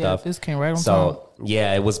it and Yeah, stuff. this came right on time. So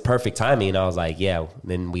yeah, it was perfect timing. And I was like, yeah.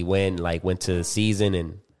 Then we went to the season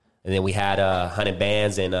and then we had 100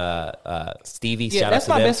 Bands and Stevie. Yeah, Shout that's out to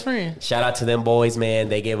my them. best friend. Shout out to them boys, man.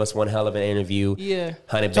 They gave us one hell of an interview. Yeah.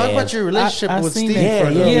 100 Talk Bands. about your relationship I with seen Stevie that. for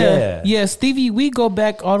a little bit. Yeah. Yeah, Stevie, we go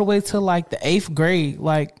back all the way to like the 8th grade.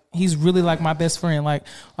 Like he's really like my best friend. Like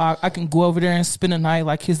I can go over there and spend a night.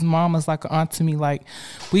 Like his mom is like an aunt to me. Like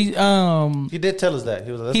we He did tell us that.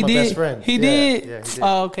 He was like, that's he my did. best friend. He Yeah, did. yeah, he did.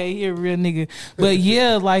 Oh, okay, he a real nigga. But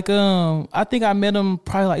yeah, like I think I met him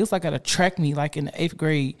probably like it was like at a track meet, like in the 8th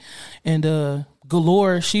grade, and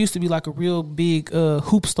Galore, she used to be like a real big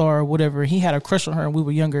hoop star or whatever. He had a crush on her when we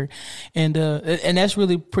were younger, and that's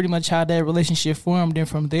really pretty much how that relationship formed. And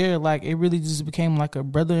from there, like it really just became like a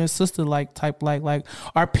brother and sister like type. Like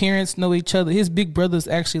our parents know each other. His big brother's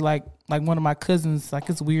actually like one of my cousins. Like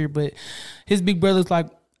it's weird, but his big brother's like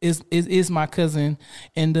is my cousin.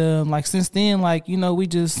 And like since then, like you know, we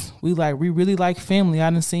really like family. I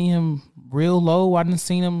didn't see him real low. I didn't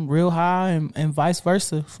see him real high, and vice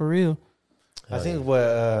versa for real. I think what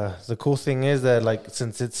the cool thing is that like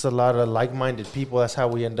since it's a lot of like-minded people, that's how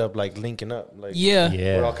we end up like linking up. Like Yeah.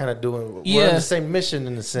 we're all kind of we're on Yeah. the same mission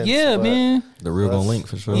in a sense. Yeah, but man. The real gonna link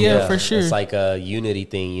for sure. Yeah, for sure. It's like a unity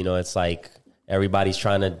thing, you know. It's like everybody's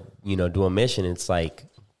trying to, you know, do a mission. It's like,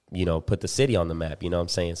 you know, put the city on the map. You know what I'm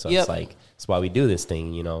saying? So Yep. it's like that's why we do this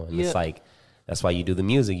thing, you know. And Yep. it's like that's why you do the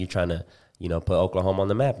music. You're trying to, you know, put Oklahoma on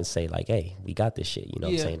the map and say like, hey, we got this shit. You know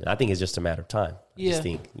what I'm Yeah. saying? And I think it's just a matter of time. I just Yeah.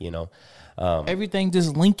 think, you know. Everything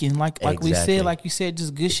just linking, like we Exactly. said, like you said,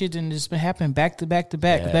 just good shit and just been happening back to back to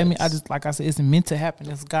back. Yeah, That mean, I it's- just like I said, it's meant to happen.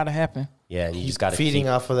 It's got to happen. Yeah, and you just got to feeding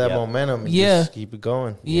off of that momentum. And Yeah. just keep it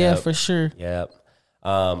going. Yeah, Yep. for sure. Yeah.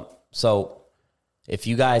 So if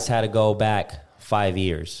you guys had to go back 5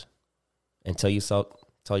 years and tell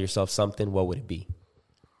yourself something, what would it be?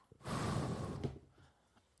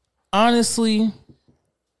 Honestly,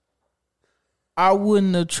 I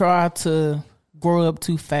wouldn't have tried to grow up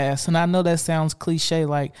too fast. And I know that sounds cliche.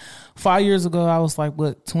 Like 5 years ago, I was like,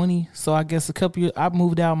 what, 20? So I guess a couple years, I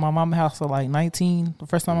moved out of my mama's house at like 19, the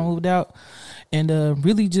first time I moved out. And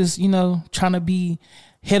really just, you know, trying to be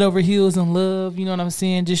head over heels in love, you know what I'm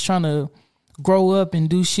saying? Just trying to grow up and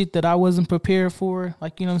do shit that I wasn't prepared for.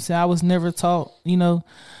 Like, you know what I'm saying? I was never taught, you know.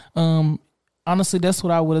 Honestly, that's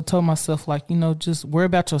what I would have told myself. Like, you know, just worry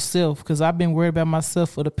about yourself, because I've been worried about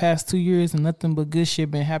myself for the past 2 years and nothing but good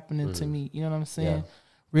shit been happening to me. You know what I'm saying? Yeah.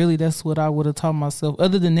 Really, that's what I would have taught myself.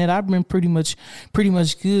 Other than that, I've been pretty much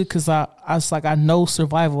good, because I was like, I know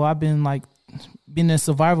survival. I've been in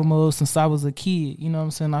survival mode since I was a kid. You know what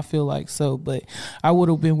I'm saying? I feel like so, but I would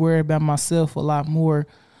have been worried about myself a lot more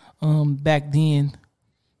back then.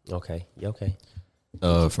 Okay. Yeah, okay.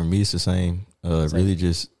 For me, it's the same. Really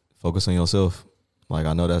just focus on yourself. Like,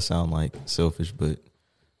 I know that sound like selfish, but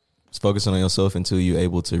just focusing on yourself until you're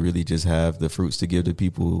able to really just have the fruits to give to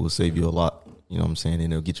people will save you a lot. You know what I'm saying?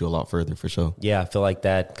 And it'll get you a lot further for sure. Yeah, I feel like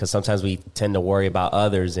that because sometimes we tend to worry about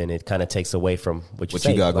others and it kind of takes away from what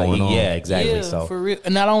you got like, going on. Yeah, exactly. Yeah, So for real.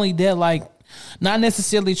 And not only that, like, not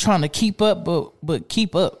necessarily trying to keep up, but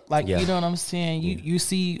keep up. Like, Yeah. you know what I'm saying? You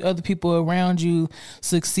see other people around you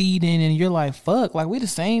succeeding, and you're like, fuck, like, we the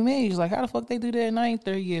same age. Like, how the fuck they do that and I ain't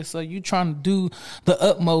there yet? So you trying to do the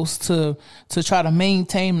utmost to try to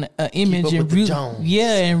maintain an image up and with the really, Jones.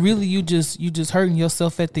 yeah, and really you just hurting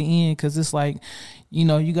yourself at the end, because it's like, you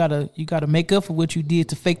know, you gotta make up for what you did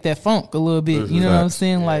to fake that funk a little bit. You know what I'm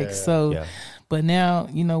saying? Like, so, Yeah. but now,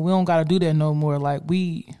 you know, we don't gotta do that no more. Like,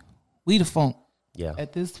 we the funk yeah,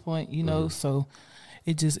 at this point, you know. So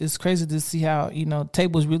it's crazy to see how, you know,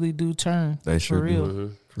 tables really do turn. They sure for do.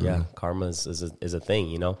 real. yeah. Karma is a thing,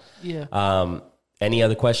 you know. Yeah. Any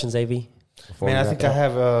other questions, AV? Before Man, we I wrap think it I up?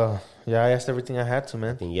 have. I asked everything I had to,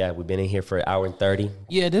 man. Yeah, we've been in here for an hour and 30.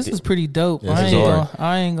 Yeah, this is pretty dope. Yes, I it's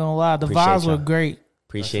ain't gonna lie. The Appreciate vibes were y'all. great.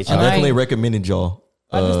 Appreciate I y'all. definitely recommended y'all.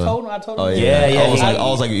 I told him. Oh Yeah, yeah, I yeah.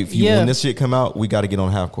 was like, if Yeah. when this shit come out, we got to get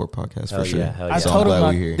on Half Court podcast for Hell sure. yeah, hell I yeah. So I'm told him glad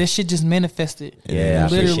like, we here. this shit just manifested. Yeah,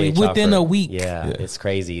 I literally appreciate y'all within for- a week. Yeah, Yeah. it's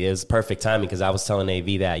crazy. It was perfect timing because I was telling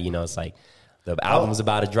AV that, you know, it's like the album's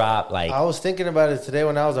about to drop. Like, I was thinking about it today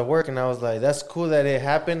when I was at work, and I was like, "That's cool that it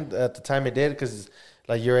happened at the time it did, because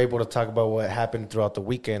like you're able to talk about what happened throughout the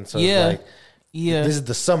weekend." So Yeah. it's like, Yeah. this is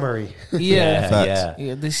the summary. Yeah. Facts. yeah.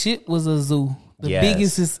 Yeah, the shit was a zoo. The Yes.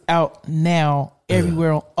 biggest is out now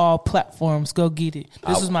everywhere on all platforms. Go get it.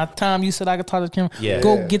 This is my time. You said I could talk to the camera. Yeah.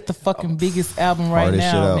 Go get the fucking biggest album right Hardest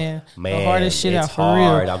shit now, out. man. Man, The hardest shit it's out for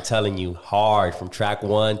hard. real. I'm telling you, hard from track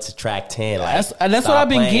 1 to track 10. Like, That's what stop I've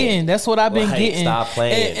been playing. getting. That's what I've been Like, getting. Stop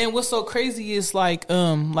playing. And what's so crazy is like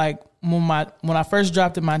when I first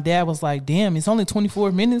dropped it, my dad was like, "Damn, it's only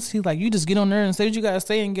 24 minutes." He's like, "You just get on there and say what you gotta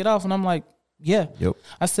say and get off." And I'm like, "Yeah." Yep.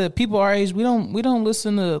 I said, "People our age, we don't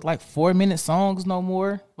listen to like 4-minute songs no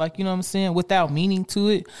more. Like, you know what I'm saying, without meaning to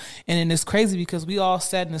it." And then it's crazy because we all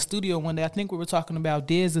sat in the studio one day. I think we were talking about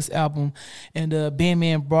Dez's album, and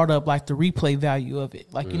Bandman brought up like the replay value of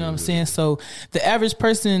it. Like, you know what I'm saying. So the average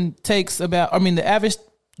person the average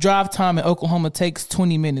drive time in Oklahoma takes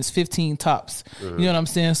 20 minutes, 15 tops. You know what I'm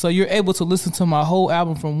saying? So you're able to listen to my whole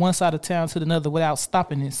album from one side of town to the other without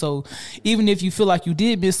stopping it. So even if you feel like you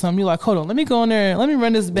did miss something, you're like, hold on, let me go in there and let me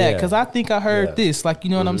run this back because I think I heard this. Like, you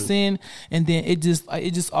know what I'm saying? And then it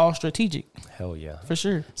just all strategic. Hell yeah. For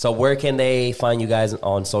sure. So where can they find you guys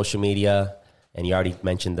on social media? And you already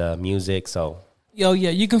mentioned the music, so... Yo, yeah,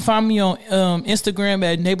 you can find me on Instagram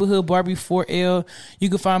at Neighborhood Barbie 4L. You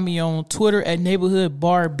can find me on Twitter at Neighborhood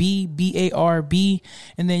Barbie, BARB.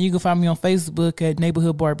 And then you can find me on Facebook at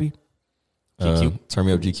Neighborhood Barbie. GQ? Turn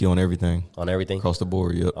me up GQ on everything. On everything? Across the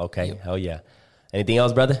board, yep. Okay, hell yeah. Anything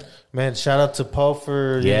else, brother? Man, shout out to Paul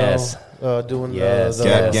for doing the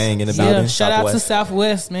Gap Gang in the building. Shout out to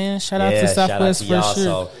Southwest, man. Shout out to Southwest for sure.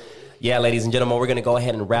 So, yeah, ladies and gentlemen, we're going to go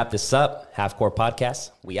ahead and wrap this up. Half Court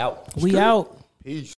Podcast. We out. We out. Peace.